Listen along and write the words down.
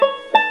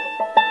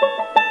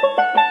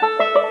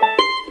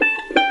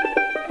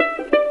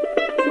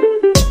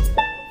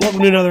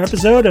welcome to another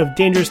episode of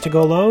Dangerous to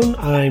Go Alone.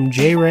 I'm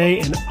Jay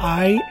Ray, and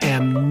I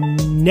am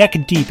neck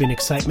deep in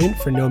excitement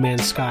for No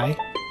Man's Sky.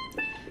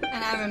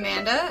 And I'm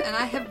Amanda, and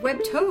I have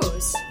webbed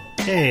toes.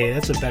 Hey,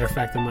 that's a better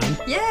fact than mine.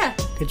 Yeah.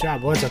 Good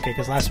job. Well, it's okay,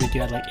 because last week you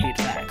had like 8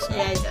 facts. So.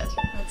 Yeah, I did.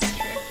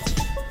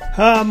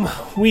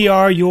 That's true. We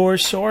are your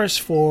source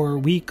for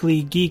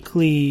weekly,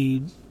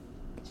 geekly,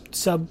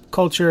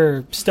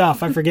 subculture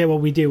stuff. I forget what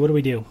we do. What do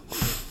we do?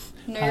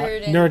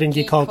 Nerd and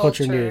geek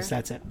culture news.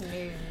 That's it.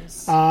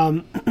 News.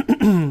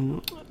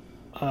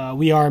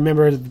 We are a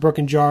member of the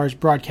Broken Jars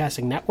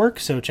Broadcasting Network,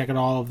 so check out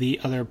all of the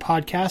other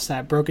podcasts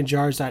at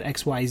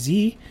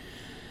brokenjars.xyz.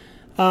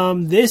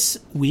 This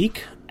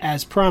week,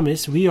 as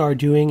promised, we are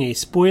doing a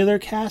spoiler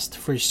cast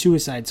for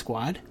Suicide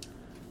Squad.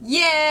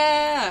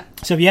 Yeah!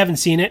 So if you haven't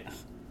seen it,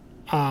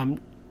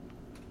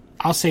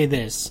 I'll say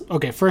this.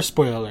 Okay, first,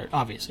 spoiler alert,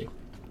 obviously.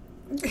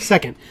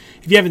 Second,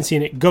 if you haven't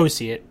seen it, go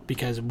see it,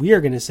 because we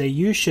are going to say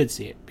you should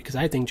see it, because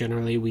I think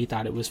generally we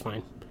thought it was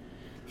fine.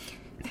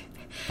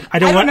 I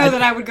don't know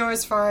that I would go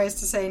as far as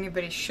to say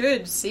anybody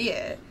should see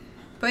it,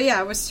 but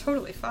yeah, it was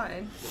totally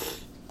fine.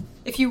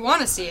 If you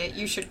want to see it,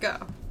 you should go.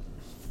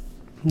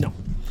 No.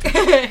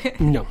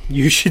 No,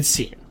 you should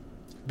see it,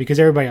 because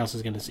everybody else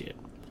is going to see it,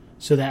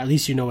 so that at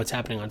least you know what's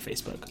happening on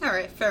Facebook.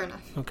 Alright, fair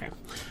enough. Okay.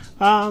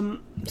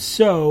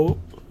 So,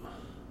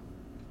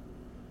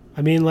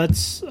 I mean,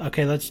 let's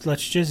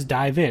just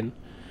dive in.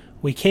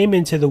 We came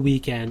into the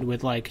weekend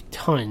with like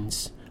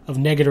tons of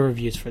negative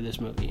reviews for this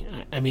movie.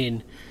 I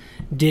mean,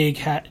 Dig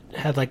had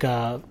like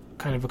a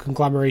kind of a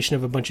conglomeration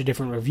of a bunch of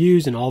different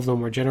reviews, and all of them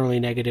were generally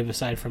negative,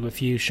 aside from a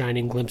few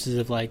shining glimpses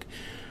of like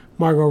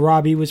Margot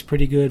Robbie was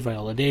pretty good,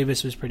 Viola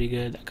Davis was pretty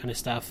good, that kind of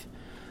stuff.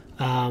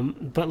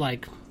 But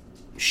like,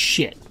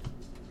 shit.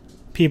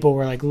 People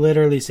were like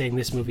literally saying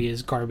this movie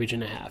is garbage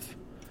and a half.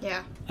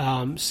 Yeah.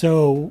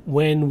 So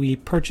when we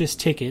purchased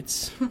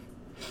tickets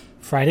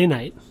Friday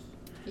night,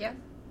 yep,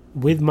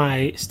 with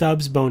my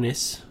Stubs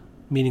bonus,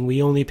 meaning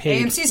we only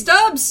paid AMC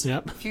Stubs.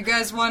 Yep. If you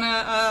guys want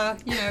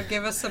to,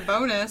 give us a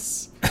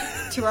bonus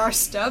to our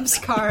Stubs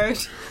card,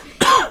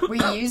 we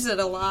use it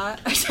a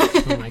lot.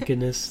 Oh my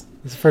goodness,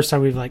 it's the first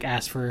time we've like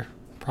asked for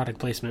product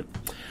placement.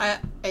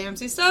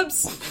 AMC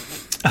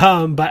Stubs.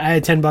 But I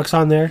had $10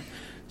 on there,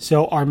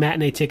 so our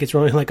matinee tickets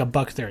were only like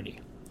 $1.30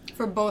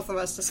 for both of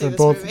us to see for this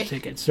both movie.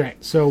 tickets. Right.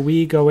 So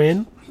we go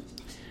in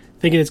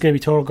thinking it's going to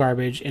be total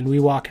garbage, and we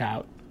walk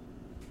out.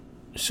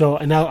 So,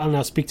 and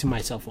I'll speak to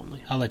myself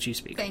only. I'll let you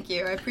speak. Thank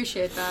you. I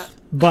appreciate that.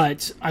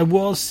 But I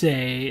will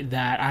say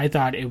that I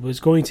thought it was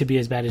going to be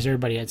as bad as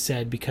everybody had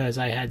said, because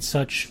I had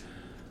such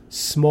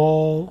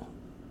little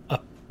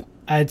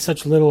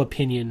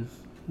opinion.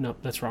 No,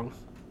 that's wrong.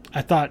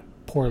 I thought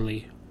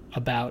poorly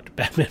about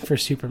Batman v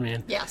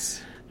Superman.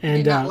 Yes.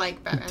 And did not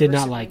like Batman did v not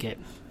Superman. like it.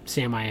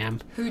 Sam, I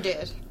am. Who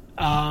did?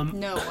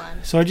 No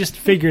one. So I just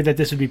figured that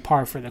this would be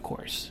par for the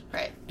course.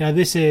 Right. Now,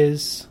 this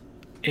is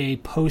a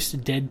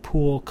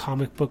post-Deadpool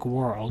comic book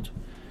world,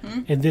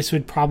 and this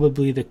would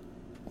probably be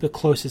the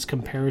closest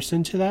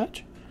comparison to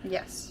that.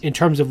 Yes. In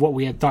terms of what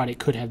we had thought it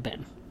could have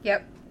been.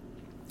 Yep.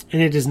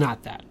 And it is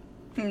not that.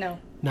 No.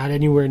 Not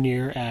anywhere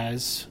near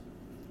as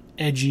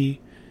edgy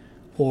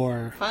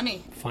or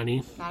Funny.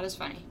 Not as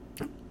funny.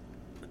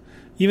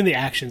 Even the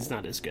action's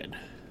not as good,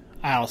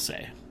 I'll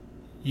say.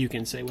 You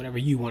can say whatever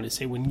you want to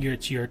say when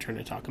it's your turn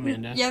to talk,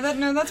 Amanda. Yeah,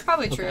 that's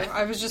probably true. Okay.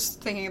 I was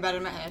just thinking about it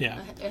in my head. Yeah.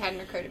 It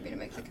hadn't occurred to me to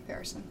make the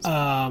comparison. But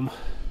I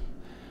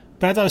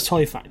thought it was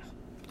totally fine.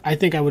 I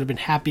think I would have been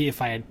happy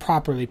if I had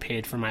properly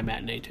paid for my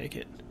matinee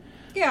ticket.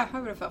 Yeah, I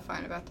would have felt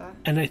fine about that.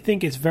 And I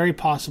think it's very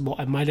possible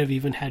I might have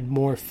even had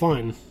more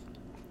fun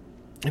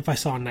if I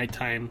saw a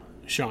nighttime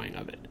showing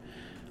of it.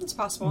 It's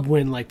possible.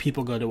 When like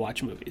people go to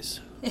watch movies.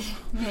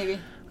 Maybe.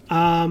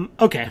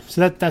 Okay,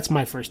 so that's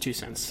my first 2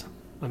 cents.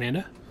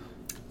 Amanda?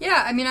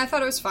 Yeah, I mean, I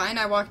thought it was fine.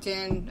 I walked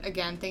in,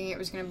 again, thinking it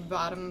was going to be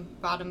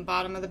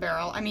bottom of the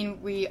barrel. I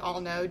mean, we all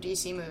know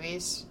DC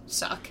movies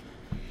suck.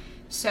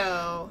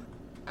 So,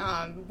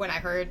 when I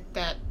heard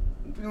that,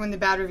 when the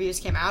bad reviews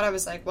came out, I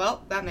was like,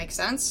 well, that makes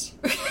sense.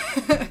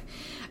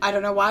 I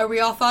don't know why we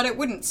all thought it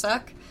wouldn't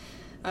suck.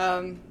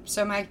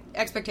 So my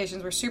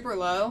expectations were super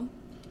low,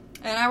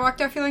 and I walked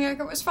out feeling like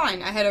it was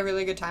fine. I had a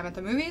really good time at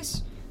the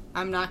movies.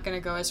 I'm not going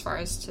to go as far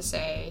as to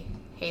say,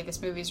 hey,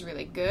 this movie's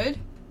really good.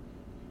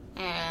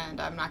 And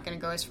I'm not going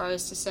to go as far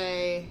as to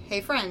say, hey,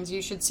 friends,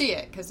 you should see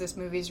it, because this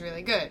movie's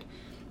really good.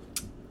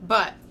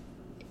 But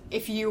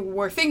if you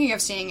were thinking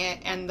of seeing it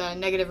and the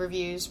negative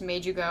reviews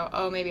made you go,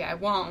 oh, maybe I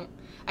won't,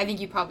 I think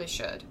you probably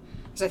should.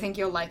 Because I think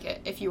you'll like it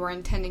if you were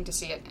intending to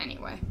see it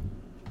anyway.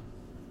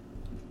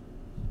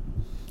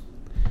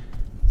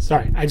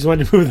 Sorry, I just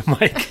wanted to move the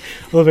mic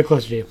a little bit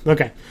closer to you.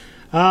 Okay.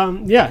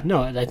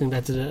 I think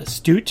that's an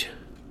astute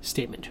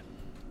statement.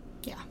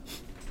 Yeah.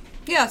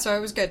 Yeah, so it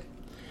was good.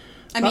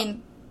 I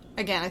mean...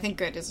 Again, I think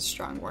good is a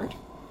strong word.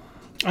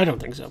 I don't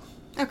think so.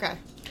 Okay.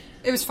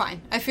 It was fine.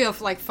 I feel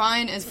like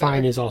fine is better.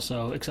 Fine is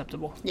also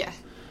acceptable. Yeah.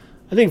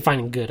 I think fine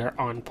and good are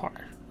on par,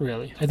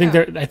 really. I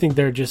think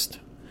they're just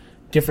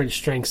different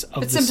strengths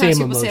of the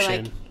same emotion. Sometimes people say,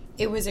 like,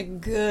 it was a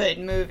good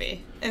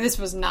movie, and this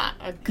was not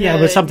a good. Yeah,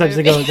 but sometimes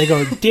movie. they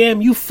go,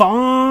 damn, you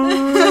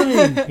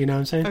fine. You know what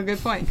I'm saying? Oh, good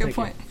point. Good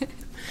point.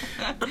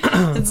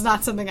 It's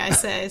not something I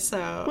say, so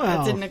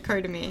Well. it didn't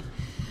occur to me.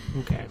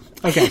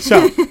 Okay.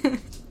 So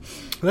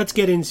let's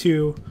get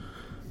into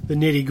the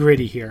nitty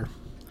gritty here.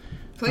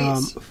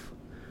 Please.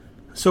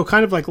 So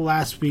kind of like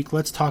last week,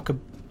 let's talk.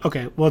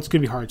 Okay, well, it's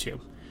gonna be hard too.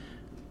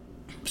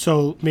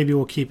 So maybe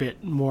we'll keep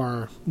it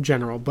more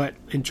general, but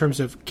in terms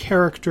of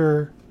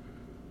character,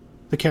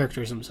 the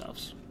characters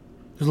themselves.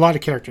 There's a lot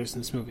of characters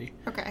in this movie.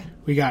 Okay.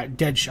 We got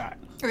Deadshot.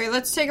 Okay,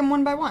 let's take them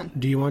one by one.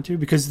 Do you want to?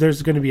 Because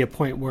there's going to be a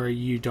point where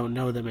you don't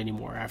know them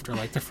anymore after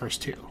like the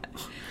first two.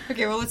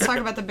 Okay, well, let's talk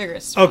about the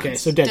biggest Okay,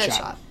 ones. so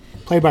Deadshot.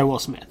 Played by Will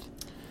Smith.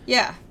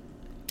 Yeah.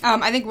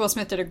 I think Will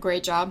Smith did a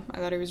great job. I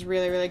thought he was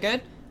really, really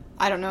good.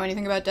 I don't know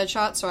anything about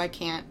Deadshot, so I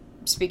can't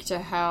speak to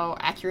how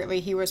accurately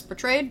he was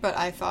portrayed, but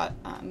I thought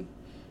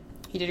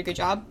he did a good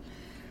job.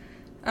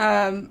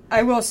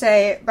 I will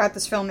say about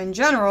this film in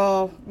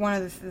general,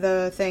 one of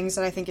the things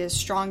that I think is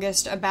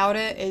strongest about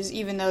it is,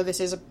 even though this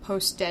is a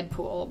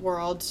post-Deadpool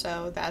world,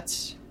 so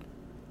that's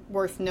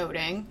worth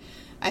noting,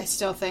 I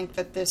still think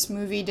that this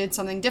movie did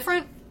something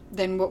different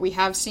than what we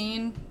have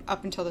seen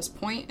up until this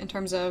point in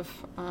terms of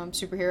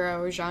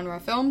superhero genre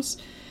films,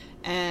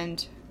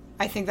 and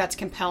I think that's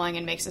compelling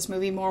and makes this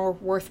movie more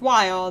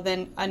worthwhile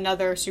than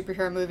another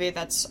superhero movie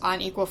that's on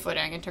equal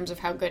footing in terms of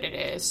how good it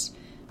is.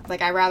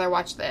 Like, I'd rather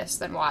watch this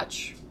than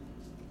watch,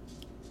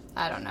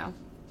 I don't know.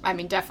 I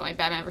mean, definitely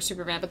Batman vs.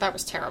 Superman, but that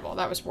was terrible.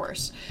 That was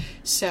worse.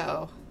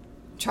 So,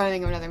 I'm trying to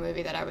think of another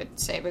movie that I would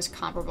say was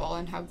comparable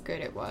in how good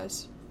it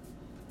was.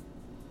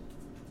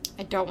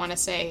 I don't want to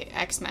say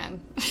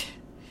X-Men.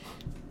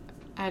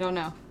 I don't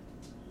know.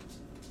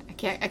 I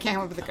can't come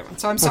up with a good one,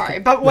 so I'm sorry. Okay.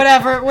 But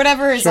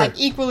whatever is Sure. like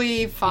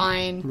equally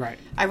fine. Right.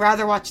 I'd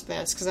rather watch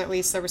this because at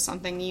least there was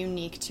something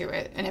unique to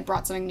it, and it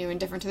brought something new and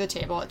different to the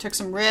table. It took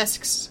some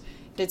risks,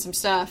 did some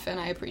stuff, and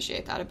I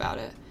appreciate that about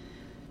it.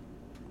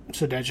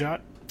 So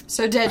Deadshot?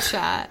 So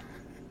Deadshot.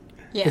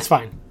 Yeah. It's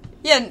fine.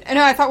 Yeah,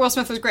 no, I thought Will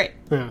Smith was great.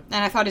 Yeah.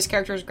 And I thought his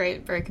character was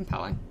great, very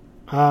compelling.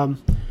 Will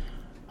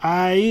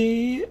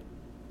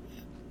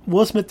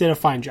Smith did a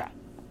fine job.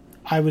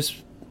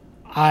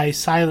 I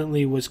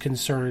silently was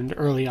concerned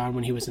early on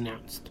when he was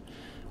announced.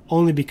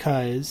 Only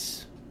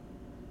because,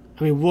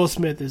 I mean, Will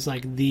Smith is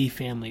like the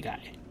Family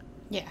Guy.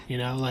 Yeah. You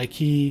know, like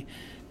he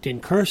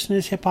didn't curse in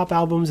his hip-hop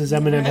albums, as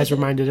Eminem has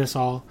reminded us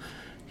all.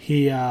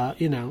 He,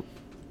 you know...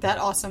 That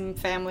awesome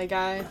Family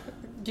Guy.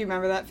 Do you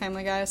remember that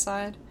Family Guy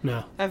aside?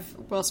 No.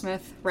 Of Will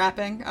Smith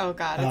rapping? Oh,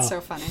 God, it's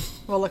so funny.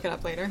 We'll look it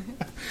up later.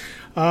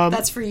 Um,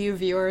 That's for you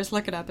viewers.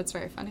 Look it up. It's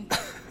very funny.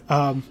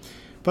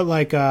 But,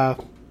 like, I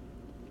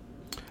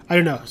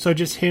don't know. So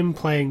just him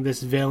playing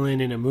this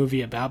villain in a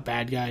movie about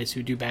bad guys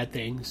who do bad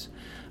things,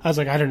 I was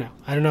like, I don't know.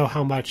 I don't know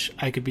how much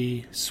I could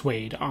be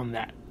swayed on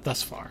that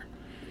thus far.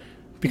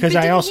 Because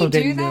But I also he do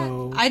didn't that?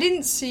 know... I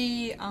didn't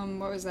see,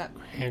 what was that?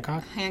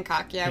 Hancock?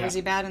 Hancock, yeah. Yeah. Was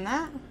he bad in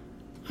that?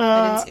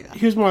 I didn't see that.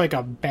 He was more like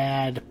a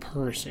bad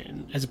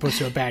person as opposed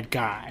to a bad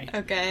guy.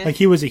 Okay. Like,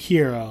 he was a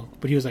hero,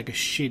 but he was like a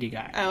shitty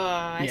guy. Oh,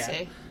 I Yeah.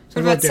 see. So What a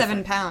about little 7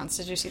 different. Pounds?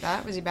 Did you see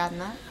that? Was he bad in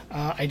that?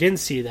 I didn't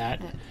see that.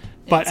 Didn't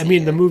But, I see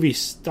mean, the either. movie...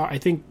 I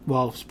think...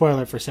 Well,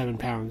 spoiler for 7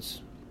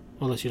 Pounds.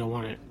 Unless you don't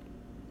want it.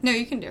 No,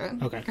 you can do it.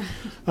 Okay.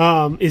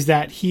 Is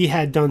that he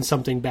had done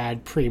something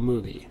bad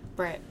pre-movie.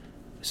 Right.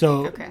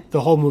 So Okay.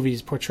 the whole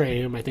movie's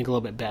portraying him, I think, a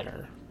little bit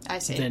better I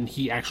see. than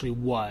he actually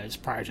was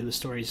prior to the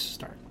story's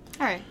start.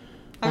 All right.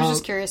 I was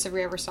just curious if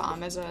we ever saw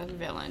him as a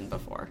villain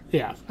before.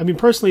 Yeah. I mean,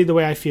 personally, the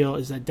way I feel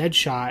is that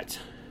Deadshot...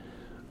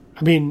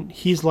 I mean,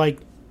 he's like...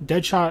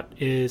 Deadshot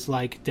is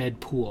like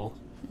Deadpool.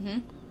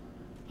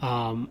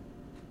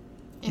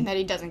 In that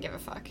he doesn't give a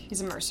fuck.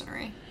 He's a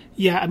mercenary.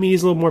 Yeah, I mean,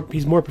 he's a little more...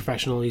 He's more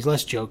professional. He's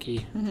less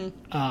jokey.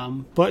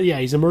 But, yeah,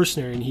 he's a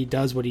mercenary, and he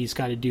does what he's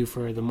got to do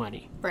for the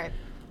money. Right.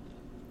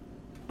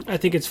 I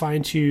think it's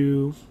fine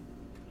to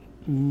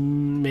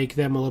make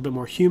them a little bit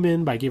more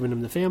human by giving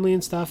them the family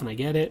and stuff, and I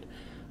get it.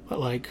 But,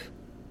 like...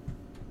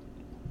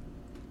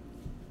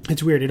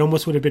 It's weird. It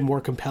almost would have been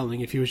more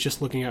compelling if he was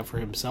just looking out for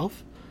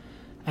himself,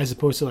 as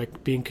opposed to,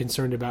 like, being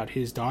concerned about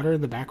his daughter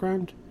in the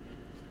background.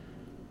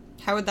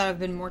 How would that have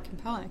been more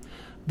compelling?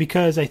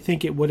 Because I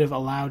think it would have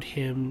allowed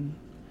him...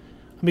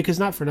 Because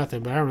not for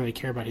nothing, but I don't really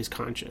care about his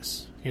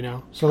conscience, you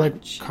know? So,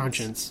 Conscience. like,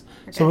 conscience.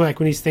 Okay. So, like,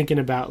 when he's thinking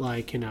about,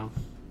 like, you know...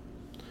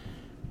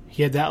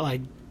 He had that,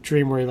 like,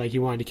 dream where, like, he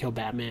wanted to kill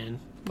Batman,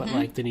 but,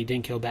 like, then he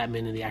didn't kill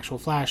Batman in the actual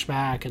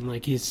flashback, and,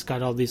 like, he's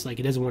got all these, like,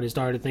 he doesn't want his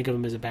daughter to think of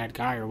him as a bad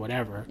guy or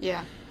whatever.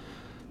 Yeah.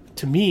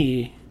 To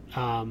me,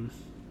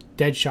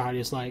 Deadshot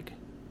is, like,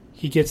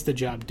 he gets the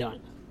job done.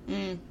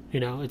 You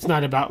know, it's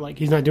not about, like,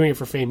 he's not doing it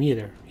for fame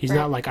either. He's Right.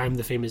 not like, I'm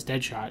the famous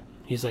Deadshot.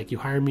 He's like, you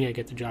hire me, I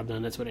get the job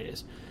done, that's what it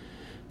is.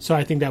 So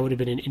I think that would have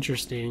been an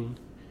interesting...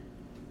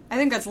 I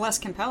think that's less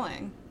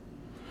compelling.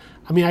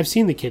 I mean, I've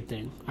seen the kid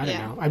thing. I don't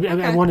Yeah. know. I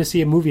Okay. want to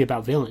see a movie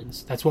about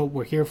villains. That's what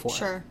we're here for.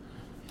 Sure.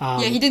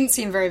 Yeah, he didn't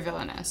seem very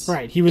villainous.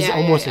 Right. He was Yeah,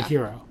 almost yeah. a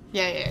hero.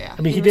 Yeah.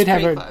 I mean, he was did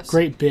have pretty a close.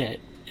 great bit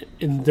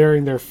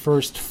during their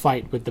first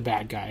fight with the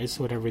bad guys,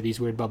 whatever these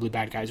weird bubbly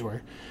bad guys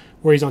were,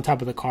 where he's on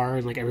top of the car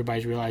and like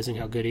everybody's realizing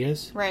how good he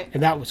is. Right.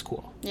 And that was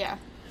cool. Yeah.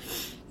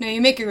 No, you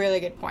make a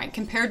really good point.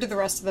 Compared to the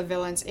rest of the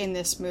villains in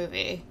this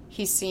movie,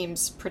 he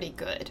seems pretty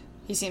good.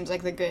 He seems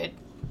like the good,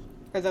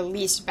 or the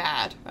least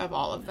bad of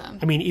all of them.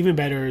 I mean, even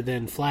better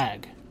than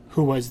Flag,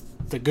 who was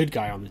the good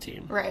guy on the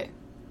team. Right.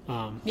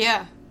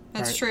 Yeah,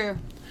 that's right. true.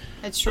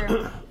 It's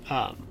true.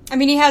 I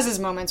mean, he has his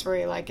moments where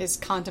he like is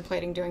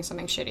contemplating doing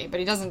something shitty, but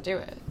he doesn't do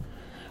it.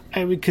 I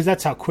mean, because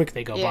that's how quick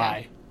they go Yeah.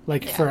 by.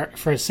 Like, Yeah.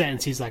 for a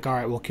sentence, he's like, all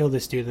right, we'll kill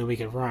this dude, then we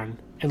can run.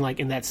 And, like,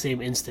 in that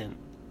same instant,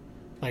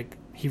 like,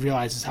 he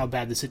realizes how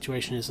bad the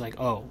situation is, like,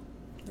 oh,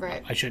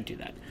 Right. I shouldn't do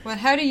that. Well,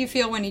 how do you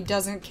feel when he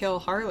doesn't kill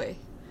Harley?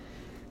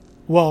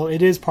 Well,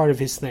 it is part of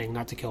his thing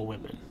not to kill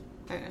women.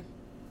 Okay.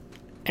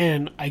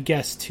 And I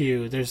guess,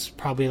 too, there's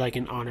probably, like,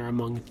 an honor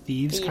among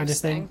thieves kind of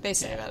thing. They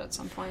say that at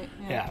some point.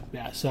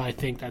 Yeah. So I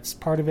think that's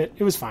part of it.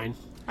 It was fine.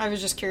 I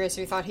was just curious if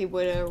you thought he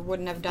would or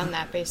wouldn't have done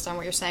that based on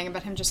what you're saying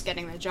about him just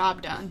getting the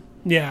job done.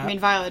 Yeah. I mean,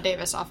 Viola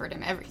Davis offered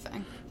him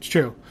everything. It's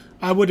true.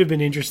 I would have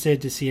been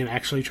interested to see him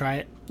actually try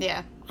it.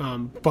 Yeah.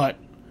 But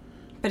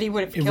But he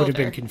would have it killed would have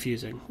her. been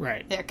confusing.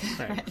 Right. Yeah,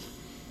 Right.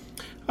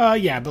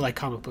 right. Yeah, but like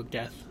comic book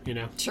death, you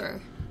know? Sure.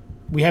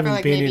 We Or haven't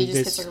like been maybe in he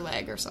just this... hits her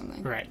leg or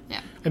something. Right.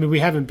 Yeah. I mean, we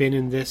haven't been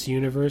in this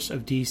universe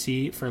of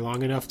DC for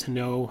long enough to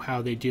know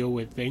how they deal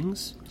with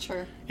things.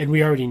 Sure. And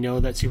we already know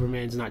that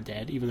Superman's not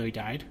dead, even though he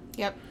died.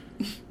 Yep.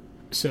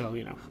 So,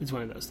 you know, it's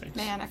one of those things.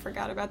 Man, I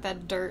forgot about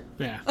that dirt.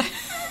 Yeah.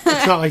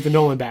 It's not like the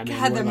Nolan Batman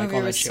God, where that like movie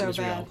all that was shit so was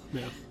bad.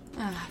 real. Yeah.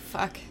 Ah,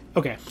 fuck.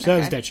 Okay, so that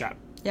was Okay. Deadshot.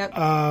 Yep.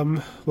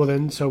 Well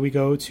then, so we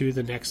go to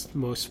the next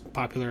most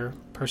popular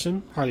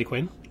person, Harley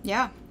Quinn.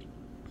 Yeah.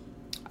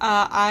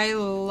 I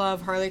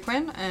love Harley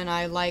Quinn, and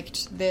I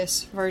liked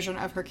this version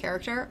of her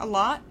character a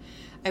lot.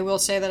 I will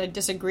say that I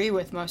disagree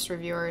with most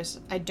reviewers.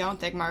 I don't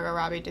think Margot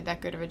Robbie did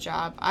that good of a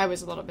job. I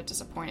was a little bit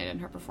disappointed in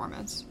her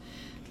performance.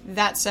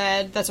 That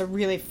said, that's a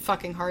really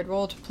fucking hard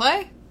role to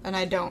play, and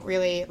I don't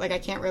really, like, I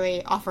can't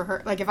really offer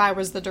her, like, if I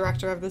was the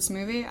director of this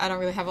movie, I don't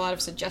really have a lot of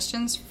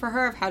suggestions for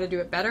her of how to do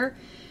it better,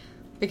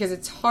 because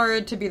it's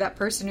hard to be that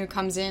person who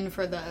comes in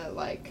for the,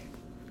 like,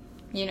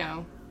 you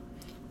know,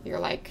 you're,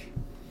 like,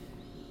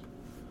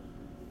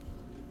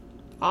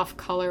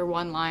 off-color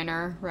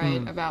one-liner,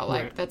 right? About,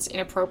 like, right. that's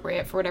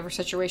inappropriate for whatever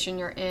situation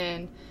you're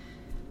in,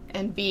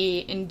 and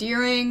be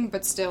endearing,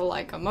 but still,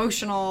 like,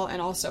 emotional,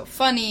 and also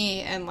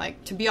funny, and,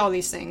 like, to be all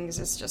these things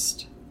is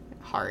just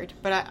hard.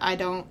 But I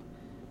don't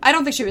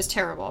think she was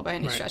terrible by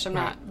any Right, stretch. I'm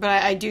right. not. But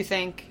I do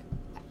think,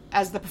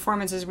 as the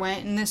performances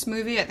went in this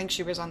movie, I think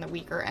she was on the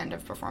weaker end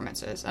of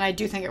performances. And I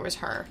do think it was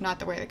her, not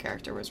the way the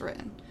character was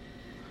written.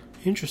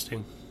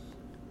 Interesting.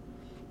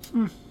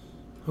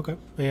 Okay.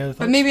 Any other thoughts?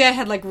 But maybe I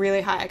had, like,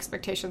 really high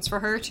expectations for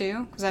her,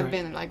 too, because I've Right.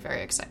 been, like,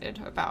 very excited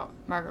about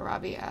Margot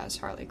Robbie as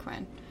Harley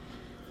Quinn.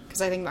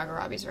 Because I think Margot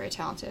Robbie's very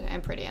talented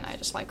and pretty, and I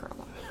just like her a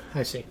lot.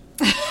 I see.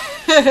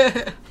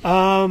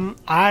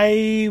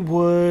 I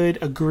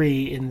would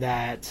agree in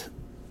that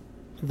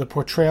the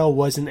portrayal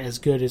wasn't as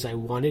good as I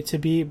want it to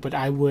be, but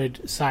I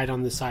would side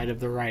on the side of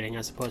the writing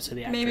as opposed to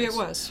the actress. Maybe it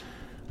was.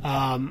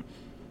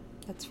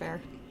 That's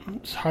fair.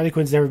 Harley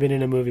Quinn's never been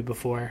in a movie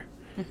before.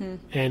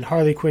 And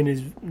Harley Quinn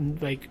is,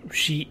 like,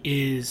 she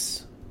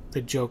is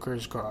the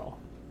Joker's girl.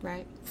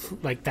 Right.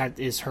 Like, that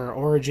is her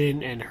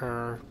origin, and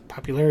her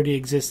popularity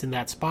exists in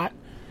that spot.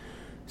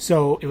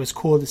 So it was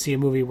cool to see a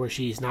movie where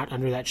she's not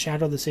under that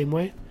shadow the same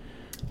way.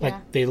 Like, Yeah.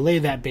 they lay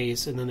that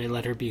base, and then they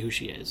let her be who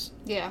she is.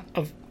 Yeah.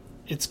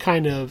 It's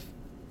kind of...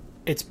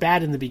 It's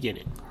bad in the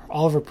beginning.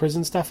 All of her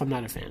prison stuff, I'm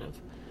not a fan of.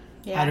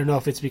 Yeah. I don't know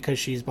if it's because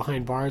she's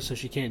behind bars, so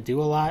she can't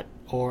do a lot,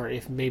 or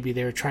if maybe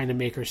they're trying to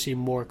make her seem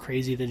more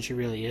crazy than she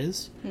really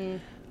is.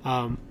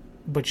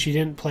 But she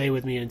didn't play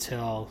with me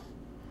until...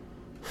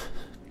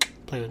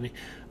 play with me.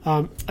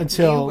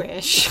 Until... You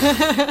wish.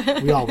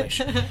 We all wish.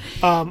 we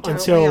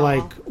Until, all?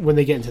 like, when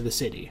they get into the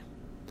city.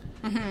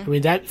 I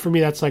mean, that for me,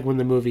 that's like when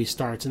the movie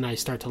starts, and I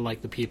start to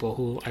like the people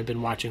who I've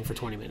been watching for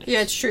 20 minutes.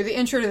 Yeah, it's true. The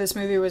intro to this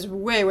movie was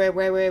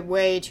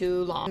way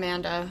too long.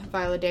 Amanda,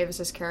 Viola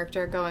Davis's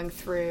character, going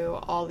through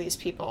all these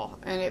people.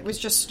 And it was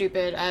just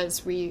stupid,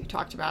 as we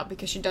talked about,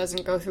 because she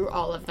doesn't go through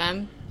all of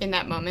them in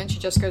that moment. She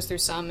just goes through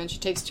some, and she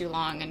takes too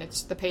long, and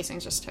the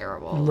pacing's just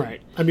terrible.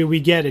 Right. I mean, we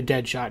get a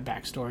Deadshot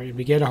backstory.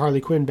 We get a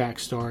Harley Quinn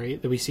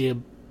backstory. That we see a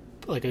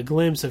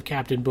glimpse of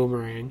Captain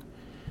Boomerang.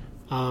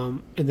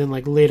 And then,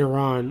 like, later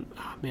on,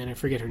 oh, man, I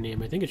forget her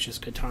name. I think it's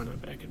just Katana,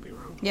 but I could be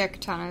wrong. Yeah,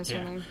 Katana is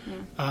her name.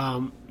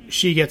 Yeah.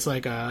 She gets,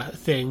 like, a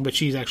thing, but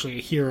she's actually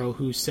a hero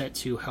who's set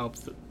to help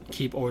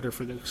keep order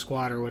for the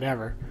squad or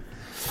whatever.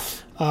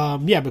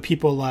 But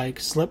people like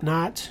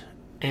Slipknot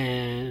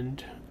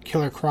and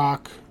Killer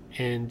Croc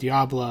and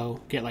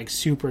Diablo get, like,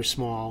 super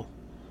small,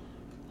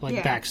 like,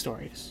 Yeah.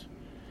 backstories.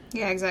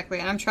 Yeah, exactly.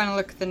 And I'm trying to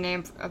look at the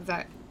name of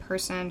that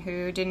person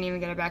who didn't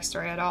even get a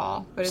backstory at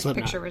all, but his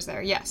Slipknot. picture was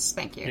there. Yes,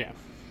 thank you.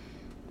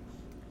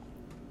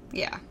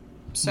 Yeah.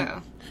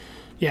 So.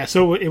 Yeah,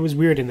 so it was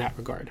weird in that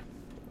regard.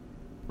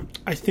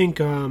 I think,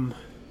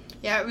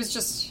 Yeah, it was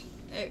just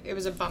it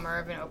was a bummer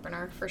of an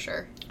opener for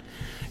sure.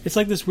 It's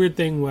like this weird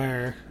thing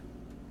where,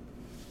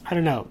 I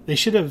don't know, they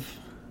should have...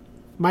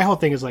 My whole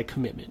thing is like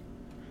commitment,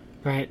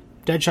 right?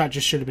 Deadshot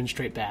just should have been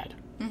straight bad,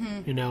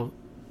 you know,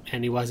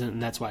 and he wasn't,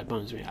 and that's why it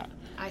bums me out.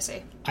 I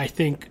see. I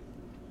think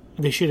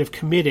they should have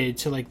committed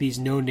to like these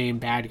no-name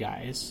bad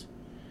guys,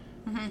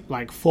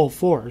 like full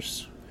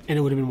force, and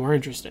it would have been more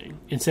interesting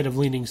instead of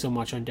leaning so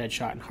much on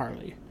Deadshot and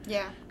Harley.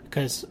 Yeah.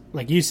 Because,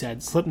 like you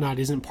said, Slipknot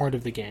isn't part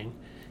of the gang.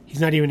 He's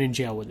not even in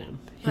jail with them.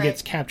 He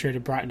gets captured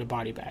and brought in a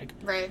body bag.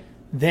 Right.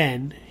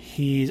 Then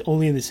he's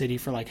only in the city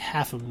for like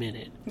half a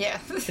minute, Yeah.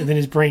 and then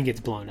his brain gets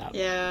blown up.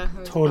 Yeah. It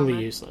was a Totally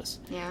bummer. useless.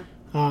 Yeah.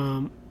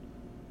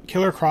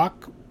 Killer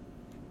Croc,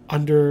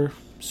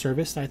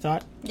 under-serviced, I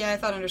thought. Yeah, I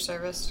thought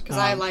underserviced because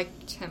I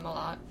liked him a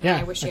lot. Yeah,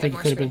 I wish he I think had more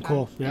it could have been screen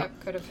cool. time. Yep.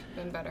 Could have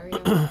been better.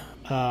 Yeah.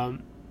 All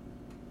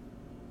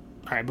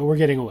right, but we're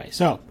getting away.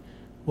 So,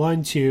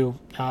 1, 2.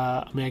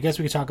 I mean, I guess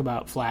we could talk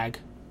about Flag.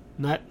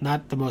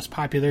 Not the most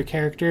popular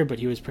character, but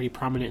he was pretty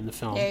prominent in the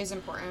film. Yeah, he's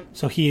important.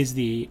 So he is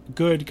the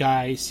good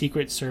guy,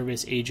 Secret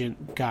Service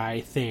agent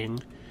guy thing,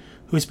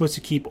 who's supposed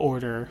to keep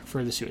order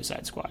for the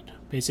Suicide Squad.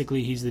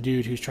 Basically, he's the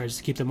dude who tries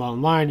to keep them all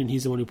in line, and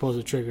he's the one who pulls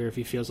the trigger if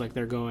he feels like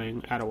they're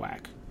going out of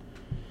whack.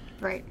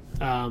 Right.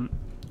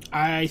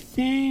 I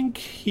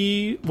think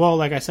well,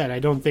 like I said, I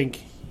don't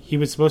think he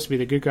was supposed to be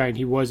the good guy, and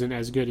he wasn't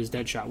as good as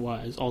Deadshot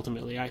was,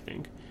 ultimately, I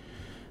think.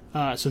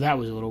 So that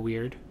was a little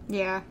weird.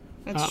 Yeah,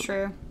 it's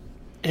true.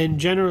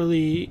 And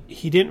generally,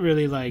 he didn't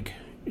really, like,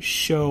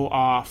 show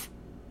off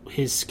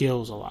his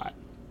skills a lot.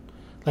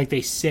 Like,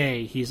 they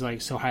say he's, like,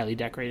 so highly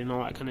decorated and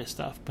all that kind of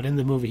stuff. But in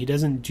the movie, he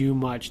doesn't do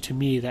much, to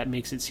me, that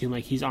makes it seem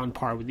like he's on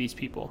par with these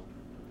people.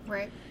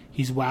 Right.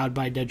 He's wowed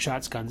by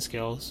Deadshot's gun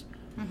skills.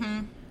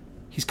 Mm-hmm.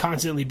 He's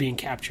constantly being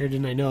captured,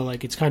 and I know,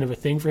 like, it's kind of a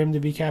thing for him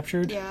to be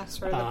captured. Yeah,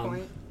 sort of the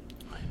point.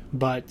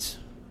 But,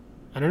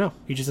 I don't know.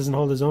 He just doesn't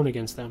hold his own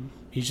against them.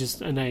 He's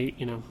just, and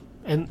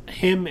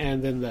him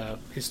and then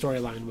his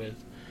storyline with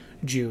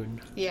June,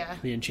 Yeah.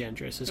 the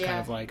Enchantress, is kind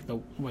of like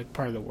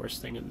part of the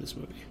worst thing in this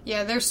movie.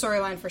 Yeah, their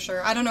storyline for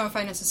sure. I don't know if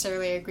I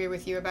necessarily agree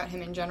with you about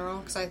him in general,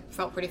 because I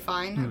felt pretty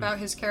fine about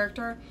his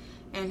character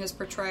and his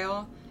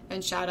portrayal.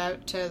 And shout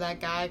out to that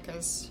guy,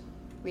 because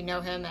we know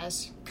him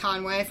as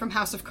Conway from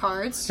House of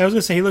Cards. I was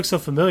gonna say he looks so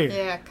familiar.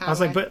 Yeah, I was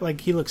like, Conway. but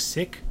like he looks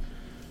sick.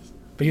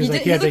 But he was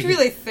He looked like,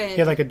 really thin. He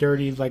had like a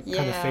dirty, like kind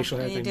of Yeah, facial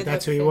hair he thing. did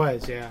That's look who he thin.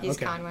 was. Yeah, He's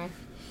okay. Conway.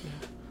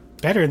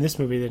 Better in this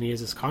movie than he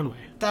is as Conway.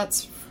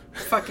 That's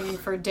fucking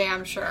for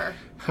damn sure.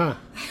 Huh.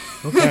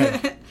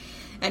 Okay.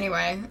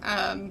 Anyway,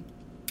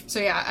 so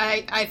yeah,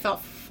 I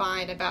felt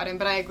fine about him,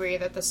 but I agree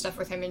that the stuff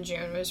with him in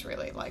June was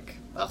really like,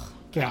 ugh,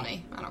 kill Yeah.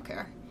 me. I don't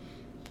care.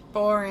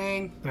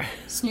 Boring.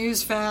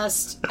 Snooze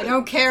fest. I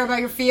don't care about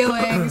your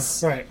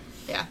feelings. Right.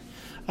 Yeah.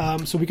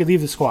 So we could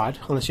leave the squad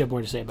unless you have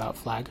more to say about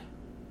Flag.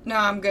 No,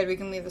 I'm good. We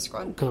can leave the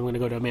squad. Because I'm going to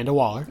go to Amanda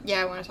Waller.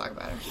 Yeah, I want to talk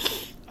about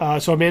her.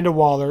 So Amanda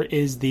Waller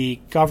is the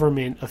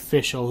government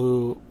official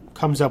who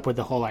comes up with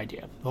the whole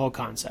idea, the whole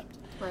concept.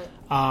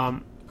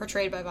 Right.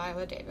 Portrayed by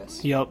Viola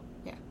Davis. Yep.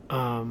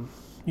 Yeah.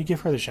 You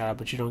give her the shout out,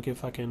 but you don't give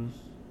fucking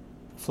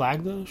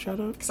Flag the shout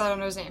out? Because I don't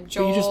know his name. But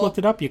Joel. you just looked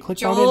it up. You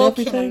clicked on Joel it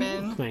and everything.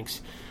 Kinnaman.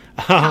 Thanks.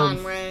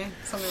 Conway.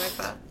 Something like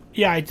that.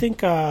 Yeah, I think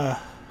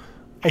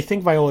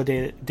Viola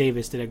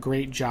Davis did a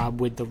great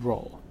job with the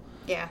role.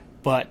 Yeah.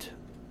 But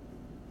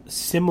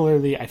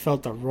similarly, I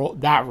felt that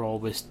role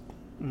was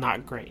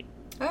not great.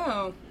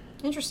 Oh,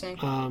 interesting.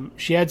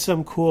 She had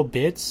some cool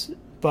bits,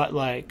 but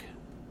like,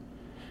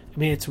 I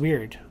mean, it's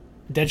weird.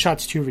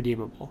 Deadshot's too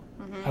redeemable.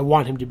 I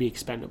want him to be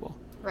expendable.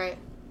 Right.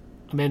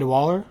 Amanda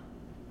Waller,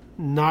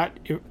 not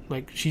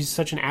like she's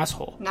such an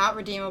asshole. Not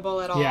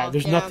redeemable at all. Yeah,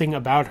 there's nothing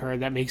about her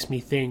that makes me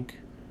think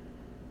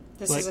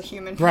This like, is a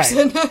human right.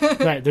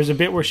 person. Right. There's a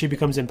bit where she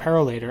becomes in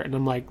peril later, and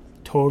I'm like,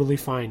 totally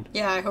fine.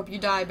 Yeah, I hope you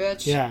die,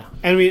 bitch. Yeah,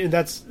 I mean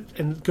that's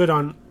good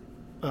on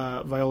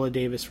Viola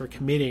Davis for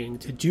committing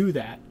to do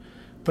that.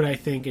 But I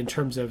think in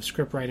terms of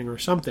script writing or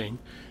something,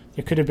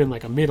 there could have been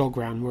like a middle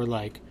ground where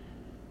like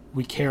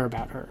we care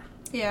about her.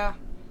 Yeah.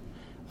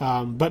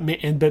 But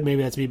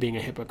maybe that's me being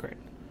a hypocrite.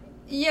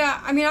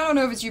 Yeah, I mean, I don't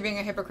know if it's you being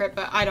a hypocrite,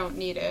 but I don't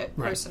need it,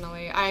 Right.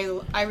 personally.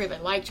 I really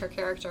liked her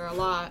character a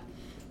lot,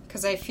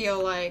 because I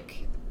feel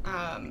like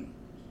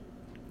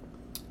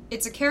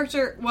it's a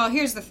character... Well,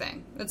 here's the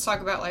thing. Let's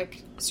talk about,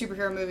 like,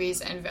 superhero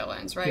movies and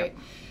villains, right?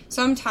 Yeah.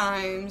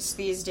 Sometimes,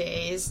 these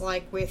days,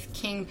 like with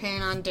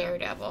Kingpin on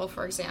Daredevil,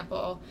 for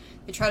example,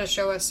 they try to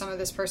show us some of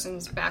this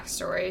person's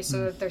backstory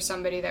so that there's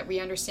somebody that we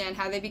understand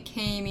how they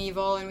became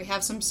evil, and we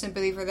have some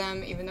sympathy for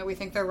them, even though we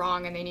think they're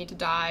wrong and they need to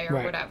die or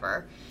Right.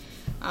 whatever.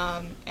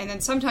 And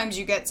then sometimes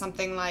you get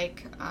something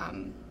like,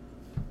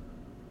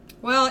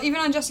 well, even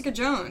on Jessica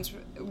Jones,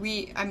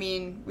 we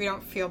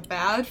don't feel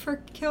bad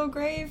for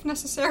Kilgrave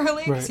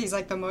necessarily, because Right. he's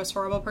like the most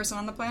horrible person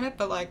on the planet,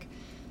 but like,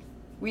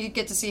 we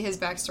get to see his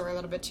backstory a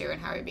little bit too, and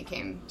how he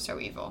became so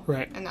evil.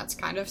 Right. And that's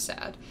kind of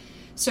sad.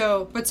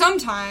 So, but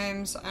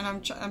sometimes, and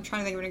I'm trying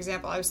to think of an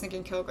example, I was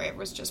thinking Kilgrave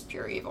was just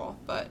pure evil,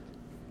 but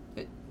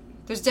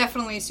there's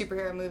definitely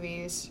superhero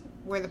movies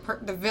where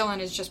the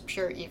villain is just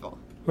pure evil.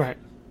 Right.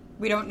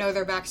 We don't know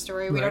their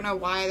backstory. We Right. don't know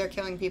why they're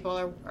killing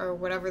people or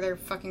whatever their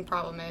fucking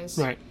problem is.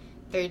 Right.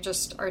 They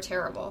just are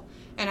terrible.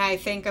 And I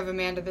think of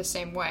Amanda the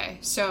same way.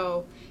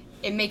 So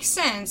it makes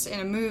sense in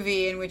a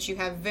movie in which you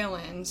have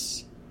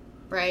villains,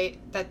 right?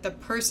 That the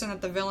person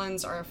that the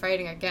villains are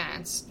fighting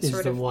against Is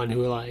sort the of one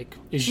who, like,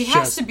 is she just...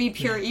 has to be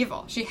pure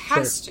evil. She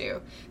has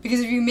to. Because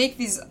if you make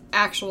these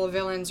actual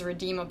villains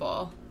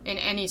redeemable in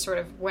any sort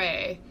of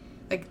way,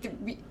 like,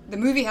 the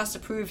movie has to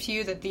prove to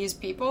you that these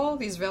people,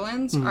 these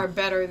villains, are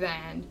better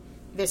than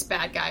this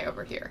bad guy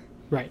over here.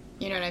 Right.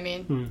 You know what I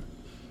mean?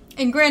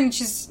 And granted,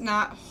 she's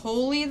not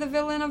wholly the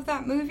villain of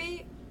that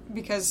movie,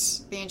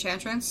 because the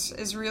Enchantress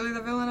is really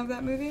the villain of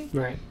that movie,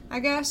 Right. I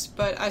guess.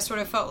 But I sort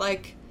of felt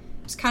like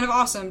it's kind of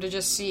awesome to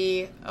just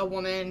see a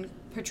woman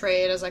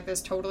portrayed as, like,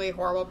 this totally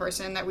horrible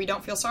person that we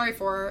don't feel sorry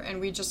for,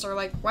 and we just are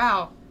like,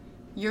 wow,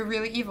 you're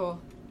really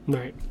evil.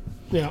 Right.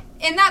 Yeah.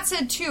 And that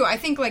said, too, I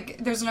think,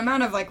 like, there's an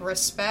amount of, like,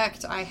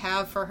 respect I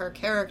have for her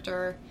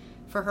character,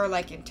 for her,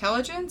 like,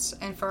 intelligence,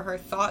 and for her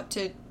thought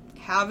to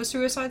have a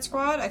Suicide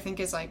Squad. I think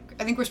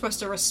we're supposed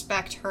to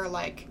respect her,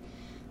 like,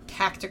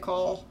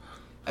 tactical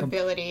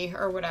ability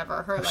or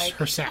whatever. Her, like...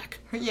 Her sack.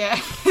 Yeah.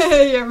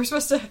 Yeah, we're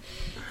supposed to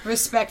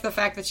respect the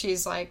fact that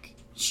she's, like,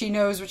 she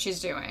knows what she's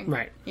doing.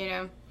 Right. You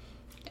know?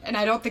 And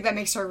I don't think that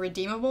makes her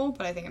redeemable,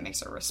 but I think it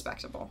makes her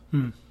respectable.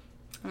 I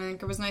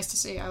think it was nice to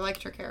see. I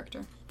liked her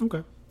character.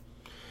 Okay.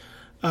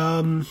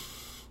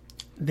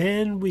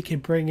 Then we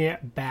could bring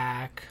it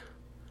back.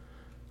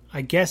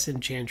 I guess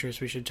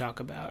Enchantress we should talk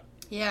about.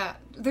 Yeah,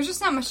 there's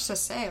just not much to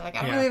say. Like,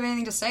 I don't Yeah. really have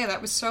anything to say.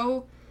 That was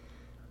so...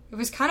 It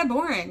was kind of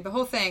boring, the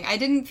whole thing. I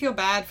didn't feel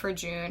bad for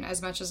June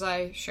as much as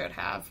I should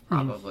have,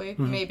 probably.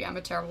 Maybe I'm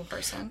a terrible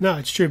person. No,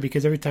 it's true,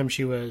 because every time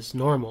she was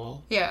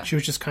normal, Yeah. she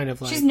was just kind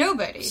of like... She's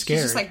nobody. scared.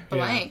 She's just, like,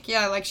 blank.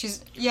 Yeah, like, she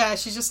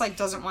just, like,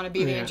 doesn't want to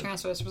be the Yeah.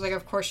 Enchantress. It was like,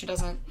 of course she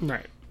doesn't.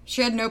 Right.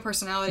 She had no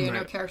personality and no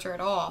Right. character at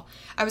all.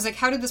 I was like,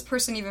 how did this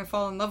person even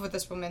fall in love with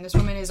this woman? This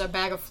woman is a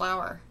bag of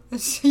flour.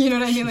 You know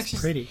what I mean? Like,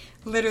 she's pretty.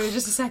 literally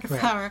just a sack of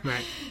flour.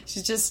 Right.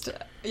 She's just,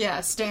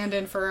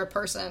 stand-in for a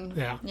person.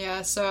 Yeah.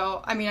 Yeah,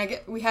 so, I mean,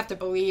 we have to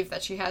believe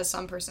that she has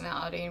some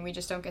personality, and we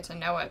just don't get to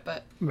know it,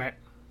 but Right.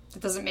 it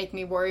doesn't make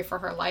me worry for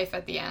her life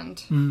at the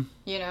end.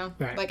 You know?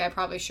 Right. Like, I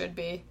probably should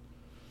be.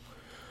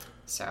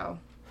 So...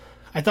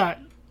 I thought...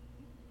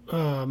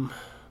 I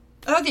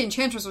thought the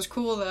Enchantress was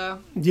cool, though.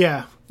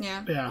 Yeah.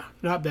 Yeah. Yeah.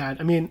 Not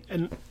bad. I mean,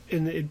 and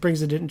it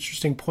brings an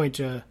interesting point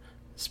to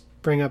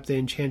bring up the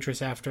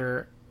Enchantress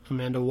after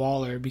Amanda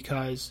Waller,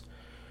 because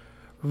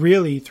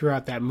really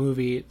throughout that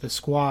movie, the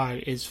Squad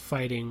is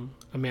fighting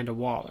Amanda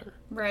Waller.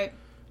 Right.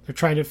 They're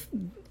trying to...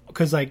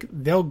 Because, like,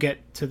 they'll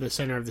get to the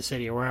center of the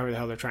city or wherever the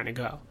hell they're trying to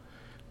go.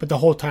 But the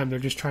whole time, they're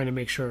just trying to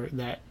make sure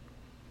that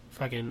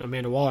fucking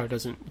Amanda Waller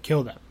doesn't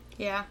kill them.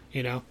 Yeah.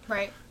 You know?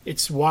 Right.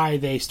 It's why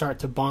they start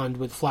to bond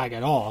with Flag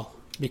at all.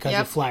 Because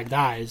Yep. if Flag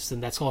dies, then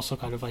that's also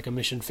kind of like a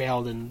mission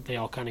failed and they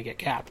all kind of get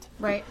capped.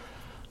 Right.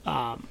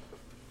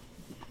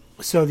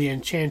 So the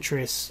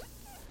Enchantress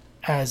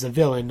as a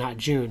villain, not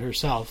June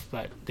herself,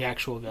 but the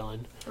actual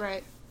villain,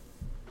 Right.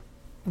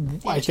 I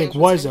think Enchantress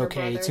was and her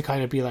okay brother. to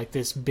kind of be like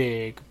this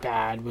big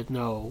bad with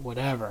no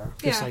whatever.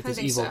 Just Yeah, like I this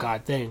think evil so.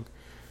 god thing.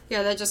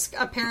 Yeah, that just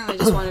apparently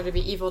just wanted to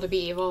be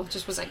evil,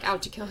 just was like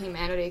out to kill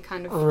humanity,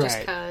 kind of just Right.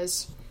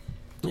 because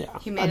Yeah.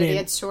 humanity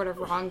had sort of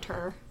wronged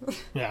her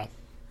Yeah.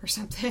 or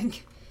something.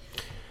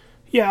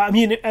 Yeah, I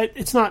mean,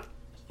 it's not...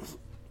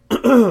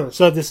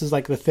 So this is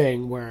like the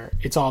thing where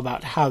it's all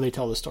about how they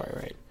tell the story,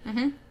 right?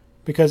 Mm-hmm.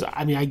 Because,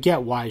 I mean, I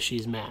get why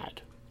she's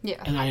mad.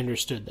 Yeah. And I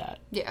understood that.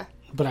 Yeah.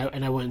 But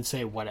I wouldn't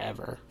say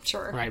whatever.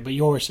 Sure. Right, but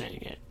you're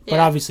saying it. But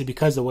Yeah. obviously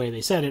because the way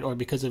they said it or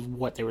because of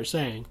what they were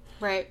saying,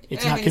 Right.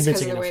 it's I not think it's 'cause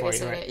convincing of the enough way for they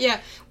you, said right? it. Yeah.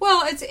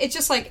 Well, it's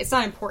just like it's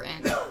not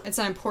important. It's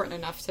not important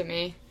enough to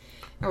me,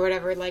 or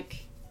whatever.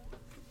 Like,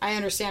 I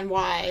understand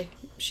why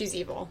she's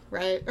evil,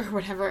 right, or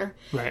whatever.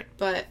 Right.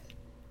 But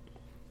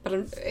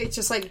it's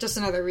just like just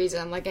another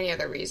reason, like any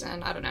other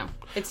reason. I don't know.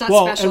 It's not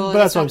Well, special. but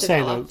that's it's what not I'm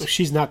saying, developed. though.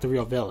 She's not the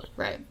real villain.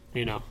 Right.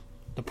 You know?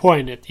 The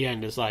point at the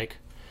end is like...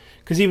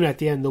 Because even at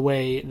the end, the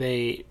way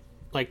they,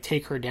 like,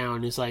 take her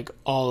down is like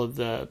all of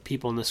the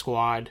people in the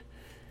Squad...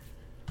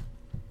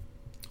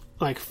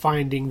 like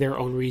finding their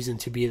own reason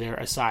to be there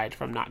aside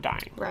from not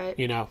dying. Right.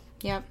 You know?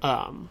 Yep.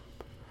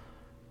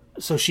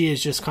 So she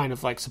is just kind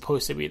of like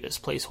supposed to be this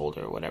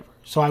placeholder or whatever.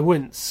 So I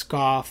wouldn't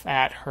scoff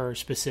at her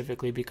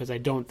specifically because I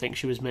don't think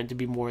she was meant to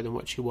be more than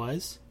what she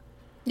was.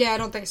 Yeah, I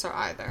don't think so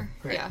either.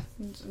 Right. Yeah,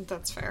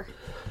 that's fair.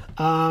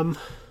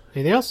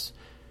 Anything else?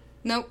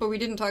 Nope, but we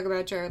didn't talk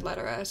about Jared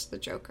Leto as the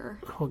Joker.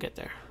 We'll get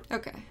there.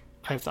 Okay.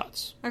 I have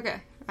thoughts.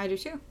 Okay. I do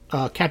too.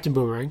 Captain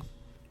Boomerang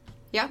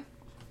Yeah.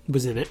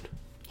 was in it. I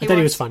He thought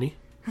he was? was funny.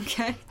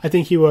 Okay. I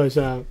think he was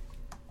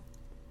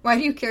Why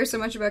do you care so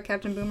much about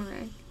Captain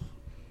Boomerang?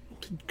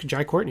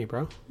 Jai Courtney,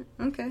 bro.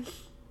 Okay.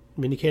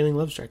 Mindy Kaling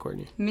loves Jai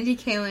Courtney. Mindy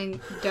Kaling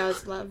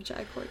does love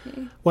Jai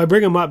Courtney. Well, I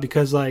bring him up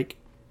because, like,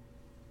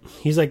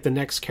 he's, like, the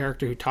next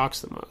character who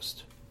talks the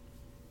most.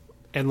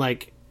 And,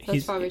 like,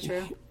 That's probably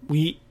true.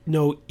 We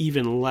know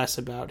even less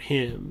about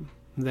him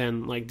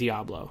than, like,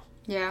 Diablo.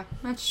 Yeah,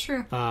 that's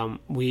true.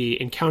 We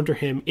encounter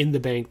him in the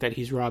bank that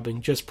he's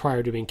robbing just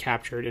prior to being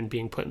captured and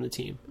being put in the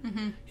team.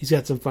 Mm-hmm. He's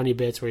got some funny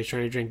bits where he's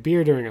trying to drink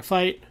beer during a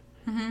fight.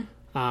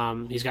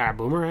 Mm-hmm. He's got a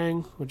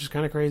boomerang, which is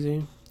kind of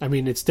crazy. I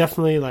mean, it's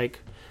definitely like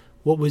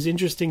what was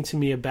interesting to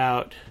me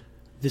about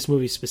this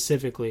movie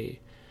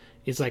specifically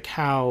is like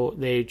how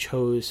they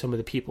chose some of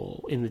the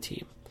people in the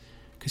team.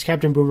 Because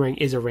Captain Boomerang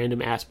is a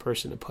random ass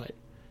person to put.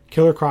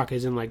 Killer Croc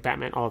is in like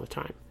Batman all the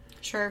time.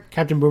 Sure.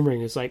 Captain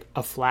Boomerang is like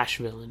a Flash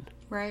villain.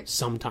 Right.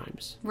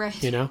 Sometimes.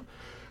 Right. You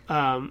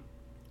know?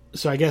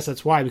 So I guess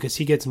that's why, because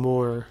he gets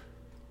more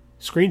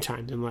screen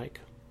time than like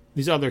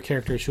these other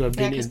characters who have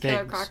been in things.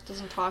 Killer Croc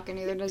doesn't talk and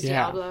neither does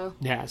Diablo.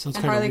 Yeah, so it's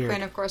and kind of Harley weird.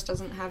 Quinn, of course,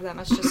 doesn't have that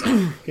much to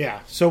say.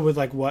 Yeah, so with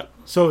like what...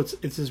 So it's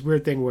this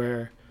weird thing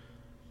where,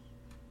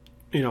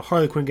 you know,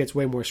 Harley Quinn gets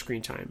way more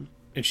screen time.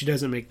 And she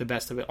doesn't make the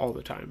best of it all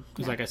the time.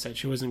 Because like I said,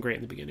 she wasn't great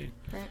in the beginning.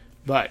 Right.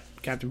 But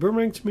Captain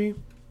Boomerang, to me,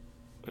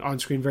 on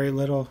screen very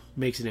little,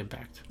 makes an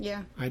impact.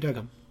 Yeah. I dug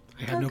him.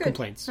 I had no good.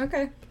 Complaints.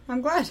 Okay,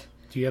 I'm glad.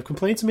 Do you have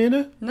complaints,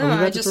 Amanda? No,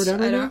 I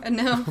don't.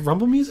 No.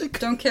 Rumble music?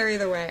 Don't care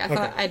either way. I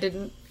thought I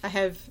didn't. I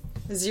have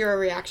zero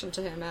reaction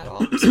to him at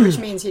all, which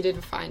means he did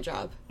a fine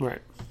job.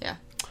 Right. Yeah.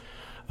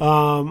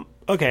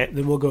 Okay,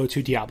 then we'll go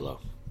to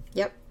Diablo.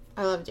 Yep,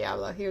 I love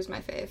Diablo. He was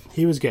my fave.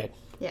 He was good.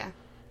 Yeah.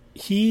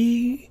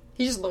 He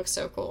just looks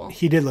so cool.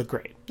 He did look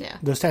great. Yeah.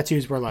 Those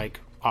tattoos were like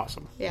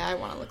awesome. Yeah, I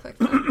want to look like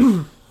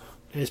that.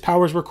 His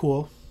powers were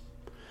cool,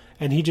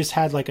 and he just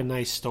had like a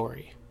nice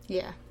story.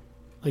 Yeah.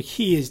 Like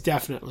he is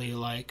definitely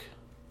like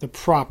the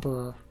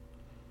proper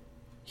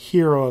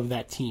hero of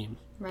that team.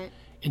 Right.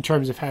 In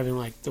terms of having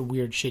like the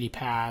weird shitty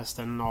past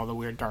and all the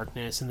weird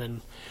darkness and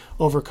then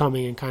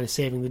overcoming and kind of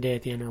saving the day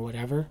at the end or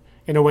whatever.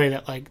 In a way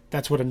that like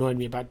that's what annoyed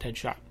me about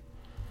Deadshot.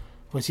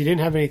 Was he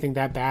didn't have anything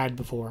that bad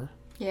before.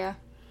 Yeah.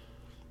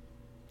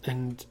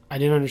 And I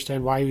didn't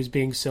understand why he was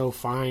being so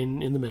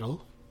fine in the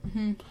middle.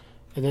 Mm-hmm.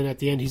 And then at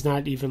the end he's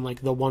not even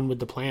like the one with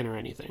the plan or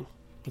anything.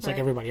 It's like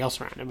everybody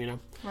else around him, you know?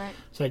 Right.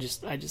 So I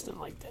just didn't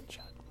like Deadshot.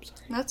 I'm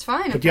sorry. That's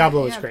fine. But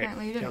Diablo was great.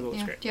 Apparently you didn't. Diablo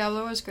was great.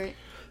 Diablo was great.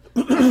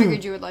 I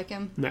figured you would like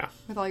him. No.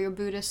 With all your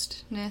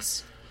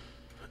Buddhistness.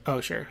 Oh,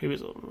 sure. He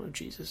was a little more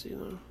Jesus,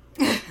 you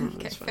know.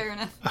 Okay, fair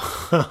enough.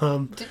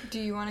 Do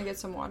you want to get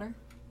some water?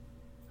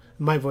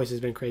 My voice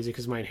has been crazy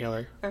because of my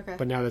inhaler. Okay.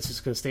 But now that's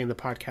just going to stay in the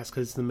podcast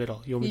because it's in the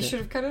middle. You should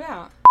have cut it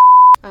out.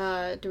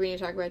 Do we need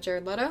to talk about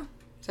Jared Leto?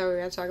 Is that what we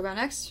got to talk about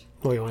next?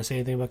 Well, you want to say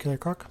anything about Killer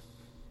Croc?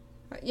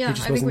 Yeah, I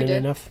think we did.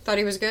 Enough? Thought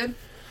he was good.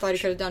 Thought he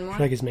could have done more.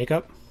 Like his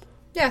makeup?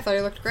 Yeah, I thought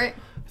he looked great.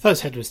 I thought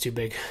his head was too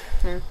big.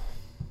 Yeah.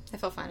 I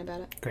felt fine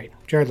about it. Great.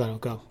 Jared Leto,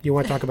 go. You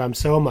want to talk about him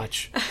so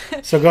much.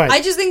 So go ahead.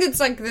 I just think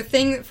it's like the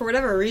thing, for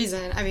whatever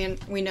reason, I mean,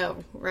 we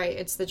know, right?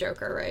 It's the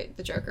Joker, right?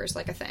 The Joker is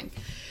like a thing.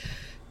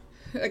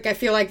 Like, I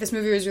feel like this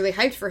movie was really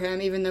hyped for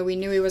him, even though we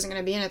knew he wasn't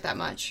going to be in it that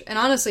much. And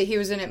honestly, he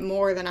was in it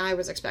more than I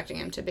was expecting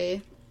him to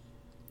be.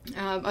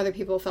 Other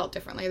people felt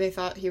differently. They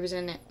thought he was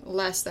in it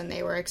less than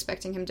they were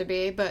expecting him to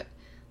be. But,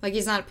 like,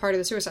 he's not a part of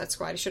the Suicide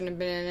Squad. He shouldn't have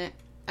been in it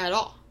at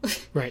all.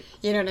 Right.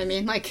 You know what I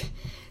mean? Like,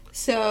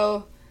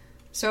 so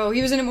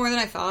he was in it more than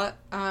I thought.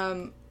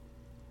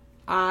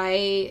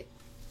 I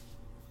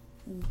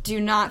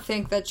do not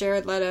think that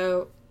Jared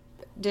Leto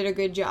did a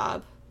good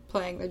job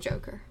playing the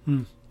Joker.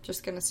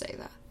 Just gonna say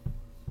that.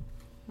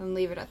 And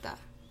leave it at that.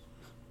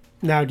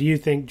 Now, do you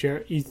think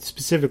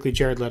specifically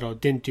Jared Leto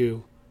didn't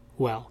do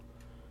well?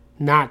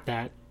 Not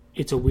that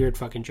it's a weird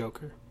fucking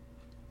Joker.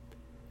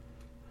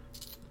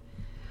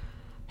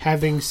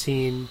 Having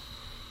seen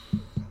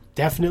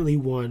definitely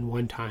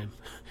one time,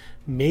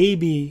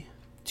 maybe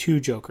two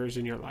Jokers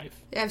in your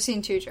life. Yeah, I've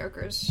seen two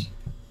Jokers.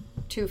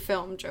 Two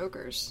film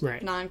Jokers.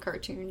 Right.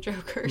 Non-cartoon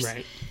Jokers.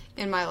 Right.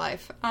 In my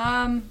life.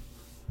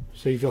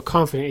 So you feel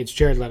confident it's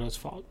Jared Leto's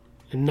fault,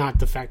 and not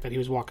the fact that he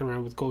was walking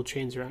around with gold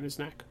chains around his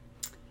neck.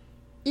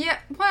 Yeah,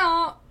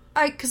 well,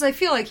 because I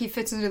feel like he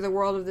fits into the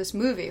world of this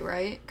movie,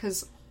 right?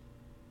 Because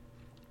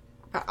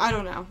I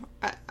don't know.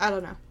 I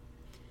don't know.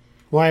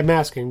 Well, I'm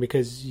asking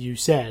because you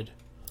said.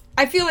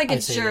 I feel like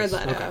it's Jared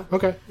Leto.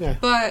 Okay, yeah.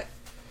 But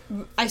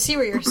I see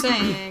what you're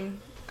saying,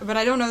 but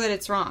I don't know that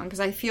it's wrong, because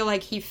I feel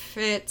like he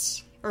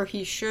fits, or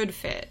he should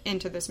fit,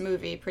 into this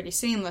movie pretty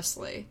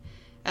seamlessly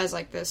as,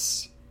 like,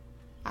 this,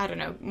 I don't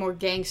know, more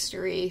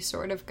gangstery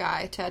sort of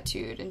guy,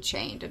 tattooed and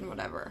chained and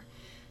whatever.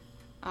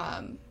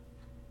 Because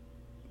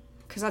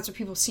that's what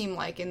people seem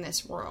like in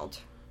this world.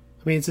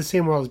 I mean, it's the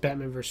same world as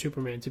Batman vs.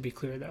 Superman, to be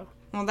clear, though.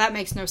 Well, that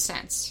makes no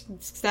sense.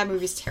 That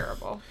movie's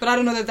terrible. But I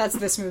don't know that that's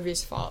this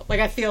movie's fault. Like,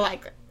 I feel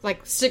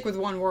like stick with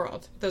one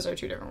world. Those are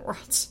two different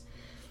worlds.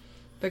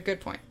 But good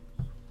point.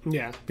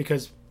 Yeah,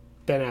 because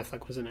Ben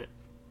Affleck was in it.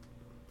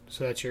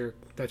 So that's your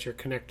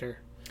connector.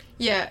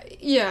 Yeah,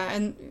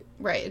 and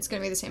right, it's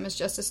going to be the same as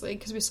Justice League,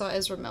 because we saw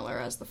Ezra Miller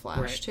as the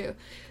Flash, too.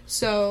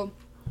 So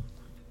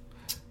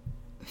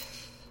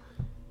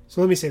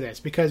let me say this,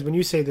 because when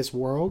you say this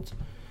world,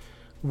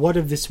 what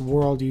of this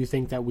world do you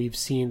think that we've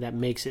seen that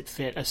makes it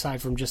fit,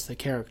 aside from just the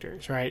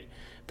characters, right?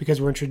 Because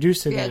we're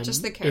introduced to them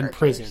just the in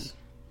prison.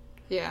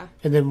 Yeah.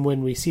 And then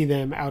when we see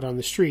them out on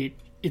the street,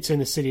 it's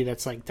in a city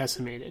that's like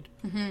decimated.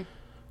 Mm-hmm.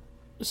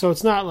 So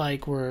it's not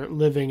like we're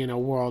living in a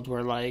world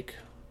where like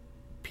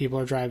people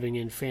are driving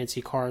in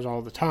fancy cars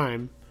all the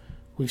time.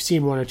 We've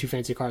seen one or two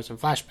fancy cars in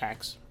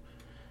flashbacks,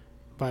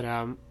 but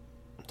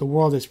the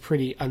world is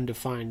pretty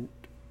undefined,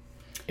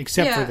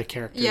 except for the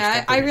characters.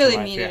 Yeah, I really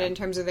mean it in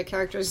terms of the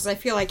characters, because I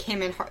feel like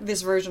him and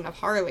this version of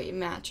Harley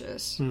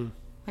matches.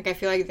 Like, I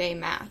feel like they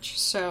match,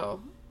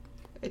 so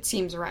it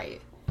seems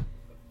right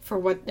for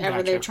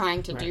whatever they're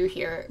trying to do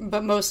here,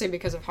 but mostly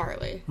because of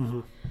Harley.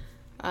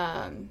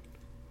 Mm-hmm.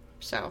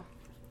 So,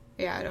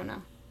 yeah, I don't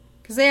know.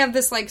 Because they have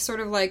this, like, sort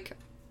of, like,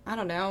 I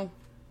don't know,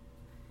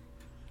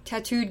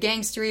 tattooed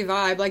gangstery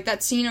vibe. Like,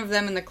 that scene of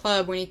them in the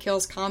club when he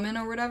kills Common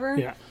or whatever.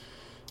 Yeah.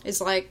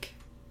 Is, like,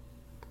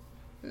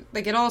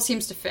 it all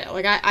seems to fit.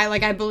 Like,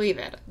 I believe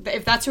it.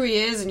 If that's who he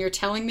is and you're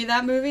telling me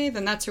that movie,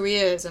 then that's who he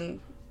is, and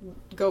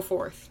go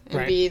forth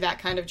and be that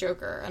kind of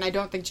Joker. And I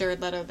don't think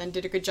Jared Leto then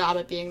did a good job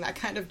at being that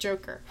kind of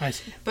Joker. I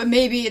see. But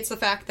maybe it's the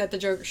fact that the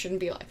Joker shouldn't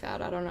be like that.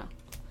 I don't know.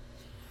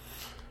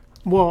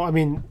 Well, I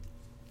mean,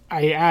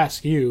 I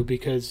ask you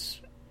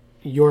because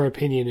your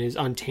opinion is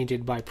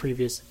untainted by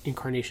previous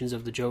incarnations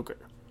of the Joker.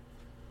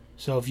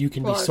 So if you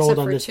can be sold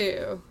on this...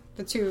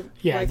 The two...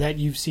 Yeah, like, that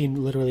you've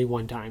seen literally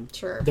one time.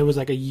 Sure. There was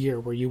like a year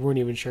where you weren't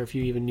even sure if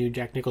you even knew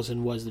Jack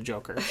Nicholson was the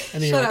Joker.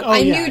 And then Shut you're up.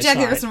 like, I knew Jack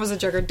Nicholson was the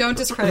Joker. Don't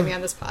discredit me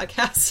on this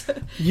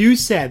podcast. You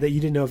said that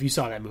you didn't know if you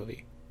saw that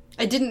movie.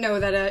 I didn't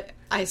know that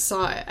I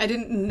saw it. I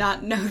didn't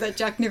not know that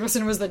Jack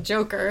Nicholson was the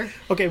Joker.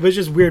 Okay, but it's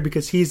just weird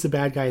because he's the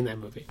bad guy in that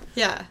movie.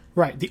 Yeah.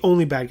 Right, the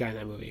only bad guy in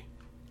that movie.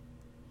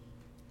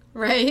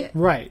 Right?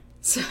 Right.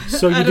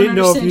 So you didn't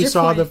know if you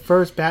saw the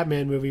first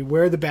Batman movie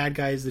where the bad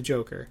guy is the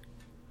Joker.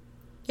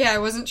 Yeah, I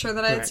wasn't sure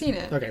that I had seen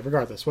it. Okay,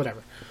 regardless,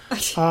 whatever.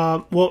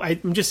 Well,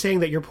 I'm just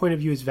saying that your point of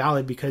view is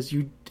valid because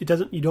you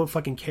don't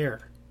fucking care,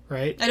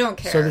 right? I don't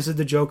care. So this is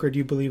the Joker, do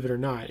you believe it or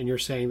not? And you're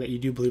saying that you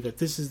do believe that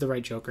this is the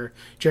right Joker.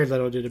 Jared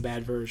Leto did a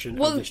bad version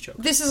of this Joker.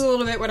 This is a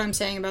little bit what I'm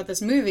saying about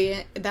this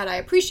movie that I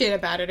appreciate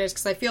about it is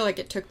because I feel like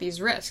it took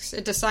these risks.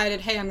 It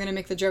decided, hey, I'm going to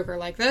make the Joker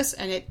like this,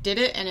 and it did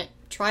it, and it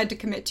tried to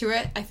commit to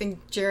it. I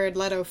think Jared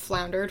Leto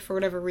floundered for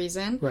whatever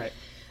reason. Right.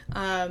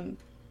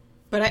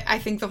 But I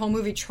think the whole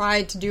movie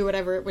tried to do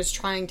whatever it was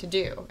trying to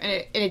do.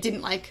 And it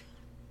didn't, like,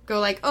 go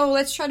like, oh,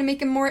 let's try to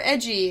make him more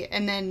edgy,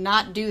 and then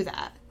not do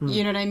that.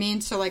 You know what I mean?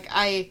 So, like,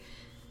 I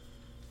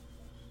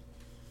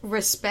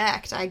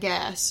respect, I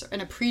guess,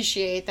 and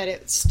appreciate that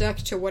it stuck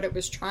to what it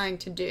was trying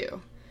to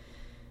do.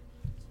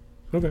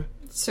 Okay.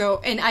 So,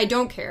 and I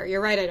don't care.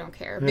 You're right, I don't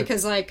care. Yeah.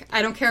 Because, like,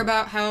 I don't care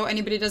about how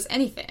anybody does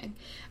anything.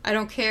 I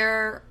don't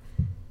care...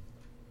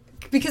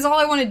 Because all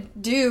I want to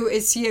do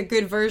is see a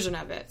good version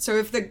of it. So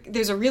if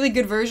there's a really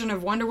good version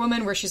of Wonder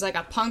Woman where she's like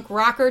a punk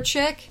rocker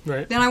chick,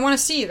 then I want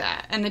to see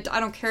that. And I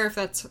don't care if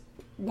that's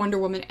Wonder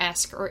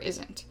Woman-esque or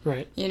isn't.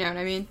 Right. You know what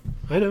I mean?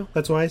 I know.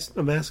 That's why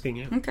I'm asking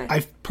you. Okay.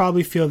 I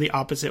probably feel the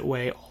opposite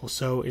way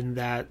also in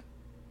that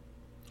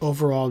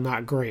overall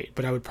not great,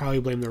 but I would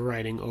probably blame the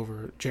writing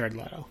over Jared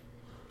Leto.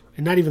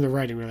 And not even the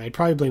writing, really. I'd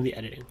probably blame the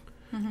editing.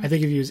 Mm-hmm. I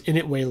think if he was in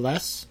it way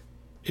less...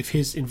 If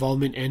his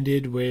involvement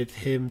ended with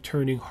him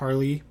turning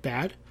Harley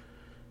bad,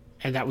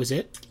 and that was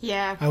it,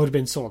 I would have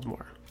been sold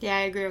more. Yeah, I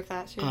agree with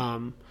that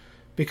too.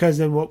 Because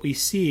then what we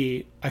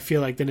see, I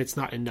feel like then it's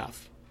not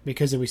enough.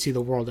 Because then we see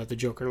the world that the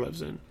Joker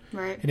lives in.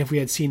 Right. And if we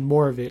had seen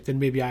more of it, then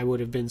maybe I would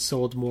have been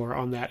sold more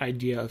on that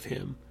idea of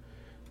him.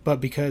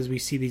 But because we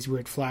see these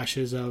weird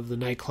flashes of the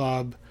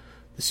nightclub,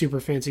 the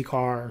super fancy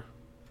car,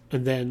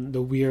 and then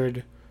the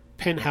weird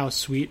penthouse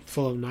suite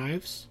full of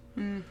knives...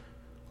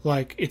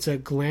 Like, it's a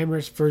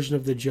glamorous version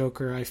of the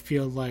Joker. I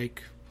feel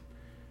like,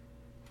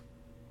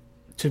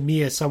 to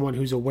me, as someone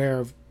who's aware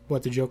of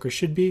what the Joker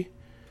should be,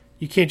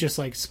 you can't just,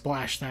 like,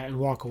 splash that and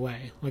walk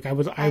away. Like, I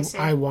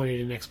wanted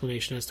an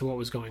explanation as to what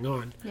was going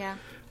on. Yeah.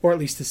 Or at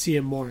least to see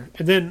him more.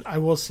 And then, I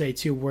will say,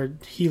 too, where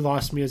he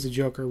lost me as a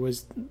Joker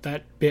was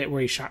that bit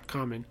where he shot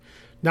Common.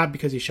 Not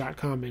because he shot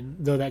Common,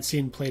 though that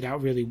scene played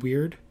out really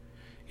weird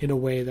in a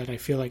way that I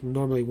feel like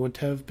normally wouldn't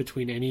have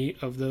between any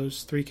of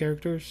those three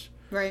characters.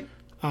 Right.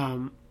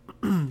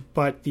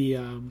 But the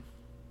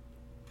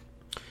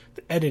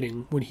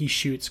editing when he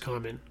shoots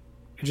Common,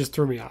 it just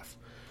threw me off.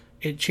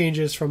 It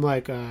changes from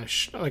like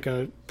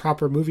a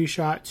proper movie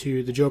shot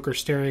to the Joker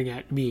staring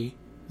at me,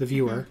 the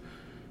viewer,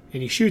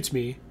 and he shoots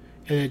me,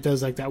 and it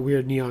does like that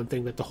weird neon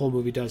thing that the whole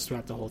movie does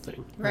throughout the whole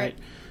thing. Right.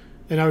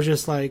 And I was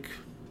just like,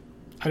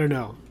 I don't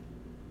know.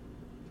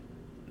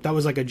 That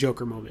was like a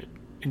Joker moment,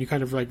 and you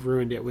kind of like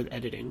ruined it with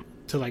editing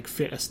to like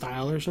fit a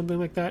style or something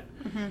like that.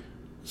 Mm-hmm.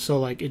 So,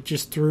 like, it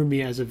just threw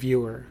me as a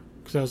viewer.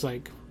 Because I was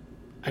like,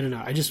 I don't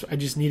know. I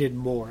just needed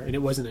more, and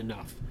it wasn't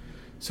enough.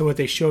 So what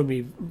they showed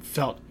me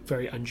felt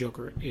very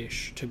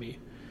un-Joker-ish to me.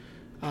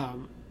 I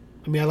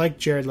mean, I like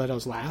Jared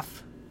Leto's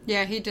laugh.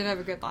 Yeah, he did have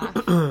a good laugh.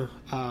 And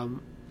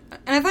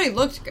I thought he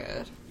looked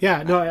good.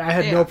 Yeah, no, I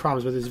had no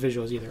problems with his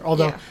visuals either.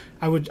 Although,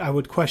 I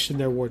would question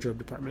their wardrobe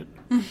department.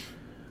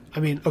 I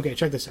mean, okay,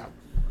 check this out.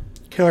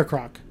 Killer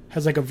Croc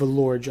has, like, a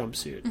velour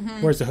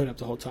jumpsuit. Wears the hood up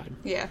the whole time.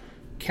 Yeah.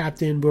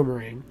 Captain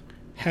Boomerang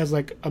has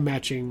like a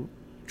matching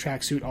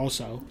tracksuit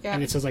also, Yeah.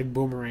 and it says like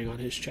Boomerang on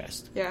his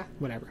chest. Yeah.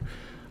 Whatever.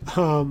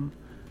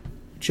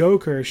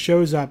 Joker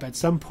shows up at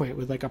some point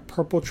with like a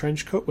purple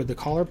trench coat with the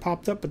collar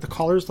popped up, but the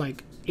collar's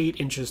like 8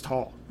 inches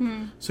tall.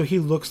 So he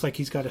looks like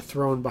he's got a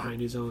throne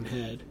behind his own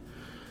head.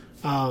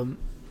 And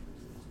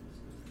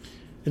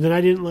then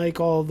I didn't like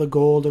all the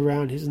gold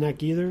around his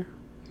neck either.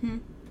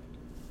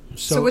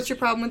 So what's your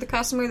problem with the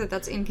costume?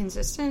 That's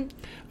inconsistent?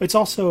 It's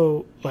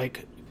also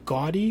like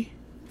gaudy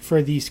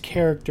for these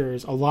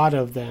characters, a lot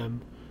of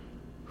them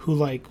who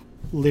like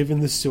live in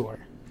the sewer,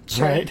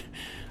 Sure. right?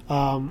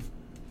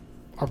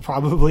 Are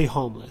probably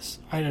homeless.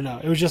 I don't know.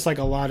 It was just like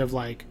a lot of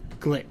like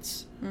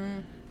glitz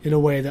in a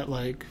way that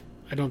like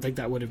I don't think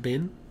that would have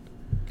been.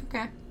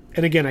 Okay.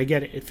 And again, I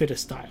get it. It fit a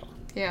style.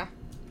 Yeah.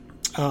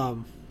 I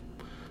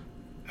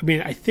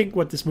mean, I think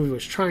what this movie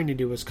was trying to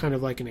do was kind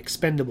of like an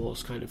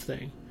Expendables kind of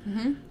thing.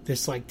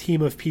 This like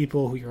team of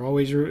people who you're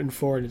always rooting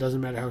for, and it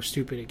doesn't matter how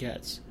stupid it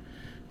gets.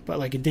 But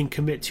like it didn't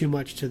commit too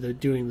much to the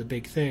doing the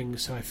big thing,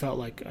 so I felt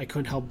like I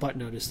couldn't help but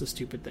notice the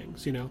stupid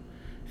things. You know,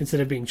 instead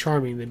of being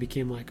charming, they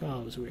became like,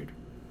 oh, it was weird.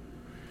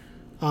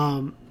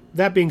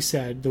 That being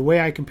said, the way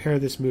I compare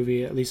this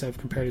movie, at least I've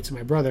compared it to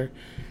my brother,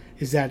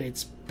 is that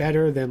it's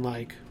better than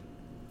like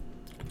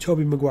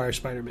Tobey Maguire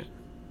Spider-Man,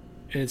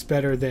 and it's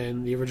better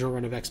than the original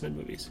run of X-Men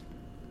movies.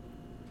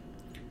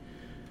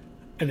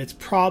 And it's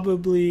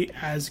probably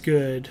as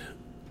good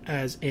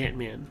as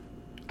Ant-Man.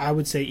 I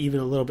would say even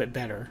a little bit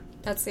better.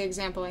 That's the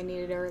example I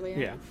needed earlier.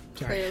 Yeah,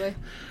 sorry. Clearly.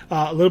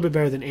 A little bit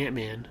better than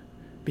Ant-Man,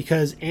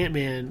 because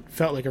Ant-Man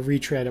felt like a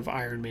retread of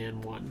Iron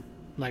Man 1.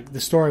 Like,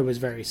 the story was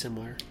very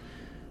similar.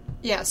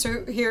 Yeah,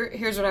 so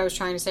here's what I was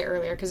trying to say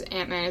earlier, because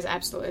Ant-Man is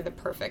absolutely the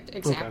perfect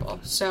example.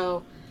 Okay.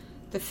 So,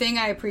 the thing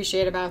I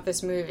appreciate about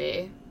this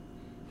movie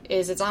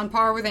is it's on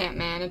par with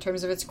Ant-Man in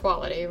terms of its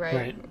quality,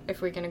 right?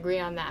 If we can agree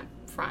on that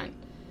front.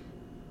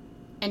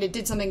 And it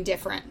did something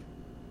different.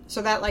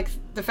 So that, like,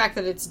 the fact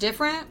that it's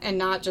different and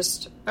not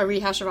just a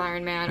rehash of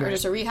Iron Man or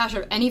just a rehash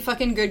of any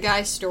fucking good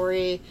guy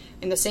story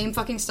in the same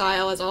fucking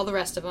style as all the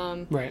rest of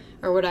them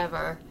or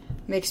whatever,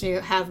 makes me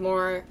have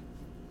more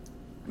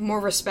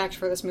respect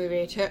for this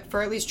movie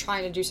for at least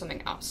trying to do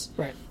something else.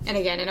 Right. And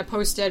again, in a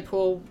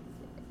post-Deadpool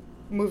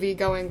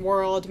movie-going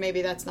world,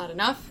 maybe that's not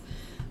enough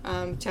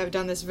to have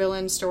done this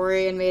villain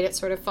story and made it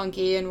sort of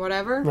funky and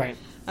whatever. Right.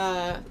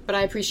 But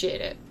I appreciate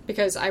it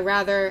because I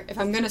rather, if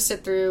I'm going to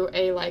sit through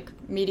a like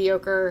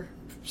mediocre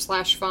 /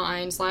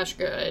 fine /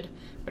 good,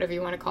 whatever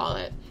you want to call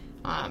it,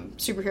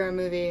 superhero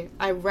movie,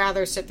 I'd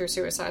rather sit through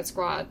Suicide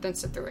Squad than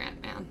sit through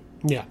Ant-Man.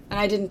 Yeah. And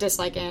I didn't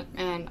dislike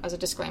Ant-Man as a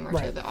disclaimer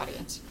to the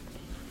audience.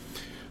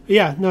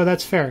 Yeah, no,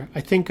 that's fair.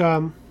 I think,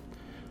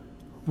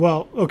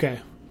 well, okay.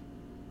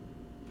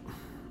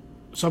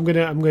 So I'm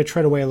gonna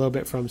tread away a little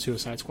bit from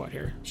Suicide Squad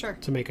here. Sure.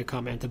 To make a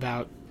comment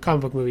about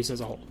comic book movies as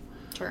a whole.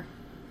 Sure.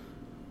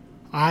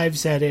 I've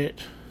said it,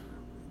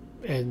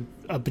 and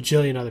a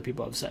bajillion other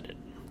people have said it.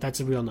 That's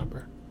a real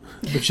number.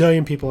 A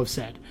bajillion people have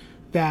said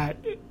that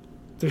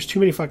there's too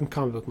many fucking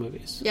comic book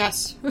movies.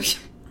 Yes.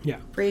 Yeah.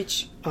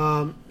 Preach.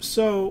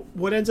 So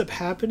what ends up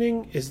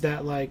happening is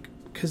that, like,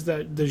 because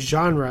the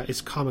genre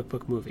is comic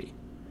book movie.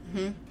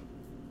 Mm-hmm.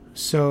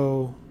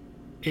 So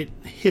it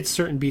hits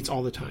certain beats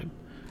all the time.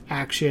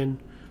 Action,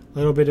 a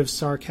little bit of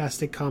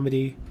sarcastic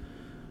comedy,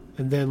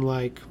 and then,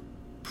 like,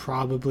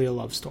 probably a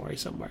love story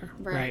somewhere.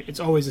 Right? It's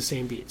always the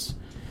same beats.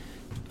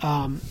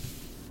 And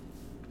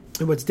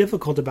what's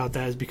difficult about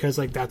that is because,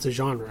 like, that's a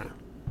genre.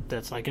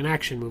 That's like an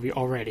action movie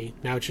already.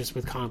 Now it's just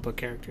with comic book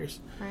characters.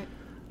 Right.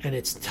 And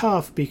it's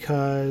tough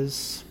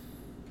because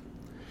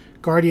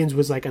Guardians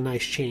was like a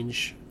nice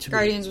change to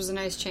Guardians was a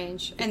nice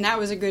change. And that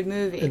was a good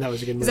movie. And that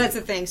was a good movie. Because that's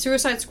the thing.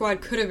 Suicide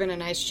Squad could have been a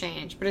nice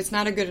change, but it's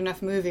not a good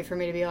enough movie for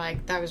me to be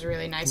like, that was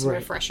really nice and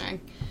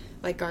refreshing.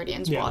 Like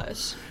Guardians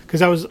was.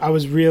 Because I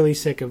was really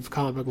sick of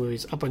comic book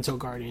movies up until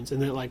Guardians,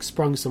 and then it like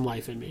sprung some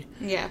life in me.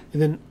 Yeah.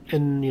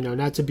 And you know,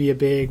 not to be a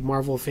big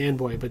Marvel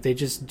fanboy, but they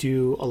just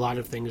do a lot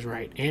of things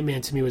right.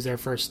 Ant-Man to me was their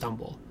first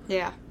stumble.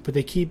 Yeah. But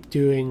they keep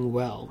doing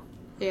well.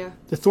 Yeah.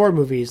 The Thor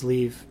movies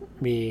leave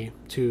me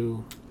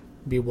to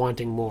be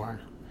wanting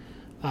more.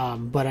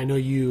 But I know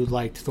you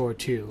liked Thor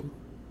 2.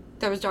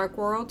 That was Dark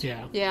World?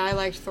 Yeah. Yeah, I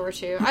liked Thor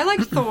 2. I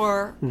liked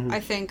Thor, I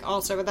think,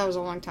 also, but that was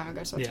a long time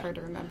ago, so it's hard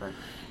to remember.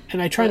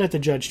 And I try not to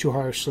judge too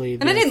harshly.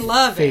 And I didn't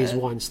love Phase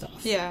 1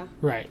 stuff. Yeah.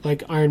 Right.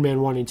 Like Iron Man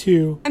 1 and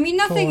 2. I mean,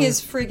 nothing Thor. is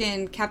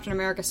friggin' Captain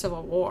America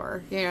Civil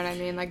War. You know what I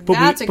mean? Like, But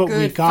that's a we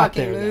good got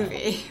fucking there,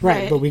 movie.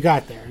 Right, but we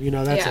got there. You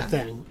know, that's Yeah. the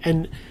thing.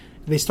 And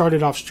they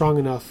started off strong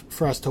enough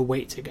for us to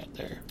wait to get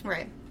there.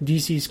 Right.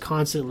 DC's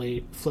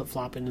constantly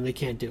flip-flopping, and they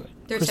can't do it.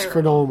 They're Christopher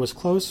terrible. Nolan was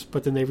close,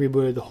 but then they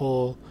rebooted the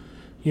whole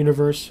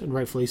universe, and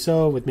rightfully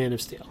so, with Man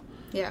of Steel.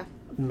 Yeah.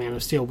 Man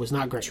of Steel was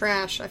not great.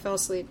 Trash. I fell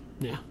asleep.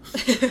 Yeah.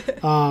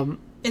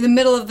 In the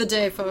middle of the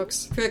day,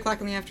 folks. 3 o'clock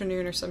in the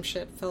afternoon or some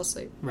shit. Fell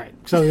asleep. Right.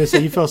 So I was going to say,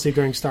 you fell asleep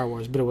during Star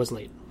Wars, but it was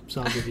late.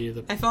 So I'll give you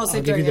the I fell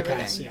asleep I'll give you during the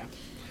everything. pass,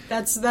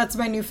 yeah. That's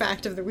my new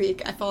fact of the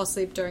week. I fall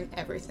asleep during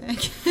everything.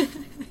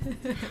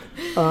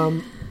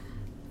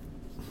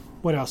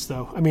 What else,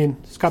 though? I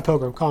mean, Scott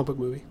Pilgrim, comic book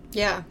movie.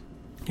 Yeah.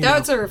 You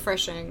That's a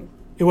refreshing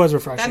It was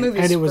refreshing. That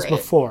movie's and it was great.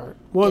 before.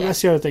 Well, Yeah.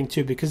 that's the other thing,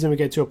 too, because then we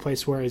get to a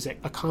place where is it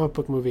a comic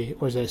book movie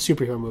or is it a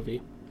superhero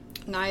movie?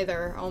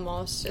 Neither,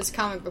 almost. It's a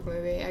comic book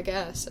movie, I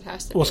guess. It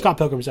has to Well, be. Scott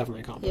Pilgrim's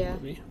definitely a comic Yeah.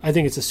 book movie. I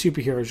think it's a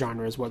superhero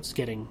genre is what's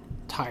getting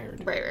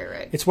tired.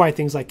 Right. It's why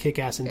things like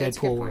Kick-Ass and Yeah, that's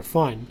a good Deadpool were point.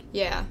 fun,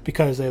 Yeah,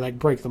 because they, like,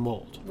 break the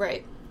mold.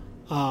 right.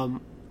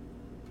 Um,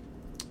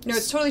 No,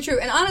 it's totally true.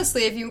 And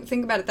honestly, if you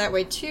think about it that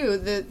way, too,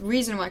 the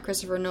reason why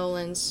Christopher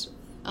Nolan's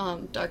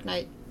Dark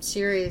Knight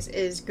series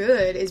is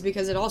good is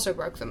because it also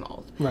broke the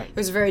mold. right. It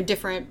was a very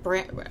different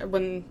brand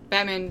when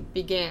Batman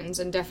Begins,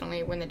 and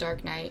definitely when The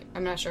Dark Knight.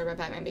 I'm not sure about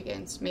Batman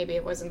Begins. Maybe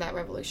it wasn't that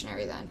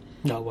revolutionary then.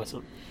 No, it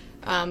wasn't.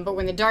 But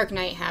when The Dark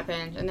Knight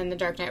happened, and then The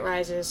Dark Knight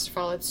Rises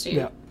followed suit,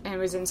 Yeah. and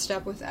was in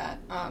step with that,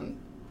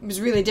 it was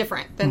really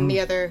different than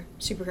the other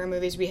superhero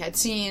movies we had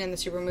seen and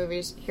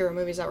the hero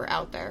movies that were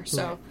out there.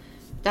 So Right.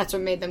 that's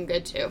what made them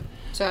good too.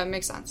 So it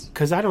makes sense.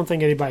 Because I don't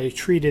think anybody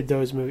treated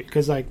those movies...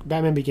 Because, like,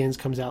 Batman Begins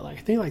comes out, like,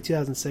 I think, like,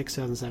 2006,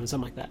 2007,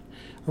 something like that.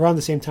 Around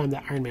the same time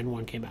that Iron Man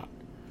 1 came out.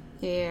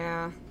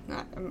 Yeah,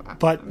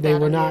 But I'm they bad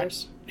were on not...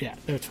 years. Yeah,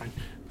 that's fine.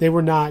 They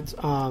were not...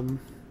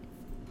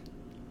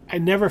 I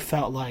never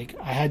felt like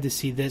I had to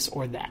see this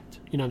or that.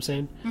 You know what I'm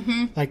saying?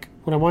 Mm-hmm. Like,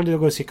 when I wanted to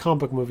go see a comic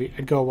book movie,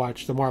 I'd go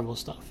watch the Marvel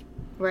stuff.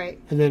 Right,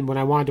 And then when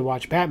I wanted to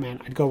watch Batman,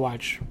 I'd go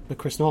watch the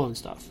Chris Nolan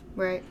stuff.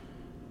 right.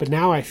 But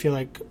now I feel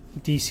like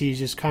DC is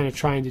just kind of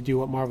trying to do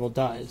what Marvel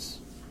does.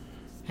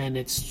 And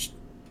it's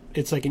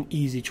like an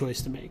easy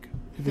choice to make.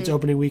 If it's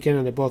opening weekend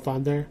and they're both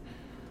on there.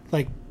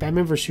 Like,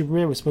 Batman vs.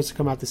 Superman was supposed to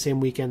come out the same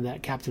weekend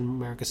that Captain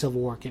America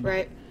Civil War came out.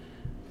 Right.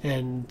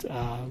 And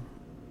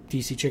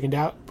DC chickened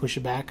out, pushed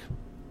it back.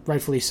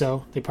 Rightfully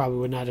so. They probably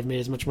would not have made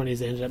as much money as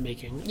they ended up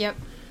making. Yep.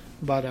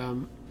 But,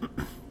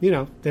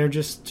 they're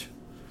just...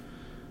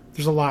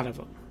 There's a lot of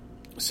them.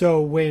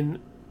 So when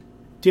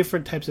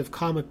different types of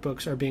comic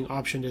books are being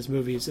optioned as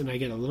movies, and I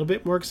get a little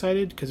bit more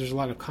excited because there's a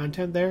lot of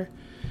content there.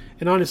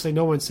 And honestly,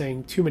 no one's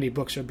saying too many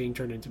books are being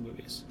turned into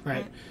movies,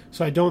 right?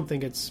 So I don't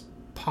think it's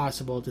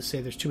possible to say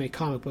there's too many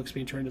comic books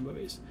being turned into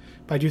movies.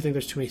 But I do think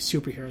there's too many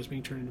superheroes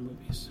being turned into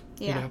movies.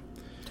 Yeah.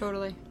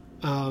 Totally.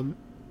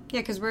 Yeah,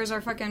 because where's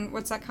our fucking...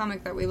 What's that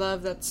comic that we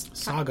love that's...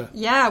 Saga.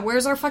 Yeah,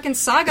 where's our fucking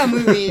Saga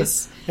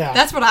movies? Yeah.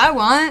 That's what I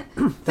want.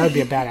 That would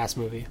be a badass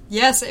movie.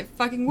 Yes, it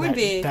fucking would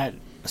be. That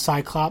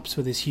Cyclops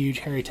with his huge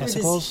hairy With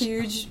testicles. his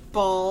huge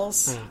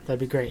balls. Yeah, that'd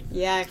be great.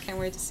 Yeah, I can't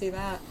wait to see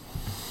that.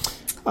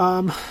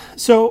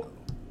 So,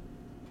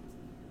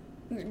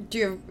 Do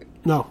you...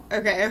 no.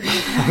 Okay.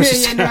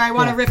 just Yeah, no, I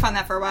want to yeah. riff on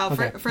that for a while.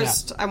 Okay,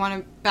 First, I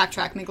want to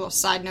backtrack, make a little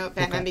side note.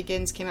 Batman Okay.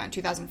 Begins came out in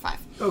 2005.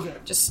 Okay.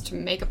 Just to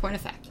make a point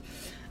of fact.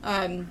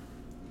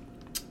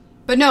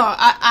 But no,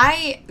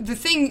 I the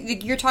thing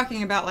that you're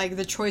talking about, like,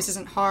 the choice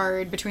isn't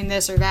hard between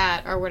this or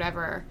that or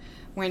whatever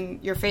when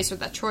you're faced with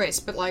that choice.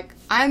 But, like,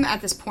 I'm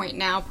at this point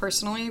now,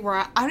 personally, where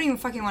I don't even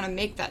fucking want to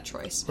make that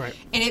choice. Right.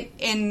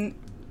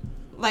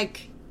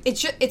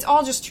 It's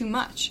all just too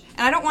much.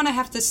 And I don't want to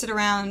have to sit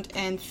around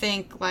and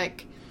think,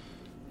 like...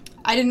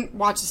 I didn't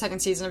watch the second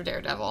season of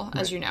Daredevil,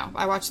 as you know.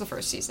 I watched the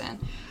first season.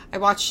 I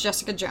watched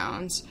Jessica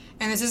Jones.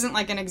 And this isn't,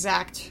 like, an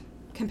exact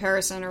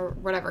comparison or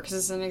whatever, because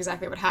this isn't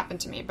exactly what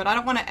happened to me. But I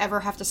don't want to ever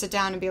have to sit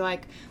down and be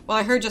like, well,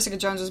 I heard Jessica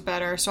Jones was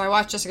better, so I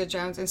watched Jessica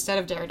Jones instead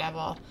of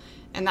Daredevil.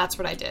 And that's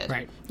what I did.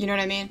 Right. You know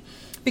what I mean?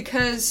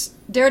 Because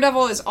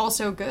Daredevil is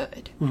also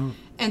good. Mm-hmm.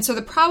 And so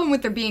the problem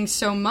with there being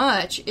so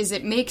much is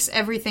it makes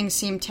everything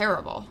seem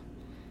terrible.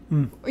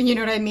 You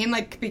know what I mean?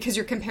 Like, because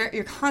you're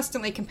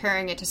constantly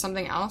comparing it to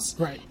something else.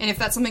 Right. And if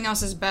that something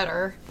else is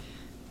better,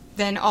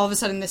 then all of a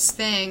sudden this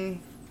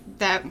thing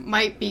that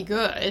might be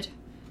good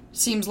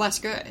seems less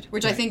good,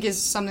 which I think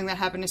is something that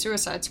happened to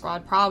Suicide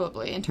Squad,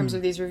 probably, in terms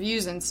of these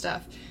reviews and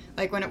stuff.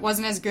 Like, when it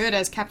wasn't as good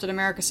as Captain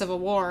America Civil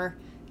War,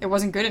 it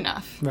wasn't good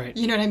enough. Right.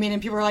 You know what I mean?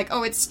 And people were like,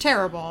 oh, it's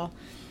terrible.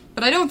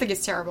 But I don't think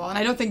it's terrible, and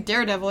I don't think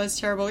Daredevil is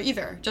terrible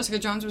either. Jessica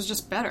Jones was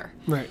just better.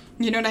 Right.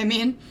 You know what I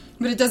mean?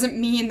 But it doesn't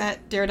mean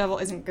that Daredevil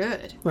isn't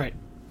good. Right.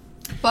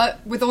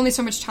 But with only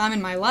so much time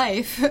in my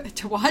life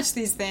to watch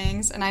these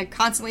things, and I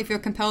constantly feel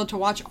compelled to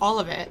watch all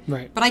of it,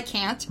 Right. but I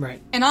can't.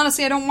 Right. And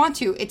honestly, I don't want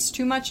to. It's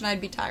too much, and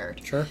I'd be tired.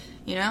 Sure.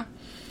 You know?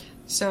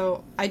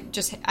 So I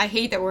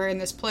hate that we're in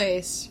this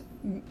place,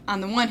 on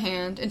the one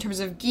hand, in terms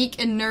of geek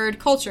and nerd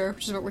culture,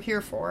 which is what we're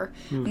here for.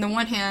 On the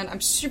one hand,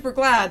 I'm super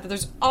glad that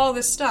there's all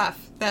this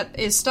stuff that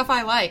is stuff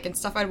I like and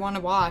stuff I'd want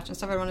to watch and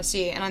stuff I want to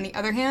see. And on the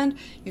other hand,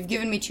 you've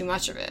given me too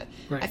much of it.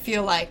 Right. I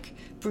feel like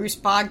Bruce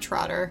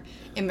Bogtrotter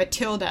in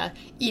Matilda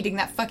eating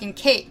that fucking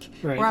cake,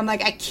 Right. where I'm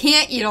like, I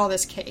can't eat all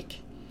this cake.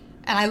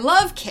 And I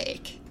love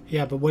cake.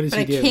 Yeah, but what does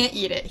But he I do? can't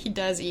eat it. He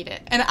does eat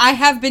it. And I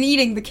have been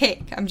eating the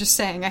cake. I'm just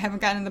saying. I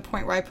haven't gotten to the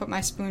point where I put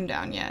my spoon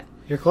down yet.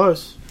 You're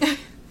close.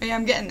 Yeah,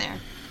 I'm getting there.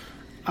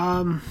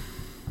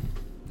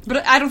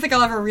 But I don't think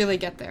I'll ever really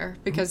get there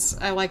because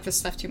I like this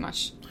stuff too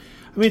much.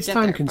 I mean, it's Get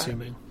time there,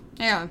 consuming,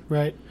 Yeah.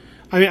 right?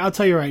 I mean, I'll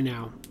tell you right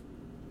now,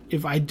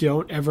 if I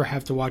don't ever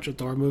have to watch a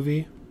Thor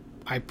movie,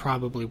 I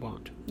probably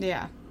won't.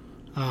 Yeah.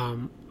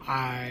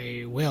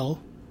 I will,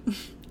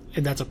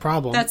 and that's a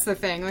problem. That's the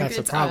thing. Like, That's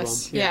a it's problem,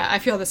 us. yeah. Yeah, I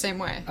feel the same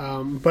way.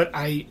 But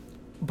I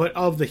but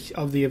of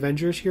the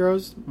Avengers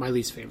heroes, my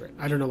least favorite.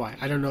 I don't know why.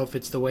 I don't know if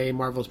it's the way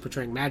Marvel's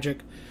portraying magic.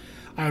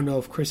 I don't know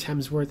if Chris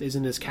Hemsworth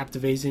isn't as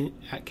captivating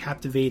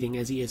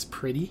as he is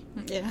pretty.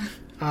 Yeah.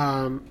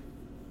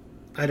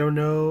 I don't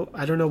know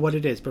what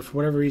it is, but for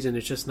whatever reason,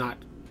 it's just not.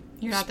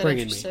 You're not that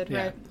springing interested, me.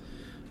 right? Yeah.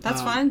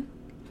 That's fine.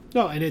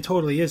 No, and it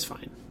totally is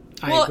fine.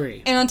 I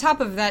agree. And on top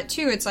of that,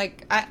 too, it's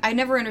like, I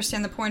never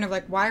understand the point of,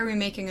 like, why are we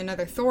making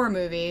another Thor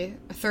movie,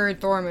 a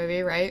third Thor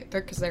movie, right?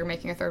 Because they're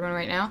making a third one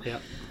right now. Yeah.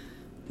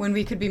 When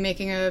we could be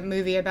making a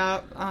movie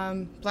about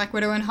Black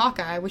Widow and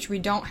Hawkeye, which we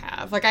don't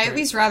have. Like, I at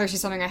least rather see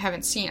something I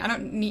haven't seen. I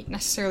don't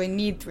necessarily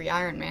need 3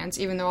 Iron Mans,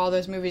 even though all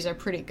those movies are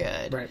pretty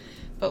good. Right.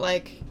 But,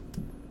 like,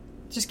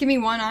 just give me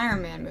one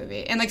Iron Man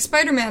movie. And, like,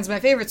 Spider-Man's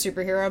my favorite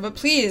superhero, but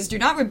please, do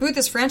not reboot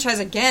this franchise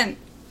again.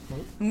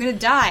 I'm gonna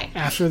die.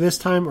 After this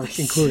time, or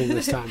including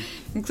this time?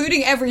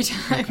 Including every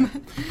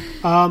time.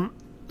 Okay.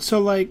 So,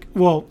 like,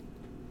 well,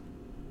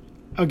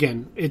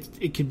 again,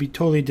 it could be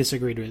totally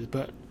disagreed with,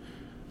 but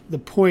the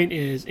point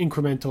is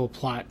incremental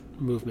plot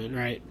movement,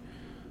 right?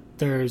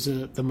 There's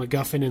the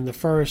MacGuffin in the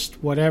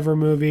first whatever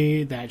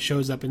movie that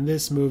shows up in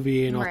this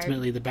movie, and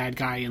ultimately the bad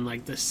guy in,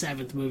 like, the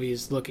 7th movie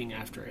is looking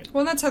after it.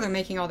 Well, that's how they're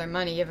making all their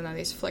money, even though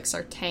these flicks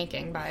are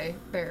tanking by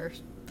their...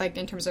 like,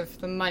 in terms of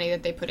the money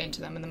that they put into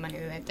them and the money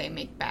that they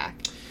make back.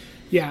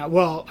 Yeah,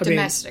 well, I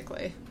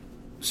domestically. mean,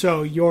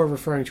 so you're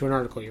referring to an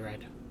article you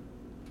read?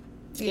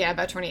 Yeah,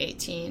 about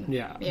 2018.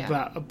 Yeah,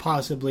 but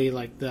possibly,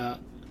 like, the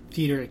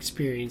theater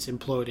experience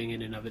imploding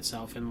in and of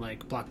itself, and,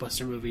 like,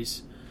 blockbuster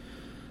movies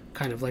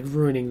kind of, like,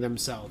 ruining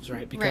themselves,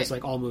 right? Because,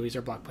 like, all movies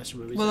are blockbuster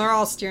movies. Well, they're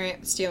all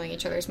stealing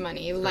each other's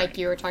money, like right.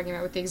 you were talking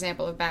about with the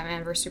example of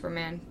Batman vs.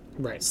 Superman,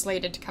 right.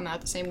 slated to come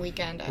out the same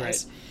weekend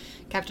as... Right.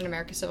 Captain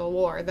America Civil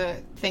War.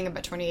 The thing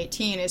about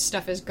 2018 is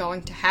stuff is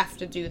going to have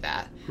to do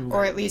that, right.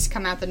 or at least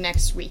come out the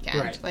next weekend,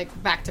 right.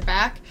 like back to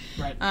back.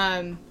 Right.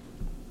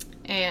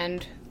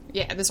 And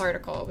yeah, this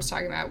article was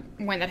talking about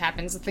when that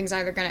happens, the thing's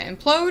either going to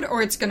implode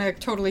or it's going to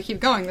totally keep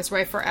going this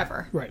way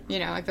forever. Right. You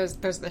know, like those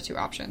are the 2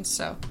 options.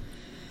 So,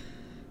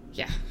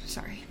 yeah,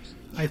 sorry.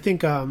 I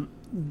think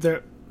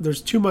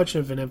there's too much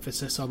of an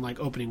emphasis on, like,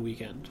 opening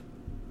weekend.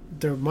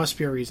 There must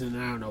be a reason,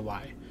 and I don't know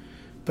why.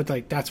 But,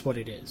 like, that's what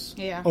it is.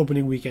 Yeah.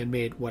 Opening weekend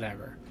made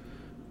whatever.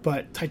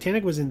 But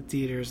Titanic was in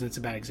theaters, and it's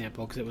a bad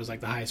example because it was,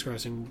 like, the highest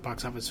grossing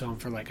box office film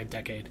for, like, a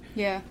decade.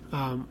 Yeah.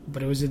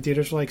 But it was in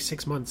theaters for, like,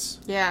 6 months.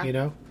 Yeah. You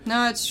know?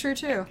 No, it's true,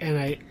 too. And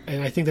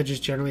I think that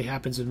just generally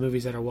happens with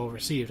movies that are well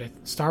received.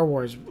 Star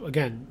Wars,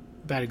 again,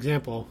 bad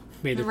example,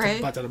 made a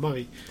butt ton of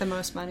money. The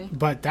most money.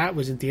 But that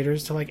was in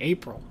theaters till, like,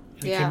 April.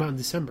 And it came out in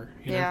December.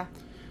 You know? Yeah.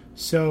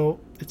 So,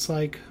 it's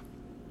like,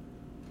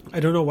 I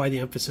don't know why the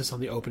emphasis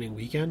on the opening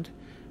weekend.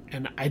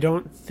 And I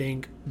don't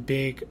think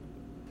big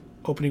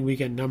opening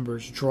weekend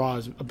numbers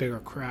draws a bigger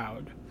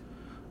crowd.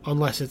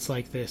 Unless it's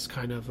like this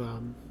kind of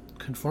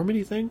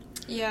conformity thing.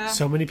 Yeah.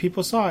 So many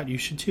people saw it, you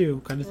should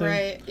too, kind of thing.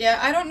 Right. Yeah,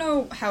 I don't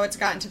know how it's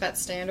gotten to that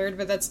standard,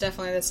 but that's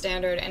definitely the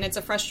standard. And it's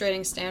a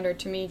frustrating standard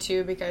to me,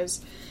 too,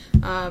 because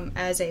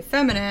as a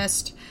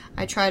feminist,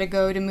 I try to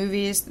go to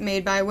movies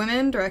made by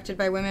women, directed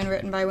by women,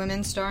 written by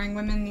women, starring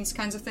women, these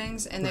kinds of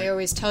things. And they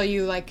always tell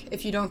you, like,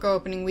 if you don't go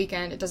opening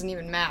weekend, it doesn't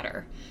even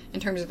matter in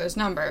terms of those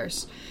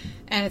numbers.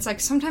 And it's like,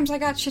 sometimes I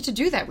got shit to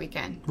do that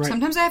weekend. Right.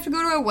 Sometimes I have to go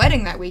to a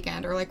wedding that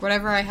weekend, or, like,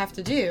 whatever I have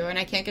to do, and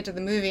I can't get to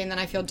the movie, and then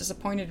I feel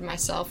disappointed in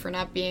myself for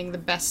not being the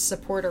best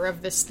supporter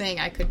of this thing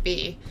I could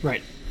be.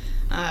 Right.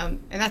 And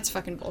that's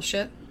fucking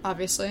bullshit,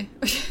 obviously.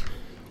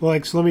 Well,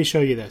 like, so let me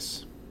show you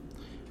this.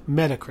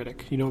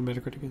 Metacritic, you know what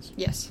Metacritic is?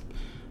 Yes.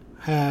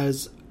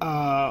 Has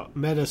a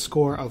meta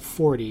score of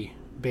 40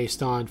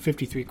 based on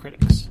 53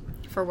 critics.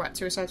 For what,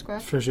 Suicide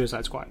Squad? For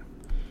Suicide Squad.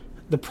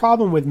 The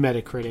problem with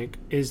Metacritic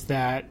is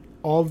that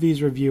all of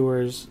these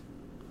reviewers,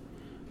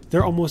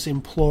 they're almost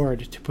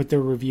implored to put their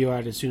review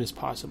out as soon as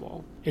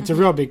possible. It's a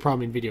real big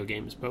problem in video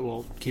games, but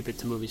we'll keep it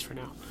to movies for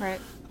now. Right.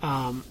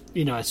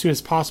 You know, as soon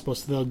as possible,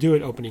 so they'll do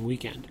it opening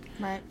weekend.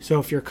 Right. So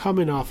if you're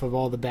coming off of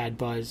all the bad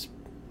buzz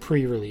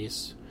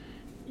pre-release,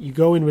 you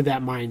go in with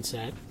that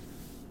mindset,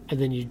 and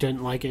then you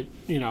didn't like it,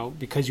 you know,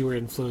 because you were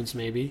influenced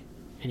maybe,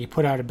 and you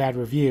put out a bad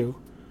review,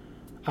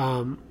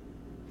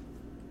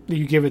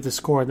 you give it the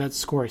score, and that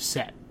score is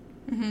set.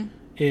 Mm-hmm.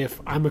 If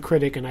I'm a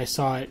critic and I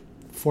saw it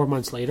 4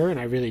 months later and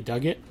I really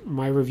dug it,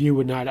 my review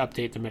would not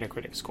update the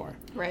Metacritic score.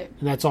 Right.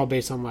 And that's all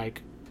based on,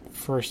 like,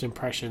 first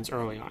impressions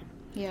early on.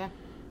 Yeah.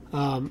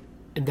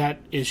 And that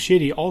is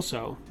shitty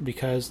also,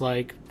 because,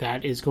 like,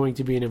 that is going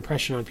to be an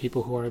impression on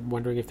people who are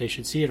wondering if they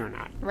should see it or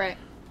not. Right.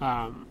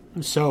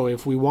 So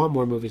if we want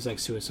more movies like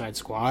Suicide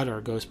Squad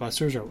or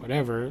Ghostbusters or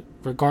whatever,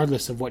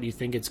 regardless of what you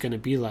think it's going to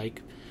be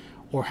like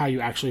or how you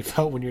actually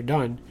felt when you're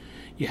done,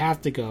 you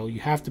have to go, you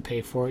have to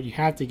pay for it, you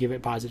have to give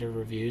it positive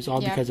reviews, all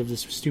because of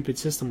this stupid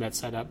system that's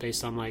set up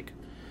based on, like,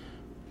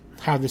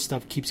 how this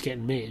stuff keeps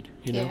getting made,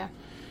 you know? Yeah.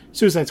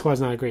 Suicide Squad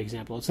is not a great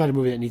example. It's not a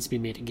movie that needs to be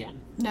made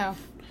again. No.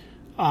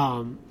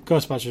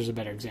 Ghostbusters is a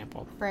better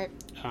example. Right.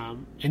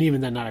 And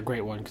even then, not a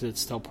great one, because it's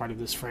still part of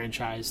this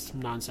franchised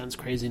nonsense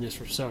craziness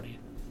for Sony.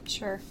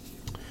 Sure.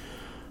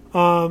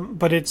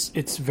 But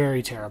it's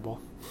very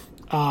terrible.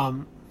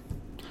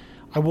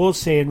 I will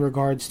say in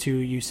regards to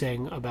you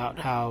saying about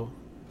how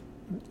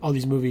all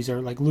these movies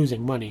are like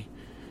losing money.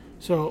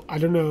 So I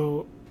don't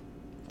know.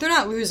 They're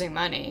not losing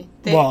money.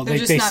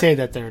 They say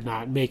that they're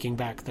not making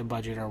back the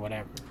budget or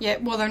whatever. Yeah,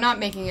 well, they're not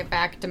making it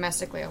back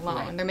domestically alone.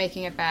 Right. They're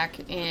making it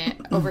back in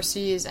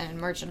overseas and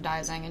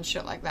merchandising and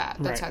shit like that.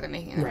 That's how they're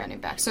making their money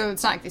back. So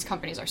it's not like these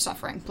companies are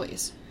suffering,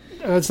 please.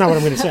 That's not what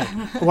I'm going to say.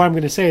 What I'm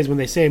going to say is when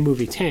they say a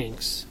movie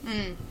tanks,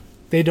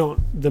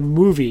 the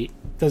movie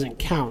doesn't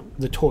count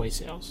the toy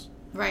sales.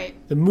 Right.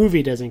 The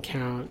movie doesn't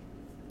count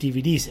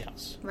DVD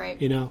sales.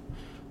 Right. You know,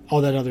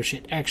 all that other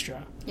shit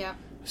extra. Yeah.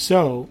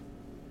 So,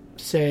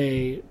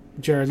 say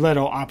Jared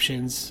Leto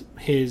options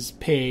his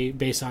pay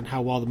based on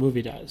how well the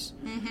movie does.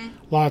 Mm-hmm.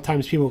 A lot of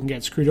times people can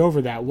get screwed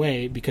over that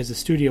way because the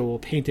studio will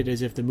paint it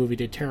as if the movie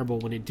did terrible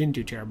when it didn't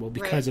do terrible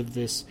because of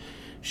this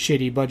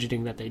shitty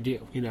budgeting that they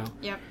do, you know.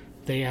 Yep.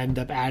 They end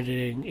up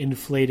adding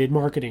inflated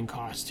marketing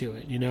costs to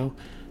it, you know.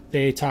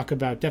 They talk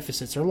about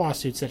deficits or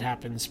lawsuits that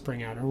happen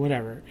spring out or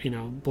whatever, you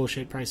know,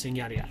 bullshit pricing,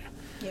 yada yada.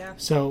 Yeah.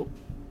 So,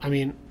 I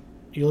mean,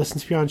 you listen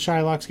to me on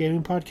Shylock's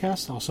Gaming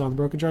Podcast, also on the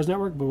Broken Jars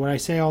Network, but what I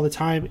say all the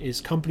time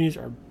is companies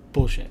are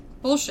bullshit.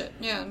 Bullshit,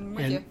 yeah, I'm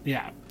with you.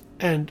 Yeah.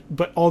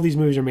 But all these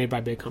movies are made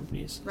by big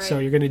companies. Right. So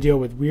you're going to deal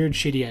with weird,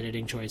 shitty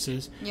editing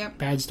choices,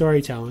 bad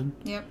storytelling,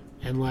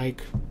 and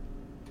like,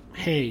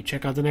 hey,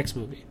 check out the next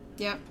movie.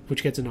 Yep.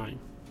 Which gets annoying.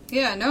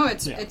 Yeah, no,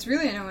 it's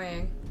really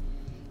annoying.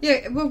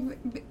 Yeah, well,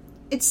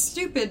 it's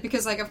stupid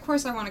because, like, of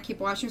course I want to keep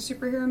watching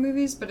superhero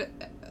movies, but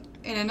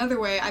in another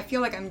way, I feel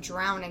like I'm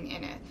drowning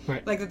in it.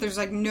 Right. Like, that there's,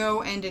 like,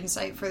 no end in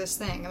sight for this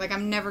thing. Like,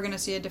 I'm never going to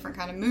see a different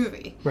kind of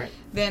movie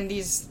than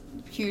these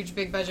huge,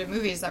 big-budget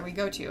movies that we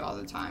go to all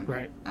the time.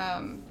 Right.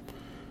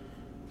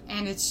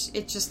 And it's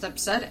just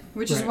upsetting,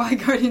 which is why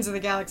Guardians of the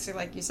Galaxy,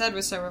 like you said,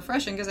 was so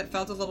refreshing, because it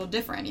felt a little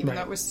different, even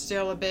though it was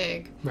still a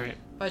big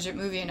budget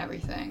movie and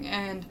everything.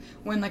 And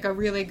when, like, a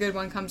really good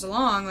one comes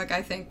along, like,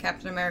 I think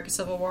Captain America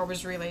Civil War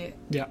was really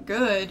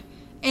good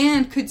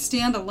and could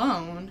stand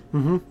alone,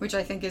 which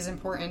I think is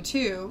important,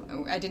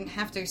 too. I didn't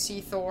have to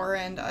see Thor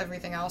and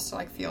everything else to,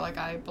 like, feel like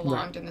I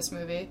belonged in this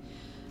movie.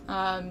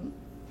 Then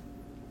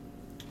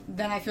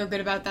I feel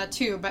good about that,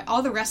 too. But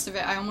all the rest of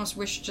it, I almost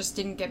wish just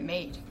didn't get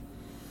made.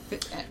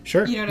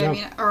 Sure. You know what I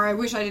mean? Or I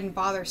wish I didn't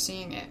bother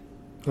seeing it.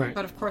 Right.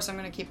 But of course I'm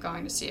going to keep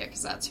going to see it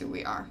because that's who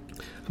we are.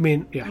 I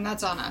mean, yeah. And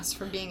that's on us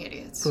for being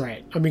idiots.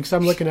 Right. I mean, because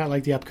I'm looking at,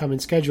 like, the upcoming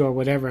schedule or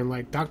whatever, and,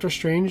 like, Doctor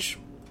Strange,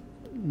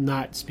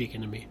 not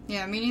speaking to me.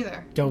 Yeah, me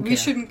neither. Don't care. We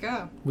shouldn't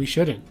go. We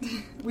shouldn't.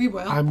 We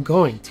will. I'm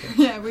going to.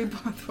 Yeah, we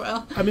both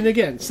will. I mean,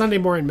 again, Sunday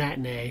morning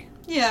matinee.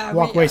 Yeah.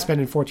 Walk away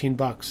spending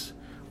 $14.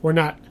 We're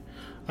not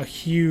a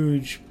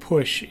huge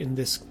push in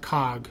this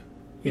cog,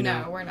 you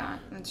know. No, we're not.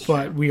 That's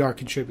but true. we are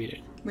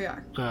contributing. We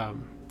are.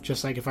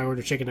 Just like if I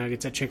order chicken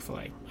nuggets at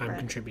Chick-fil-A, I'm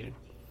contributing.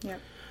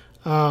 Yep.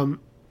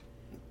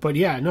 But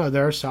yeah, no,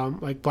 there are some,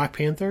 like Black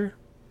Panther.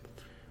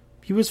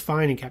 He was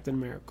fine in Captain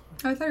America.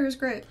 I thought he was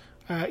great.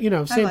 You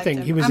know, same thing.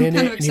 Him. He was in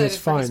it and he was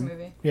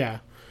fun. Yeah.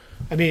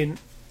 I mean,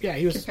 yeah,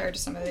 he was... Compared to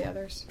some of the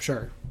others.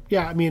 Sure.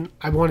 Yeah, I mean,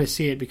 I want to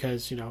see it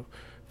because, you know,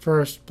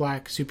 first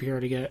black superhero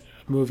to get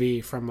a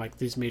movie from, like,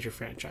 these major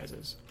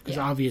franchises. Because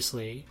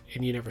obviously,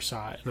 and you never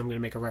saw it, and I'm going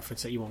to make a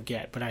reference that you won't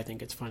get, but I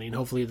think it's funny, and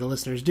hopefully the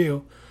listeners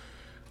do.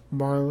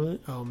 One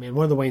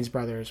of the Wayans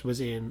brothers was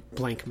in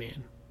Blank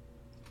Man.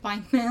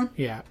 Blank Man?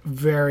 Yeah,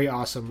 very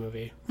awesome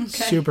movie. Okay.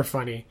 Super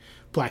funny.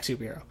 Black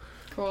superhero.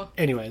 Cool.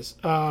 Anyways,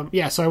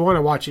 yeah, so I want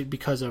to watch it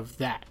because of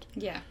that.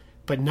 Yeah.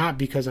 But not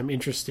because I'm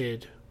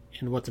interested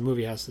in what the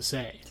movie has to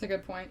say. That's a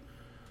good point.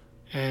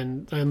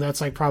 And that's,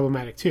 like,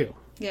 problematic, too.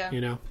 Yeah. You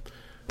know?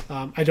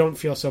 I don't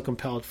feel so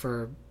compelled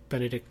for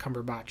Benedict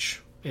Cumberbatch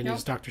and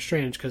his Doctor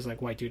Strange because,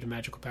 like, white dude and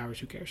magical powers,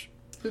 who cares?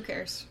 Who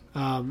cares?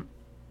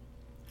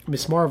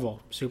 Miss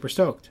Marvel, super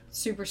stoked.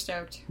 Super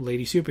stoked.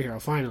 Lady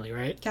superhero, finally,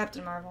 right?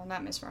 Captain Marvel,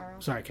 not Miss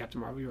Marvel. Sorry, Captain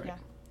Marvel, you're right.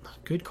 Yeah.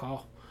 Good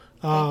call.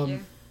 Thank you.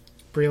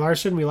 Brie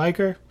Larson, we like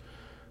her.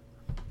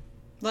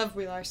 Love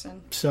Brie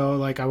Larson. So,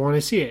 like, I want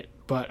to see it,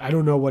 but I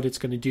don't know what it's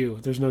going to do.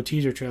 There's no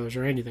teaser trailers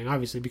or anything,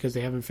 obviously, because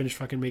they haven't finished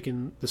fucking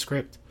making the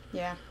script.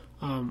 Yeah.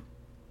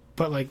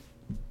 But, like,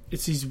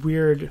 it's these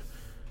weird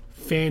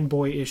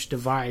fanboy-ish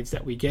divides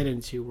that we get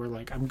into where,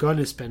 like, I'm going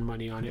to spend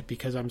money on it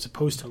because I'm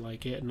supposed to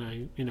like it and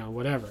I, you know,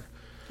 whatever.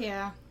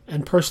 Yeah.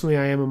 And personally,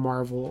 I am a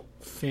Marvel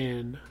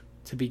fan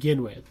to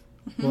begin with.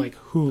 Mm-hmm. Like,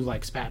 who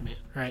likes Batman,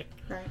 right?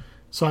 Right.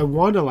 So I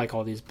want to like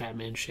all these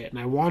Batman shit, and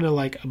I want to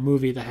like a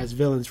movie that has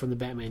villains from the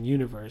Batman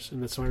universe,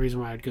 and that's the only reason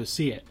why I'd go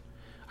see it.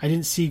 I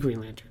didn't see Green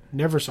Lantern.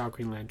 Never saw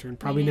Green Lantern.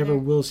 Probably never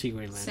will see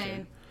Green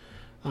Lantern.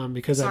 Same.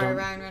 Because Sorry, I don't...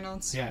 Ryan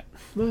Reynolds. Yeah.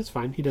 No, that's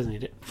fine. He doesn't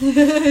need it.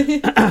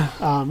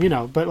 You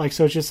know, but like,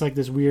 so it's just like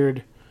this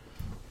weird...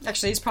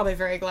 Actually, he's probably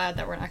very glad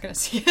that we're not going to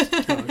see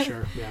it. Oh,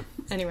 sure. Yeah.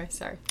 Anyway,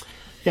 sorry.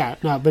 Yeah,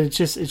 no, but it's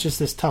just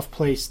this tough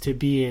place to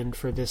be in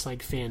for this,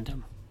 like,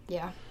 fandom.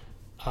 Yeah.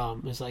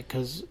 It's like,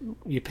 because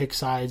you pick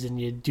sides and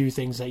you do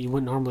things that you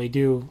wouldn't normally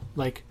do.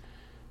 Like,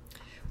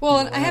 Well,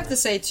 and I have to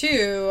say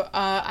too,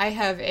 I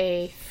have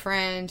a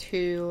friend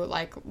who,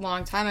 like,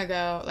 long time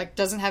ago, like,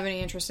 doesn't have any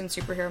interest in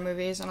superhero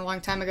movies, and a long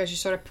time ago she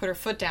sort of put her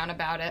foot down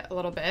about it a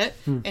little bit,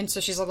 and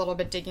so she's a little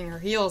bit digging her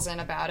heels in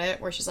about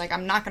it, where she's like,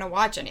 I'm not going to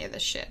watch any of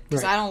this shit,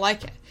 because Right. I don't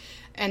like it.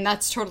 And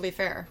that's totally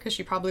fair, because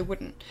she probably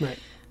wouldn't. Right.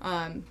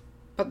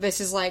 But this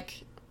is,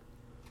 like,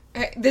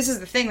 this is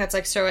the thing that's,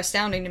 like, so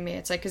astounding to me.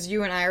 It's, like, because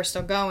you and I are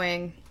still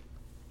going,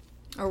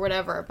 or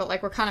whatever, but,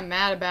 like, we're kind of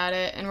mad about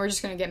it, and we're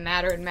just going to get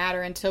madder and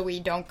madder until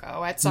we don't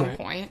go at some Right.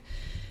 point.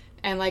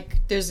 And, like,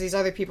 there's these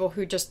other people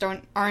who just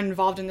aren't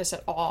involved in this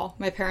at all.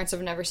 My parents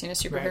have never seen a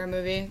superhero Right.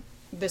 movie.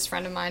 This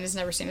friend of mine has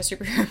never seen a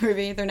superhero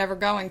movie. They're never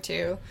going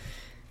to.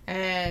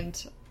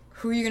 And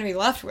who are you going to be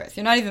left with?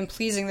 You're not even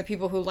pleasing the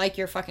people who like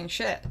your fucking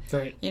shit.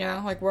 Right. You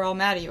know? Like, we're all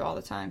mad at you all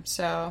the time,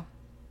 so...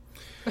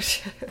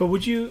 But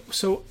would you...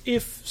 So,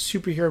 if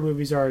superhero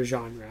movies are a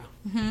genre,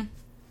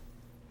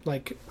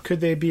 like,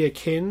 could they be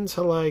akin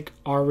to, like,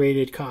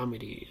 R-rated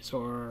comedies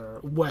or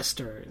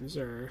westerns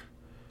or,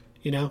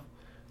 you know?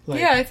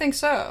 Like, yeah, I think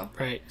so.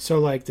 Right. So,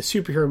 like, the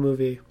superhero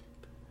movie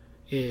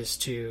is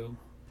to,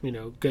 you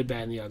know, good,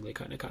 bad, and the ugly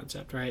kind of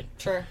concept, right?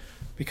 Sure.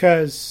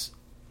 Because,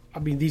 I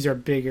mean, these are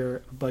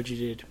bigger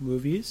budgeted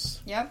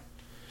movies. Yep.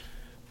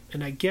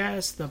 And I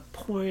guess the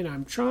point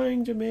I'm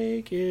trying to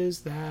make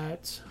is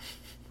that...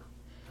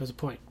 There's a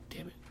point.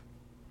 Damn it.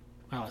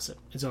 I lost it.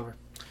 It's over.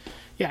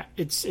 Yeah,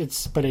 it's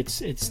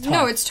tough.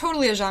 No, it's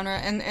totally a genre,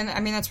 and I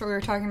mean, that's what we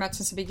were talking about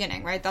since the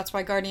beginning, right? That's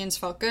why Guardians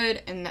felt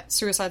good, and that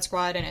Suicide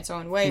Squad in its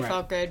own way Right.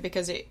 felt good,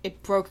 because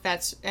it broke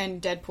that,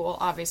 and Deadpool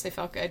obviously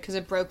felt good, because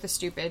it broke the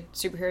stupid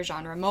superhero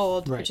genre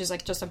mold, Right. which is,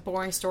 like, just a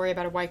boring story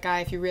about a white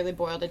guy if you really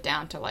boiled it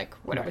down to, like,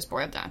 what it Right. was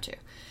boiled down to.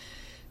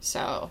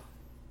 So,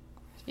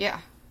 yeah.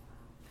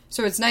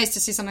 So it's nice to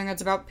see something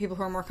that's about people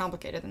who are more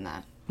complicated than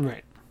that.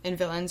 Right. And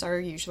villains are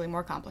usually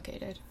more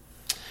complicated.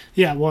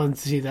 Yeah, well, and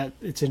see, that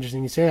it's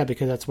interesting you say that,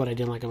 because that's what I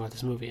didn't like about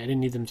this movie. I didn't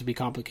need them to be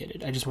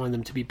complicated. I just wanted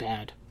them to be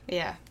bad.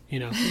 Yeah. You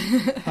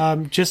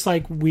know? Just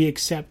like we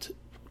accept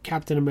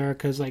Captain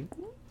America's, like,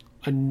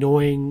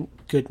 annoying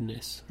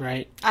goodness,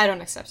 right? I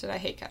don't accept it. I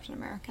hate Captain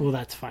America. Well,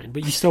 that's fine.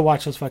 But you still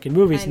watch those fucking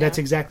movies, I and that's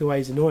know. exactly why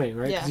he's annoying,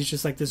 right? Because Yeah. he's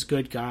just like this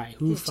good guy.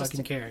 Who He's just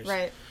fucking cares?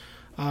 Right.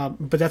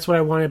 But that's what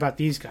I wanted about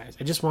these guys.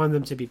 I just wanted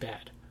them to be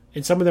bad.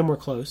 And some of them were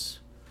close.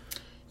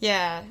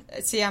 Yeah,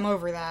 see, I'm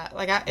over that.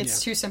 Like, it's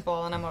Yeah. too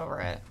simple, and I'm over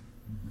it.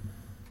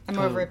 I'm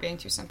over it being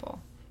too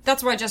simple.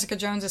 That's why Jessica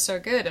Jones is so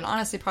good, and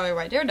honestly, probably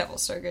why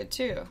Daredevil's so good,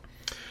 too.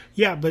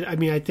 Yeah, but I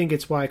mean, I think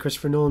it's why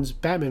Christopher Nolan's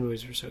Batman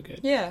movies are so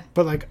good. Yeah,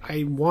 But, like,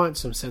 I want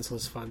some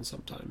senseless fun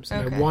sometimes.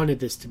 And Okay. I wanted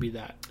this to be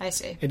that. I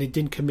see. And it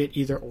didn't commit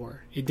either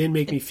or. It didn't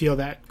make me feel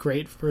that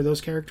great for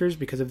those characters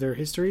because of their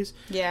histories.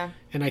 Yeah.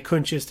 And I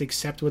couldn't just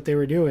accept what they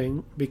were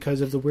doing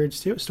because of the weird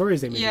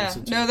stories they made. Yeah, us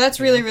into, no, that's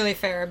you really, know? really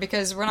fair,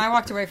 because when I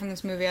walked away from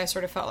this movie, I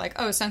sort of felt like,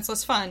 oh,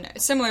 senseless fun.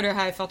 Similar to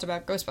how I felt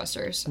about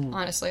Ghostbusters,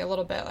 honestly, a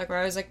little bit. Like, where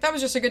I was like, that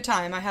was just a good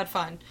time. I had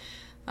fun.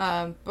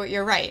 But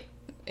you're right.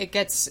 It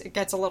gets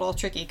a little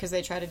tricky because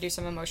they try to do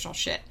some emotional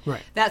shit.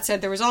 Right. That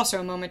said, there was also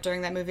a moment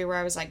during that movie where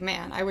I was like,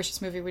 man, I wish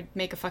this movie would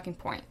make a fucking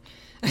point.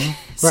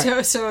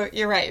 Right. So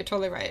you're right. You're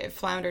totally right. It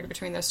floundered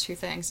between those two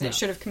things, and Yeah. it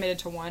should have committed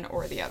to one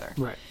or the other.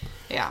 Right.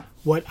 Yeah.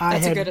 What I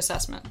That's had, a good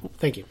assessment.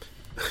 Thank you.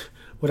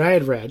 What I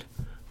had read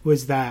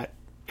was that,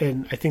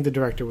 and I think the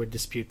director would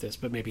dispute this,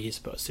 but maybe he's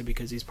supposed to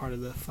because he's part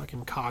of the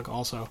fucking cog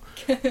also.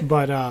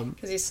 But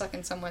Because he's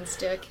sucking someone's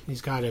dick.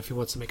 he's got it if he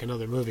wants to make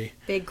another movie.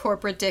 Big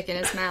corporate dick in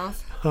his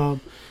mouth.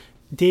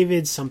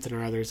 David something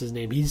or other is his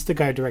name. He's the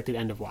guy who directed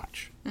End of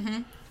Watch.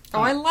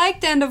 Oh, I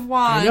liked End of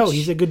Watch. I know,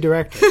 he's a good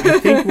director. I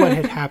think what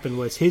had happened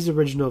was his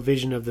original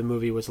vision of the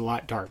movie was a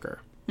lot darker.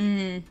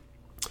 In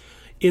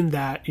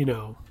that, you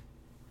know,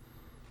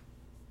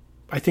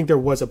 I think there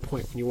was a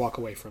point when you walk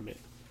away from it.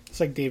 It's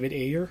like David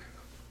Ayer.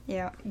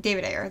 Yeah,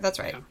 David Ayer. That's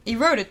right. Yeah. He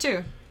wrote it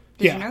too.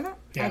 Did Yeah. you know that?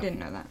 Yeah. I didn't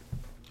know that.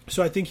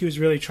 So I think he was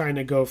really trying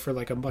to go for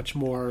like a much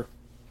more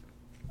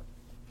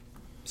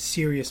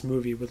serious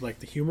movie with like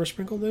the humor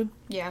sprinkled in.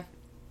 Yeah.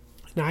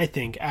 And I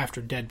think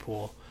after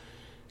Deadpool,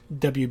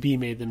 WB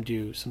made them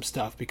do some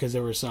stuff because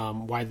there were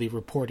some widely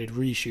reported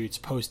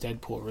reshoots post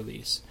Deadpool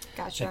release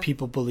Gotcha. that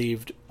people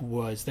believed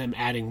was them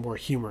adding more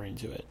humor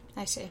into it.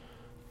 I see.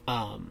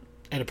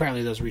 And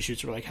apparently those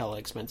reshoots were like hella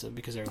expensive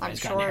because everybody's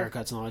gotten sure.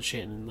 haircuts and all that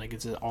shit, and like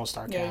it's an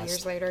all-star Yeah, cast.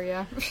 years later,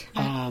 yeah.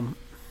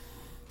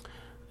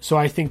 So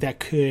I think that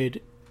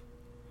could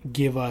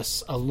give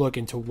us a look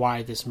into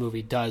why this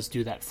movie does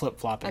do that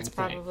flip-flopping That's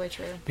thing. probably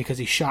true. Because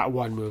he shot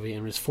one movie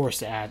and was forced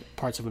to add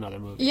parts of another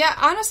movie. Yeah,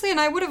 honestly, and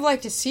I would have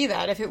liked to see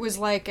that if it was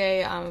like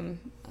a,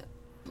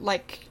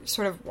 like,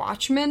 sort of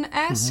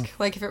Watchmen-esque.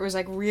 Like, if it was,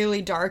 like,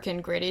 really dark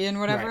and gritty and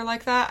whatever Right.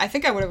 like that. I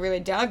think I would have really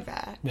dug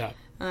that. Yeah.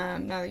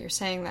 Now that you're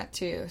saying that,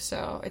 too.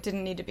 So, it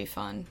didn't need to be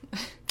fun.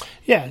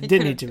 Yeah, it did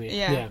could've- need to be.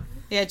 Yeah.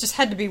 Yeah, it just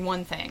had to be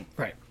one thing.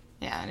 Right.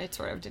 Yeah, and it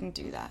sort of didn't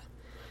do that.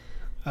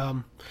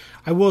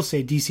 I will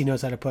say DC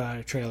knows how to put out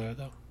a trailer,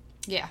 though.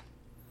 Yeah.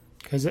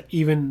 Because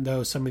even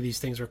though some of these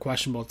things were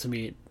questionable to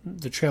me,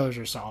 the trailers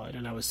are solid,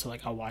 and I was still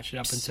like, I'll watch it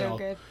up So until...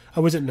 good.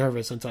 I wasn't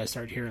nervous until I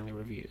started hearing the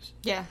reviews.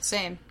 Yeah,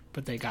 same.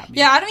 but they got me.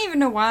 Yeah, I don't even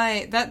know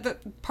why.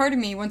 That part of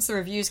me, once the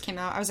reviews came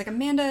out, I was like,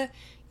 Amanda,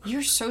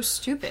 you're so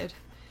stupid.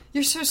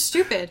 You're so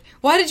stupid.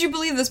 Why did you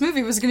believe this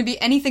movie was going to be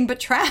anything but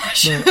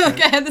trash? Right,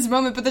 Like, I had this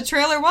moment, but the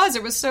trailer was.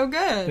 It was so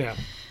good. Yeah.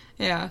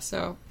 Yeah,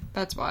 so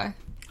that's why.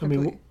 I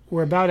mean,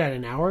 we're about at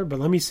an hour, but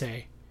let me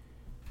say,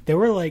 there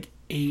were like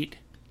 8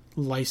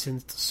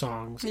 licensed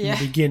songs in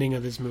the beginning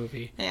of this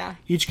movie. Yeah.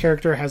 Each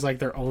character has like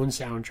their own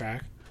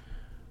soundtrack.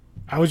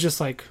 I was just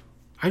like,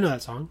 I know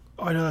that song.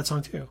 Oh, I know that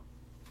song too.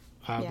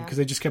 Because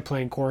they just kept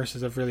playing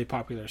choruses of really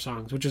popular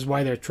songs, which is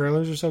why their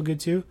trailers are so good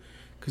too.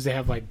 Because they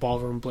have like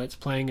Ballroom Blitz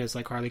playing as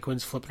like Harley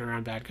Quinn's flipping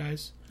around bad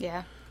guys.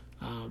 Yeah.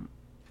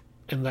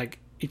 And like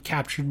it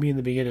captured me in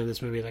the beginning of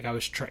this movie. Like I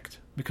was tricked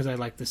because I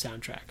liked the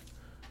soundtrack.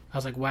 I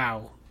was like,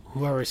 wow,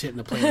 whoever's hitting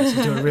the playlist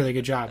is doing a really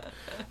good job.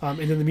 And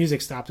then the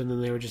music stopped, and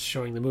then they were just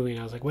showing the movie, and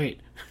I was like,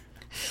 wait,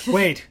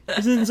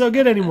 this isn't so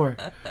good anymore.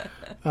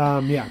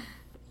 Yeah.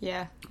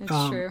 Yeah,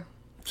 it's true.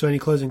 So any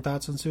closing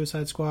thoughts on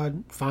Suicide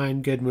Squad?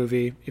 Fine, good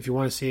movie. If you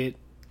want to see it,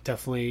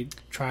 definitely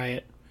try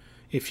it.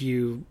 If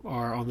you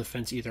are on the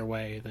fence either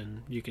way,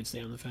 then you can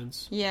stay on the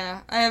fence.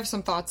 Yeah, I have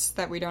some thoughts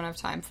that we don't have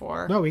time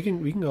for. No, we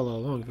can go a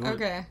little long if you want.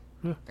 Okay.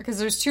 Yeah. Because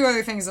there's 2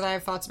 other things that I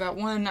have thoughts about.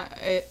 One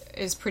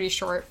is pretty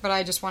short, but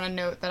I just want to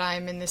note that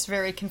I'm in this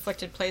very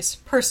conflicted place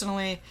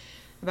personally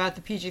about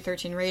the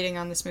PG-13 rating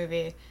on this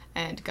movie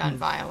and gun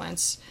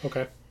violence.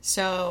 Okay.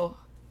 So,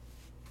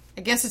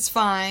 I guess it's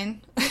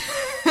fine.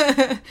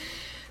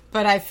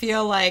 But I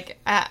feel like,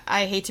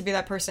 I hate to be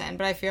that person,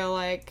 but I feel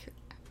like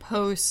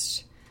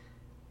post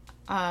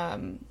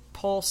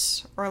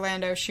Pulse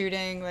Orlando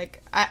shooting,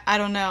 like, I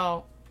don't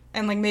know.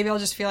 And, like, maybe I'll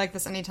just feel like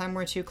this anytime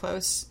we're too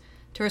close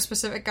to a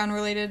specific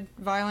gun-related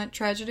violent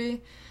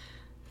tragedy.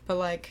 But,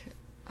 like,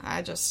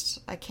 I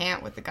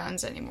can't with the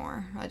guns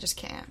anymore. I just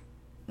can't.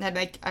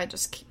 I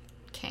just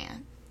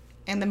can't.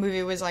 And the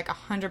movie was, like,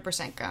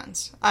 100%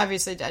 guns.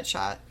 Obviously,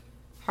 Deadshot.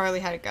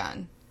 Harley had a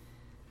gun.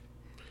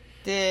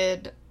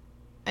 Did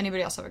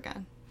anybody else have a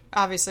gun?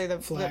 Obviously, the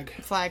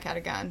Flag had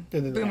a gun.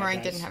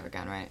 Boomerang didn't have a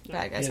gun, right? No,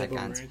 bad guys had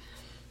guns.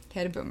 He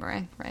had a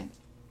boomerang, right?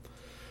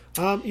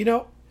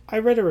 I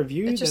read a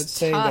review that's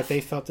saying that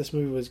they felt this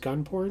movie was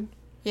gun porn.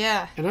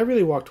 Yeah. And I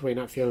really walked away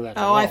not feeling that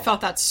at all. I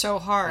felt that so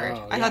hard.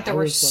 I thought there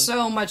were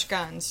so much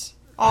guns.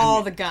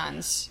 The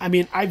guns. I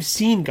mean, I've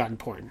seen gun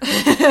porn.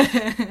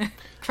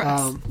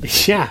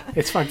 Gross. Yeah,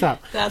 it's fucked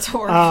up. That's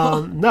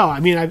horrible. No, I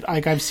mean,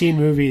 I've seen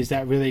movies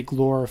that really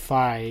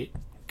glorify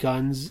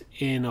guns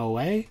in a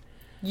way.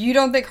 You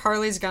don't think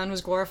Harley's gun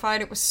was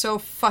glorified? It was so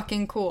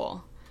fucking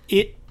cool.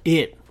 It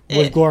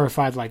was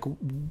glorified like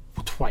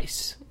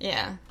twice.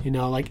 Yeah.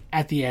 Like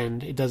at the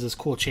end, it does this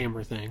cool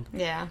chamber thing.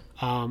 Yeah.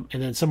 And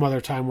then some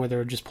other time where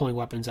they're just pulling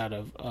weapons out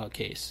of a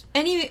case.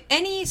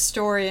 Any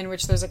story in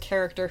which there's a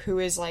character who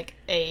is like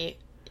a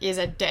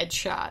dead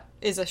shot,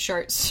 is a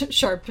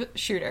sharp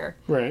shooter.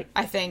 Right.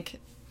 I think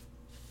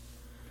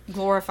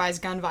glorifies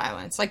gun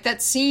violence. Like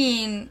that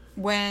scene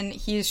when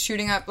he's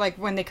shooting up, like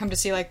when they come to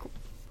see, like,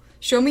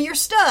 show me your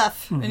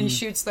stuff, and he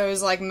shoots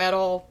those like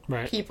metal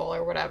people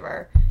or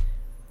whatever.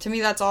 To me,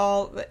 that's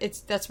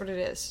what it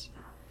is.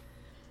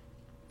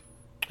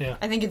 Yeah,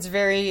 I think it's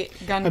very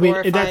gun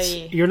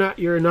glorifying. You're not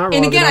wrong.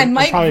 And again, I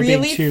might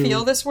really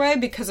feel this way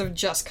because of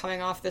just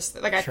coming off this.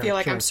 Like, I feel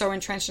like I'm so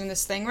entrenched in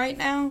this thing right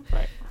now,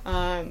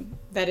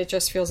 that it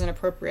just feels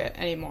inappropriate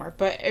anymore.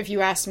 But if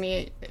you asked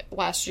me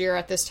last year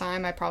at this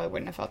time, I probably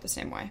wouldn't have felt the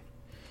same way.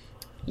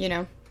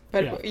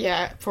 But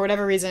yeah, for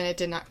whatever reason, it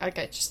did not. Like,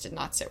 it just did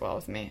not sit well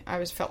with me.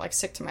 I felt like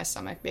sick to my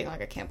stomach, being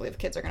like, I can't believe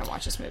kids are going to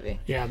watch this movie.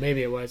 Yeah,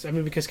 maybe it was. I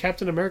mean, because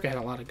Captain America had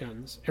a lot of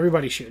guns.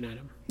 Everybody's shooting at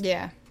him.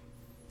 Yeah.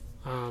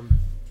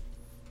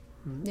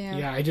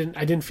 Yeah, I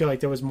didn't feel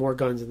like there was more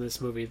guns in this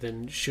movie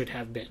than should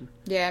have been.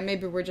 Yeah,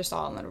 maybe we're just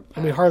all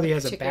in Harley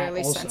has a bat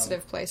particularly also.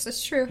 sensitive place.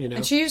 That's true.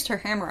 And she used her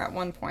hammer at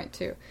one point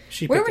too.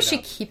 Where was she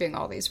keeping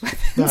all these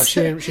weapons? No,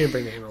 she didn't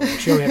bring the hammer with her.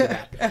 She only had the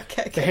bat.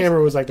 Okay. The hammer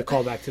was like the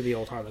callback to the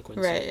old Harley Quinn.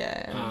 Right.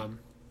 Yeah.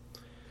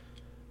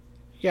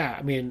 Yeah,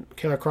 I mean,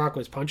 Killer Croc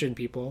was punching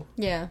people.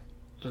 Yeah.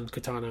 And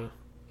Katana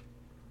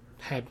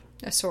had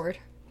a sword.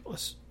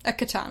 A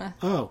katana.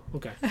 Oh,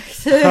 okay.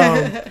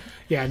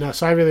 Yeah, no,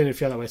 so I really didn't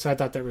feel that way. So I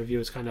thought that review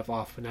was kind of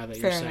off, but now that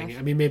you're saying it.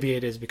 I mean, maybe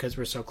it is because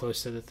we're so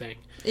close to the thing.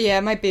 Yeah,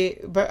 it might be,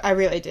 but I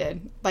really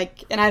did.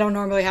 Like, and I don't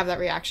normally have that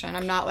reaction.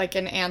 I'm not like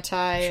an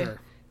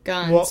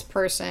anti-guns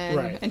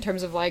person in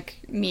terms of like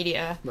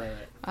media. Right.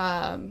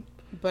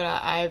 But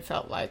I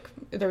felt like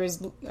there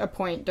was a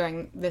point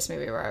during this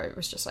movie where I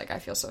was just like, I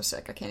feel so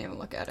sick, I can't even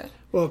look at it.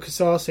 Well,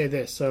 so I'll say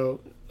this. So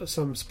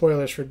some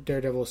spoilers for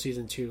Daredevil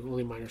Season 2,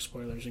 only minor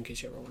spoilers in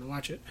case you ever want to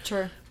watch it.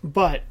 Sure.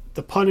 But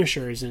the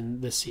Punisher is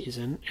in this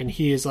season, and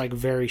he is like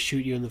very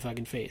shoot you in the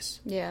fucking face.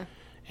 Yeah.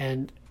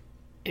 And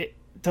it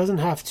doesn't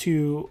have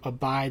to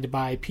abide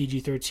by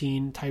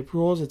PG-13 type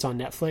rules. It's on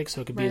Netflix,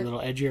 so it could be a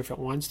little edgier if it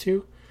wants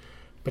to.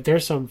 But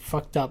there's some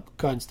fucked up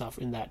gun stuff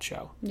in that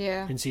show.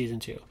 Yeah. In Season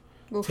 2.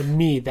 Oof. To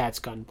me, that's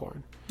gun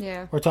porn.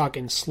 Yeah. We're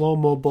talking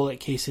slow-mo bullet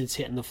cases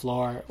hitting the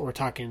floor. We're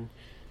talking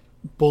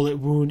bullet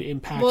wound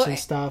impacts and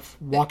stuff.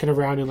 Walking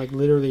around and like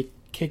literally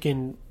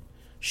kicking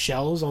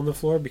shells on the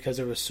floor because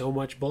there was so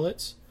much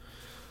bullets.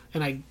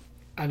 And I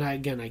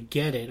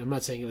get it. I'm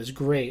not saying it was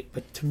great,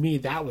 but to me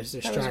that was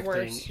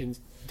distracting in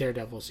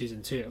Daredevil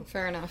season 2.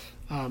 Fair enough.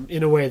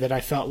 In a way that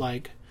I felt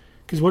like,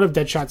 because one of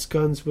Deadshot's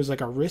guns was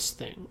like a wrist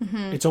thing.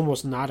 Mm-hmm. It's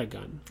almost not a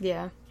gun.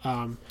 Yeah.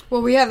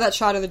 Well, we have that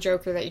shot of the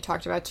Joker that you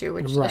talked about too,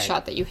 which is a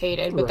shot that you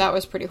hated, but that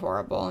was pretty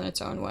horrible in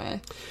its own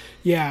way.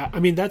 Yeah, I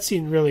mean that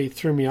scene really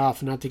threw me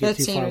off. Not to get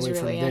too far away from this, that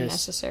scene was really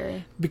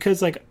unnecessary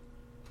because like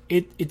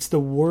it's the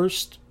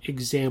worst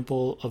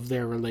example of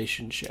their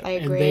relationship. I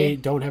agree. And they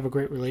don't have a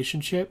great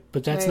relationship,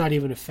 but that's not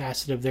even a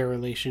facet of their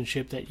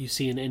relationship that you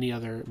see in any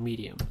other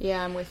medium.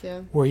 Yeah, I'm with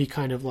you. Where he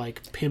kind of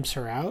like pimps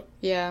her out.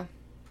 Yeah.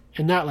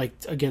 And not like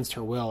against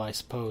her will, I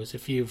suppose.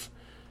 If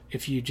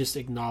you just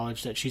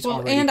acknowledge that she's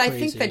already and crazy. I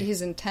think that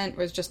his intent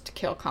was just to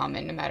kill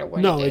Common no matter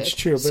what he did. It's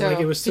true, but so like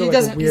it was still like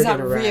a weird he's not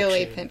interaction.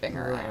 really pimping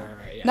her out.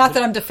 Right, yeah. Not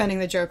that I'm defending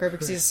the Joker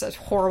because he's a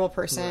horrible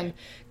person.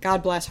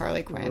 God bless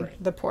Harley Quinn,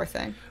 the poor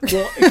thing.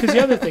 Well, because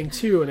the other thing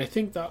too, and I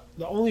think the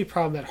only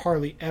problem that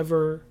Harley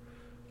ever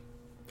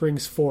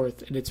brings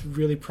forth, and it's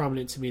really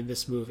prominent to me in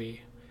this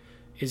movie,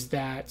 is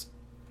that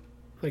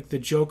like the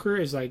Joker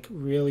is like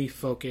really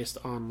focused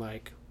on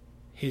like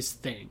his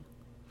thing.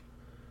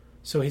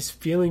 So his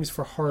feelings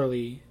for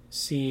Harley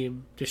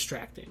seem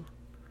distracting.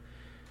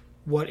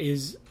 What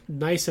is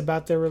nice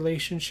about their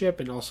relationship,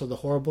 and also the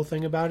horrible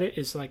thing about it,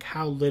 is like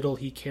how little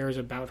he cares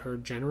about her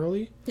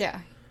generally.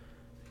 Yeah.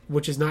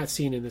 Which is not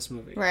seen in this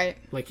movie. Right.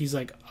 Like he's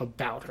like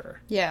about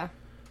her. Yeah.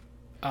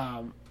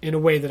 In a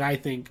way that I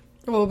think...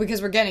 Well,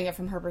 because we're getting it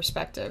from her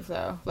perspective,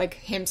 though. Like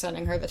him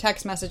sending her the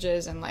text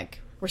messages and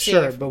like... We're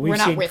seeing but we're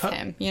not with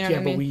him. You know what I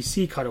mean? Yeah, but we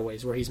see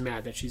cutaways where he's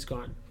mad that she's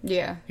gone.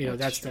 Yeah. You know,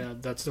 that's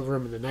the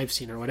room in the knife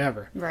scene or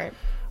whatever. Right.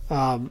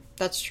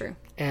 That's true.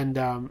 And,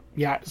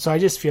 so I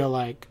just feel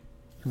like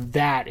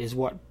that is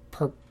what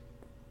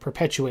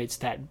perpetuates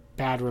that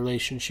bad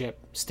relationship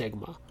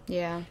stigma.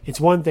 Yeah. It's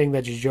one thing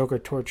that Joker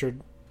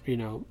tortured,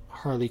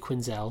 Harley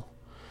Quinzel,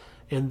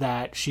 and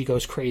that she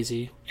goes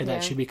crazy, and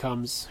that she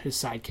becomes his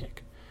sidekick.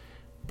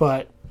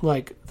 But,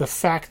 like, the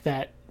fact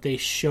that they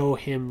show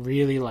him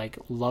really like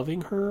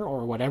loving her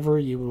or whatever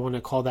you want to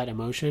call that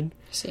emotion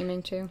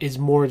seeming to is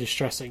more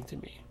distressing to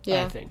me.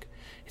 I think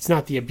it's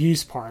not the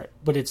abuse part,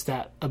 but it's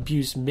that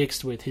abuse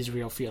mixed with his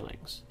real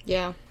feelings.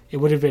 It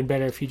would have been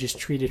better if he just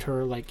treated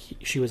her like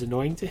she was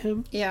annoying to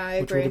him. I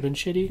agree. Which would have been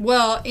shitty.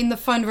 Well, in the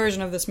fun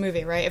version of this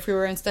movie, right? If we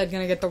were instead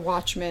going to get the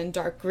Watchmen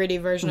dark gritty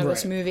version of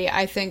this movie,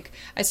 I think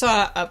I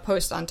saw a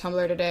post on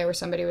Tumblr today where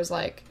somebody was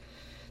like,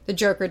 the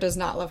Joker does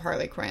not love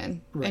Harley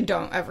Quinn, and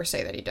don't ever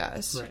say that he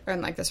does.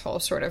 And like this whole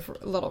sort of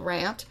little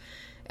rant.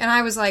 And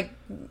I was like,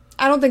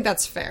 I don't think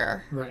that's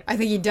fair. I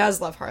think he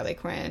does love Harley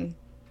Quinn.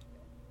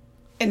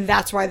 And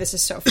that's why this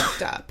is so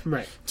fucked up.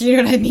 Do you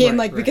know what I mean?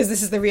 Because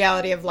this is the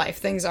reality of life.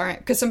 Things aren't...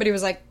 Because somebody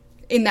was like,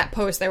 in that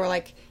post, they were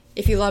like,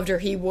 if he loved her,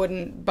 he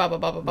wouldn't blah, blah,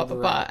 blah, blah, blah, blah,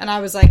 blah. And I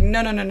was like,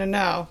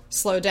 no.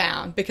 Slow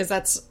down. Because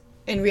that's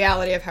in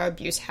reality of how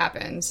abuse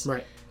happens.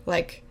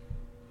 Like...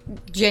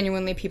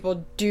 genuinely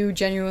people do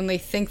genuinely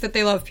think that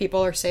they love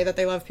people or say that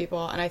they love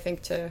people, and I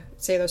think to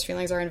say those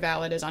feelings are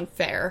invalid is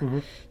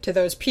unfair to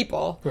those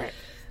people. But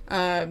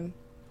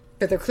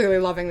they're clearly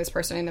loving this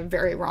person in a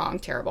very wrong,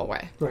 terrible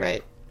way.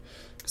 Right?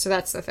 So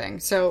that's the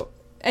thing. So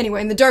anyway,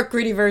 in the dark,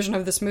 gritty version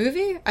of this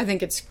movie, I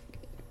think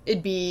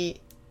it'd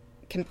be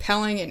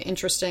compelling and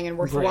interesting and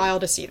worthwhile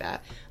to see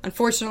that.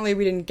 Unfortunately,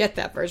 we didn't get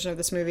that version of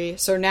this movie,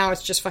 so now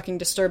it's just fucking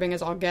disturbing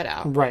as all get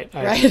out. Right?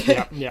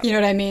 Yeah. You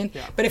know what I mean?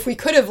 Yeah. But if we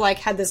could have like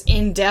had this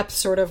in-depth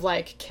sort of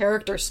like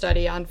character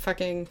study on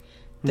fucking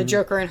the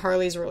Joker and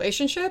Harley's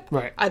relationship,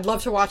 I'd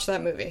love to watch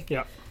that movie.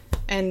 Yeah.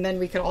 And then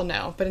we could all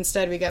know. But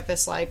instead we get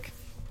this like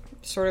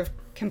sort of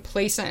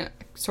complacent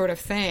sort of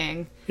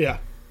thing. Yeah.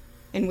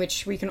 In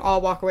which we can all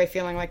walk away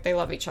feeling like they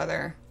love each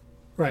other.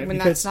 Right, when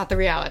that's not the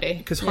reality.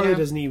 Because Harley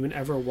doesn't even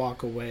ever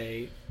walk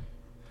away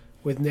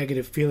with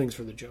negative feelings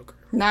for the Joker.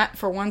 Not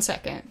for 1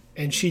 second.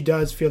 And she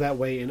does feel that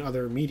way in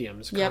other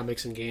mediums,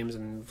 comics and games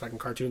and fucking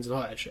cartoons and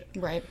all that shit.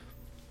 Right.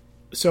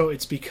 So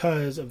it's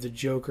because of the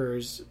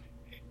Joker's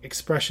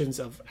expressions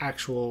of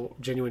actual,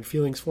 genuine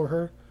feelings for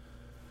her,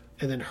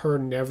 and then her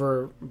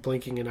never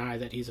blinking an eye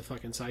that he's a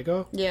fucking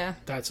psycho. Yeah.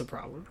 That's a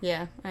problem.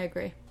 Yeah, I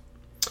agree.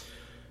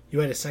 You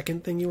had a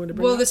second thing you wanted to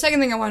bring up? Well, the second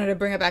thing I wanted to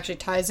bring up actually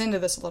ties into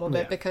this a little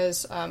bit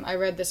because I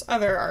read this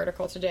other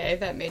article today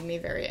that made me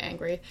very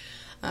angry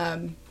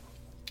that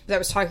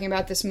was talking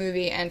about this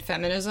movie and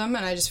feminism,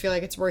 and I just feel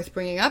like it's worth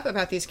bringing up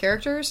about these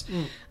characters.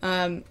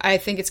 I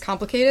think it's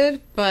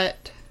complicated,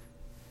 but...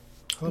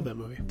 I love that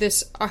movie.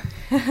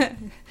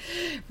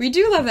 We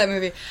do love that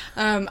movie.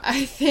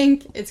 I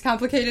think it's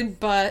complicated,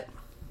 but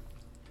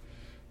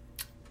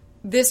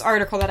this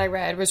article that I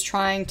read was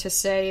trying to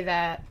say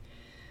that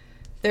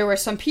there were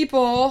some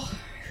people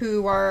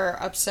who are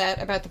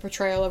upset about the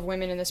portrayal of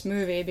women in this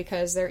movie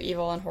because they're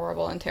evil and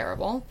horrible and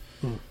terrible.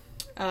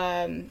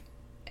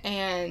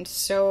 And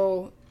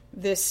so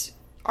this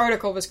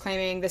article was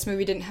claiming this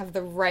movie didn't have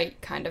the right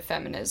kind of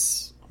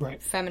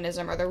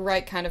feminism or the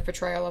right kind of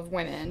portrayal of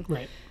women.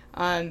 Right.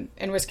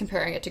 and was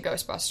comparing it to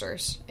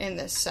Ghostbusters in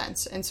this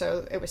sense. And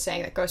so it was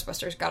saying that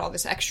Ghostbusters got all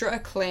this extra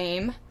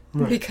acclaim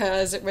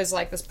because it was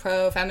like this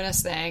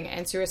pro-feminist thing,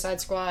 and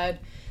Suicide Squad,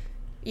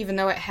 even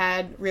though it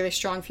had really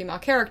strong female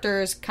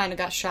characters, kind of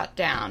got shot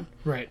down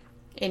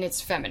in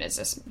its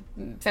feminism.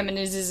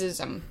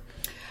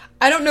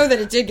 I don't know that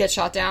it did get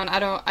shot down.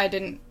 I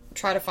didn't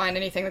try to find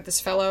anything that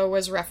this fellow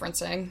was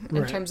referencing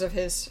in terms of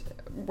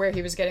where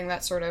he was getting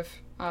that sort of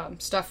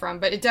stuff from,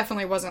 but it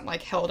definitely wasn't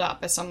like held up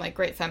as some like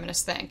great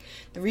feminist thing.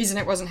 The reason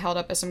it wasn't held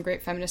up as some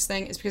great feminist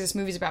thing is because this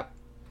movie's about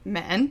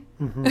men,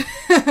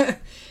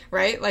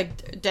 right?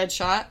 Like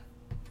Deadshot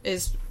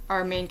is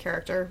our main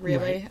character,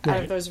 really,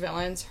 out of those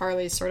villains.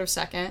 Harley's sort of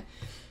second.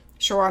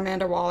 Sure,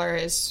 Amanda Waller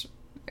is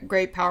a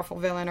great, powerful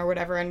villain or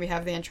whatever, and we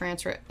have the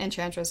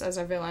Enchantress as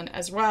a villain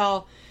as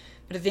well.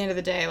 But at the end of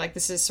the day, like,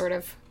 this is sort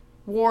of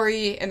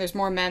war-y, and there's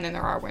more men than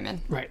there are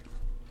women. Right.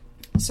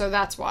 So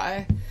that's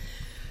why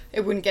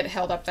it wouldn't get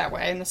held up that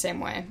way in the same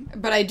way.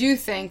 But I do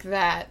think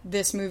that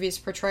this movie's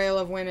portrayal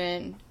of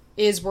women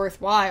is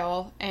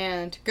worthwhile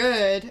and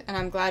good, and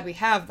I'm glad we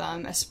have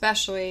them,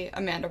 especially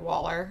Amanda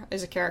Waller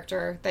is a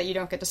character that you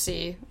don't get to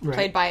see,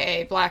 played by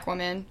a black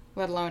woman,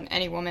 let alone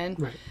any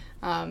woman,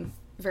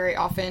 very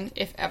often,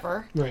 if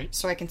ever.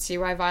 So I can see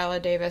why Viola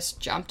Davis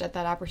jumped at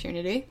that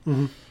opportunity.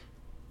 And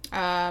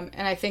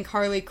I think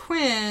Harley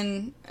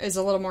Quinn is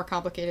a little more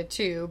complicated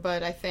too,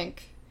 but I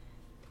think,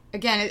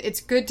 again,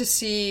 it's good to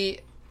see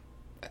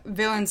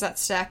villains that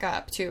stack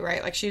up too,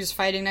 right? Like, she's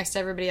fighting next to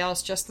everybody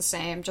else just the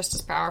same, just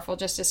as powerful,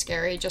 just as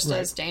scary, just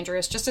as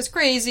dangerous, just as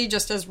crazy,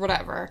 just as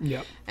whatever.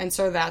 And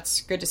so that's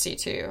good to see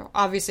too.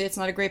 Obviously, it's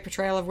not a great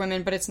portrayal of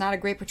women, but it's not a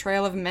great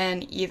portrayal of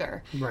men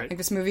either. Like,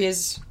 this movie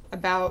is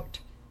about,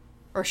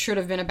 or should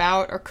have been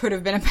about, or could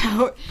have been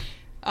about,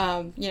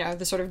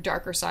 the sort of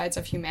darker sides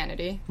of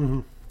humanity.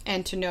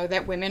 And to know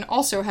that women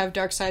also have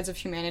dark sides of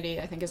humanity,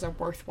 I think, is a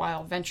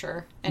worthwhile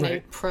venture and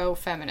a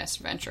pro-feminist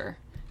venture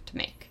to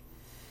make.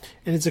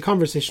 And it's a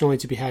conversation only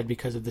to be had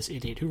because of this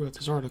idiot who wrote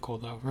this article,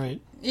 though,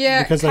 right?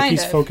 Yeah, because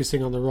he's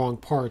focusing on the wrong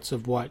parts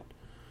of what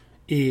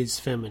is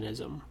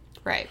feminism.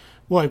 Right.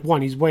 Well, like,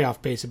 one, he's way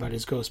off base about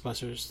his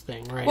Ghostbusters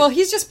thing, right? Well,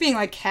 he's just being,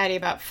 like, catty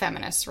about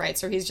feminists, right?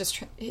 So he's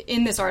just...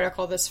 In this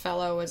article, this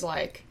fellow was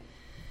like,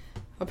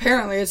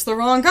 apparently it's the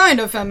wrong kind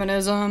of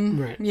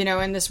feminism,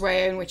 in this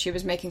way in which he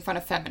was making fun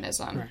of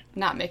feminism,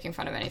 not making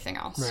fun of anything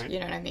else. You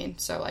know what I mean?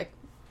 So, like,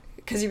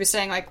 because he was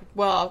saying, like,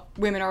 well,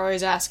 women are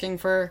always asking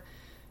for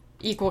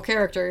equal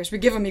characters. We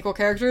give them equal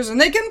characters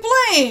and they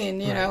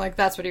complain, you know, like,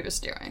 that's what he was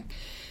doing.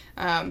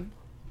 And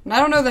I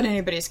don't know that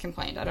anybody's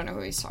complained. I don't know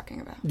who he's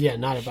talking about. Yeah,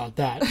 not about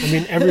that. I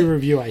mean, every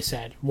review I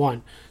said,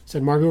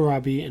 said Margot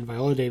Robbie and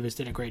Viola Davis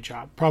did a great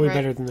job. Probably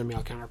better than their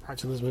male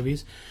counterparts in those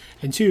movies.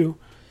 And two,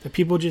 that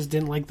people just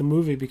didn't like the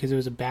movie because it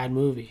was a bad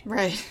movie.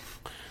 Right.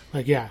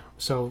 Like, yeah,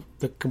 so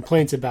the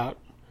complaints about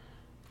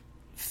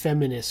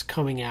feminists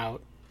coming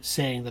out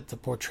saying that the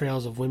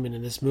portrayals of women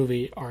in this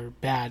movie are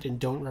bad and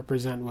don't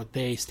represent what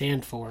they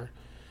stand for,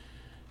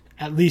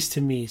 at least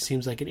to me,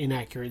 seems like an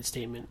inaccurate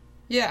statement.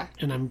 Yeah.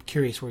 And I'm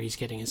curious where he's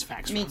getting his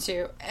facts from. Me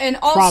too. And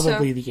also...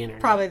 Probably the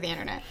internet. Probably the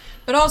internet.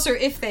 But also,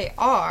 if they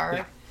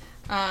are...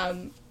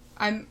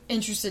 I'm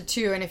interested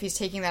too, and if he's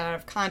taking that out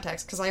of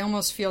context, because I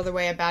almost feel the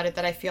way about it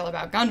that I feel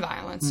about gun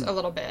violence a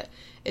little bit.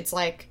 It's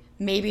like,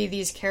 maybe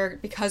these characters,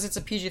 because it's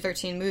a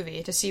PG-13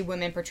 movie, to see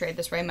women portrayed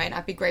this way might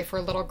not be great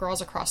for little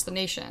girls across the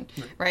nation,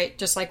 right?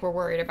 Just like we're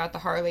worried about the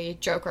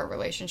Harley-Joker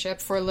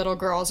relationship for little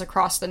girls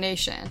across the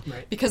nation.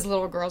 Because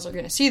little girls are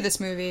going to see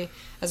this movie,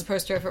 as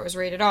opposed to if it was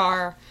rated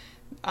R,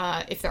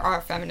 if there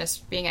are feminists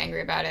being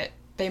angry about it,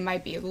 they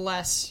might be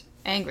less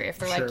angry if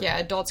they're like, yeah,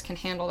 adults can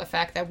handle the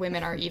fact that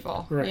women are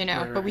evil,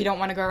 but we don't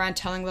want to go around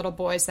telling little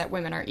boys that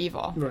women are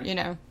evil,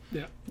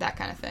 that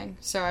kind of thing.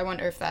 So I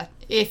wonder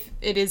if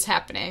it is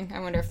happening, I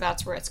wonder if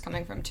that's where it's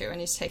coming from too, and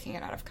he's taking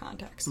it out of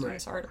context in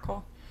this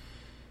article.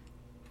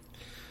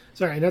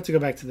 Sorry, not to go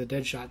back to the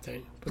Deadshot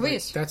thing, but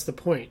please, like, that's the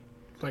point.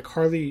 Like,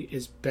 Harley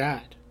is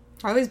bad.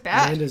 Harley's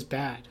bad. Amanda's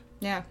bad.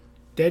 Yeah.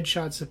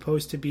 Deadshot's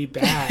supposed to be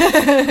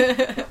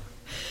bad.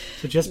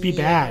 So just be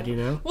bad, you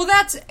know? Well,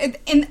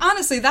 and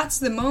honestly, that's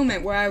the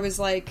moment where I was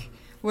like,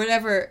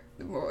 whatever,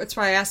 that's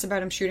why I asked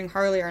about him shooting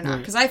Harley or not,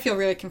 because I feel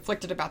really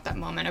conflicted about that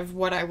moment of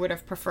what I would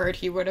have preferred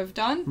he would have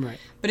done.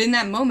 But in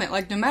that moment,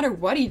 like, no matter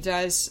what he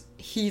does,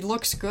 he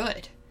looks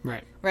good.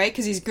 Right?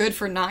 Because he's good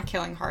for not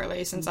killing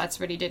Harley, since that's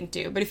what he didn't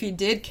do. But if he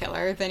did kill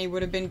her, then he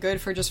would have been good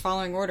for just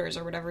following orders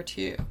or whatever,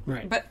 too.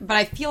 But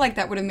I feel like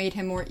that would have made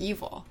him more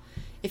evil.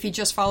 If he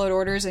just followed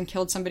orders and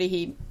killed somebody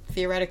he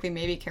theoretically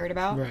maybe cared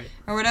about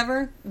or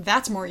whatever,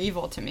 that's more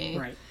evil to me.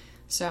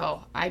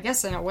 So I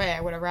guess in a way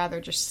I would have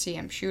rather just see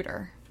him shoot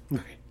her.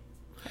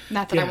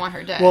 Not that I want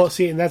her dead. Well,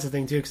 see, and that's the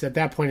thing too, because at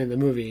that point in the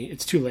movie,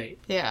 it's too late.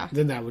 Yeah.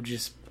 Then that would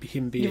just be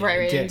him being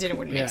right. a dick. It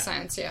wouldn't make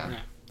sense. Yeah.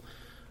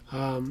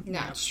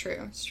 No, it's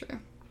true. It's true.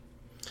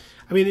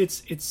 I mean,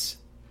 it's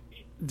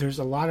there's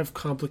a lot of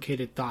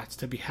complicated thoughts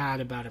to be had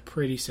about a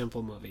pretty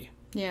simple movie.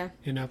 Yeah.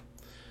 You know.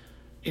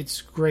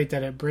 It's great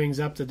that it brings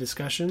up the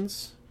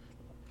discussions.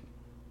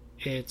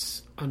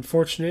 It's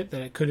unfortunate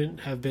that it couldn't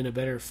have been a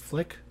better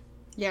flick.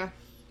 Yeah.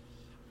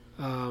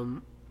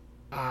 So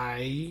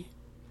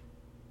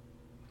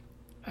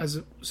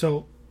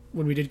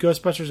when we did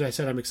Ghostbusters, I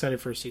said I'm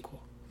excited for a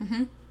sequel.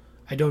 Mm-hmm.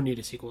 I don't need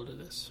a sequel to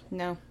this.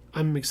 No.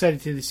 I'm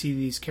excited to see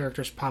these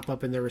characters pop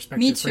up in their Me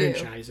respective too.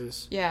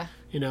 franchises. Yeah.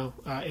 You know,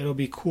 it'll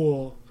be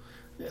cool.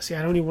 See,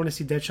 I don't even want to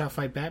see Deadshot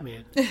fight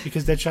Batman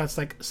because Deadshot's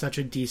like such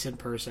a decent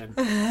person.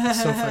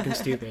 It's so fucking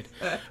stupid.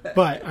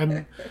 But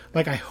I'm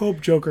like, I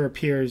hope Joker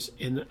appears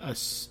in a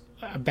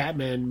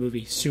Batman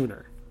movie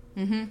sooner.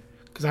 Mm-hmm.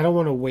 Because I don't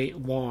want to wait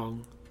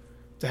long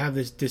to have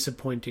this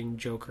disappointing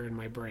Joker in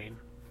my brain.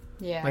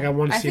 Yeah. Like, I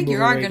want to see a think movie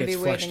you are where he going to be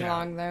gets fleshed waiting out.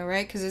 long, though,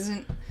 right? Because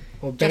isn't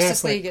Well, Ben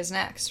Justice Affleck, League is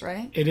next,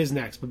 right? it is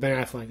next, but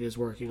Ben Affleck is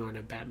working on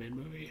a Batman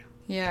movie.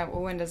 Yeah,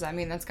 well, when does that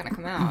mean that's going to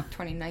come out?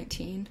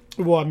 2019?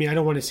 Well, I mean, I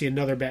don't want to see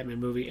another Batman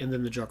movie and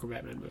then the Joker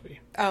Batman movie.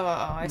 Oh,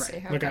 I see.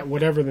 Okay. Like,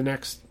 whatever the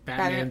next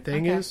Batman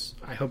thing okay. is,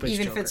 I hope it's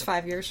Even Joker. if it's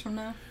 5 years from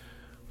now?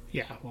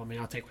 Yeah, well, I mean,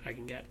 I'll take what I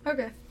can get.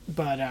 Okay.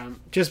 But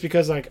just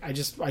because, like, I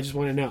just want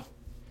to know.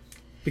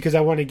 Because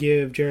I want to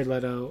give Jared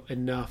Leto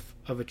enough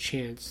of a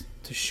chance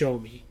to show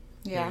me.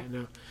 Yeah. You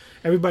know?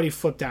 Everybody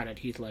flipped out at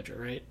Heath Ledger,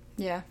 right?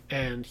 Yeah.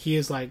 And he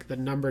is, like, the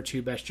number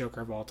 2 best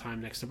Joker of all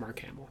time next to Mark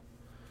Hamill.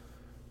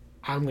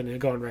 I'm going to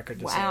go on record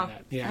to say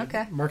that. Yeah.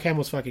 Okay. Mark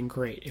Hamill's fucking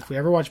great. If we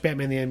ever watch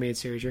Batman the Animated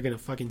Series, you're going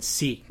to fucking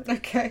see.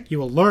 Okay. You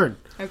will learn.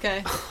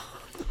 Okay.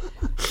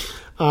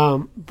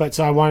 But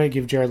so I want to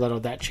give Jared Leto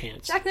that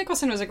chance. Jack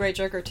Nicholson was a great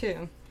Joker,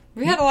 too.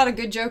 We had a lot of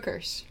good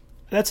Jokers.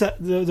 There was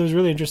a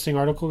really interesting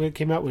article that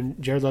came out when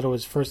Jared Leto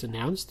was first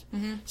announced,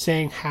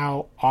 saying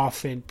how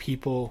often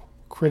people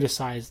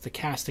criticize the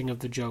casting of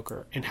the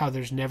Joker and how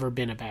there's never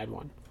been a bad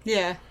one.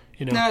 Yeah.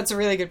 You know, No, it's a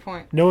really good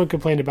point. no one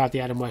complained about the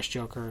Adam West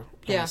Joker,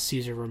 Yeah.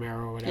 Caesar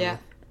Romero or whatever. Yeah.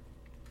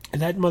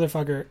 And that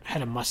motherfucker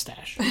had a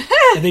mustache.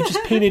 And they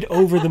just painted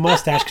over the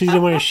mustache because he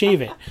didn't want to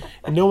shave it.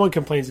 And no one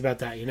complains about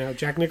that, you know?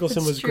 Jack Nicholson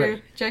It's was true.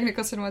 great. Jack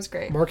Nicholson was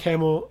great. Mark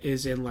Hamill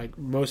is in, like,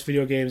 most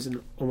video games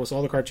and almost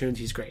all the cartoons.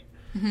 He's great.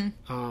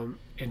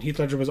 And Heath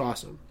Ledger was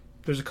awesome.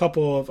 There's a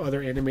couple of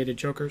other animated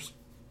Jokers,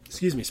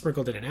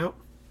 sprinkled in and out.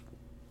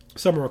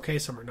 Some are okay,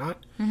 some are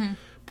not.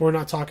 But we're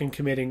not talking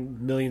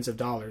committing millions of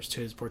dollars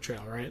to his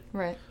portrayal, right?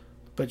 Right.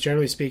 But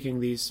generally speaking,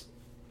 these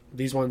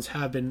ones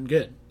have been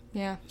good.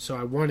 Yeah. So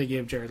I want to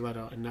give Jared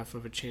Leto enough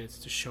of a chance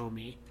to show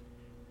me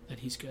that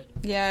he's good.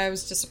 Yeah, I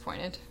was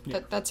disappointed. Yeah.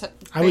 That's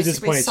I was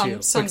basically disappointed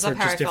too, sums but up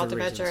for how I just felt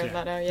different about Jared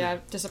reasons, Leto. yeah. Yeah,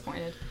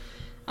 disappointed.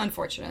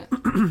 Unfortunate.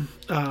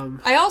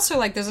 I also,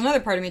 like, there's another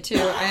part of me, too.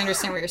 I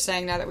understand what you're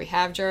saying now that we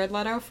have Jared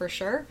Leto, for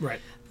sure.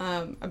 Right.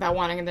 About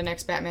wanting the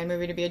next Batman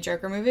movie to be a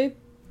Joker movie.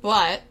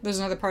 But there's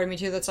another part of me,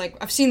 too, that's like,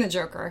 I've seen the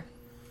Joker.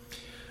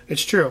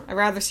 It's true. I'd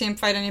rather see him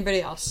fight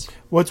anybody else.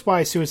 What's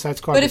why Suicide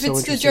Squad But is if so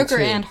it's the interesting, Joker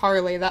too. and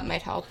Harley, that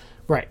might help.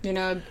 Right. You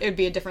know, it'd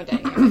be a different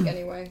dynamic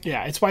anyway.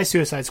 Yeah, it's why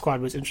Suicide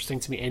Squad was interesting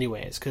to me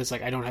anyways, because,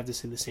 like, I don't have to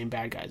see the same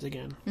bad guys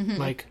again.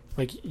 Like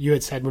you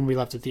had said when we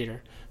left the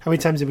theater. How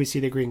many times did we see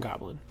the Green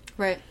Goblin?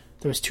 Right.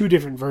 There was 2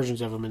 different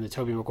versions of him in the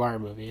Tobey Maguire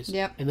movies.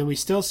 Yep. And then we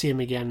still see him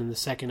again in the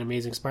second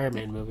Amazing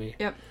Spider-Man movie.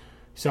 Yep.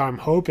 So I'm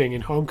hoping in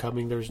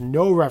Homecoming there's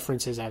no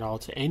references at all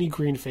to any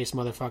green-faced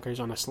motherfuckers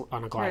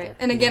on a glider. Right.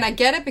 And again, I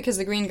get it because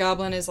the Green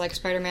Goblin is like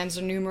Spider-Man's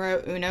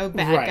numero uno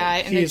bad Right. guy,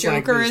 and He's the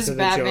like Joker this is to the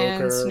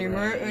Batman's Joker,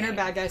 numero right, uno yeah.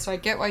 bad guy. So I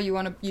get why you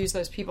want to use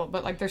those people,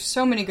 but like, there's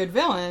so many good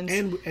villains,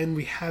 And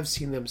we have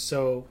seen them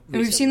so recently.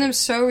 and we've seen them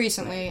so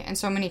recently and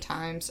so many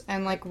times.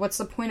 And like, what's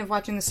the point of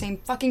watching the same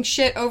fucking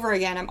shit over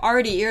again? I'm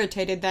already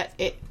irritated that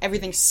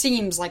everything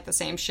seems like the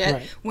same shit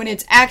Right. when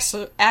it's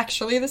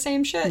actually the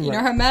same shit. You know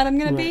Right. how mad I'm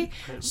gonna Right.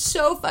 be? Right.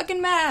 So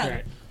fucking mad.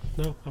 Right.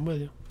 No, I'm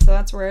with you. So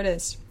that's where it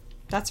is.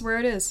 That's where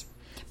it is.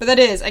 But that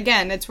is,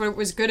 again, it's what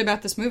was good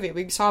about this movie.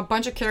 We saw a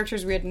bunch of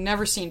characters we had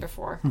never seen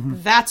before.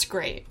 That's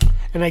great.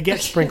 And I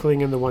get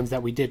sprinkling in the ones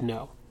that we did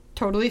know,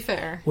 Totally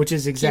fair. which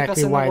is us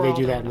exactly in the why they world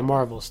do or that in the whatever.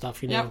 Marvel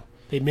stuff, you know. Yep.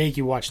 They make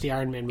you watch the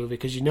Iron Man movie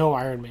because you know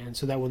Iron Man,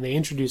 so that when they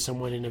introduce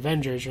someone in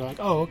Avengers, you're like,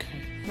 oh, okay.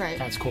 Right.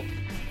 That's cool.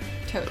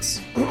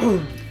 Totes.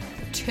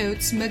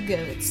 Totes my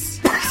goats.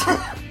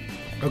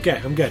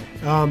 Okay, I'm good.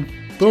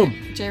 Boom.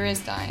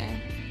 J-Ray's dying.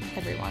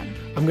 Everyone.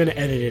 I'm going to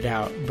edit it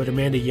out, but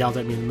Amanda yelled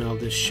at me in the middle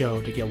of this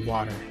show to get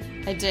water.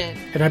 I did.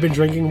 And I've been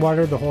drinking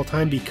water the whole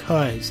time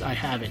because I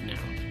have it now.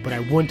 But I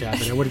wouldn't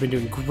have, and I would have been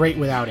doing great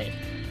without it.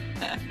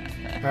 All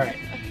right.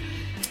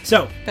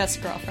 So,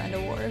 Best Girlfriend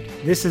Award.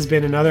 this has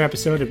been another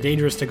episode of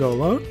Dangerous to Go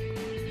Alone.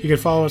 You can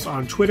follow us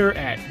on Twitter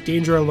at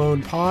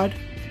DangerAlonePod.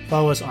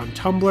 Follow us on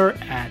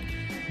Tumblr at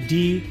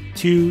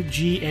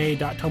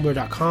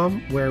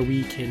d2ga.tumblr.com, where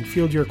we can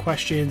field your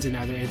questions and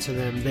either answer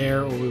them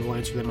there or we will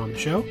answer them on the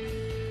show.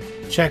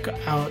 Check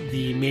out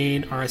the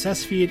main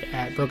RSS feed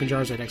at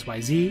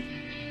brokenjars.xyz.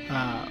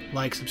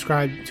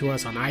 Subscribe to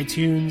us on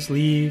iTunes,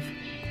 leave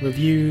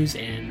reviews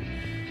and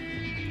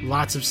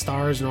lots of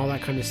stars and all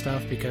that kind of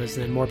stuff, because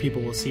then more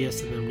people will see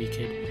us and then we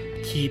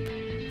could keep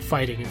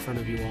fighting in front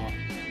of you all.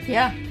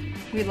 Yeah.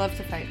 We'd love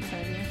to fight in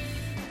front of you.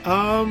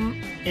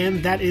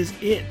 And that is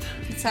it.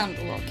 It sounded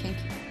a little kinky.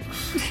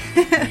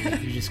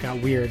 You just got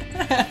weird.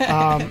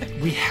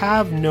 We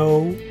have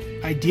no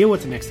idea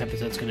what the next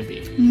episode's going to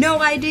be.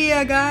 No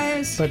idea,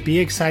 guys. But be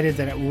excited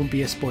that it won't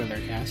be a spoiler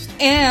cast.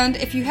 And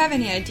if you have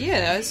any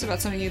ideas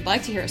about something you'd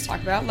like to hear us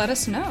talk about, let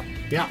us know.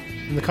 Yeah,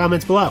 in the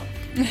comments below.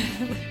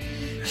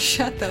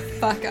 Shut the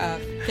fuck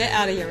up. Get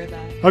out of here with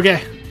that.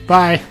 Okay,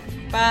 bye.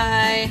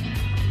 Bye.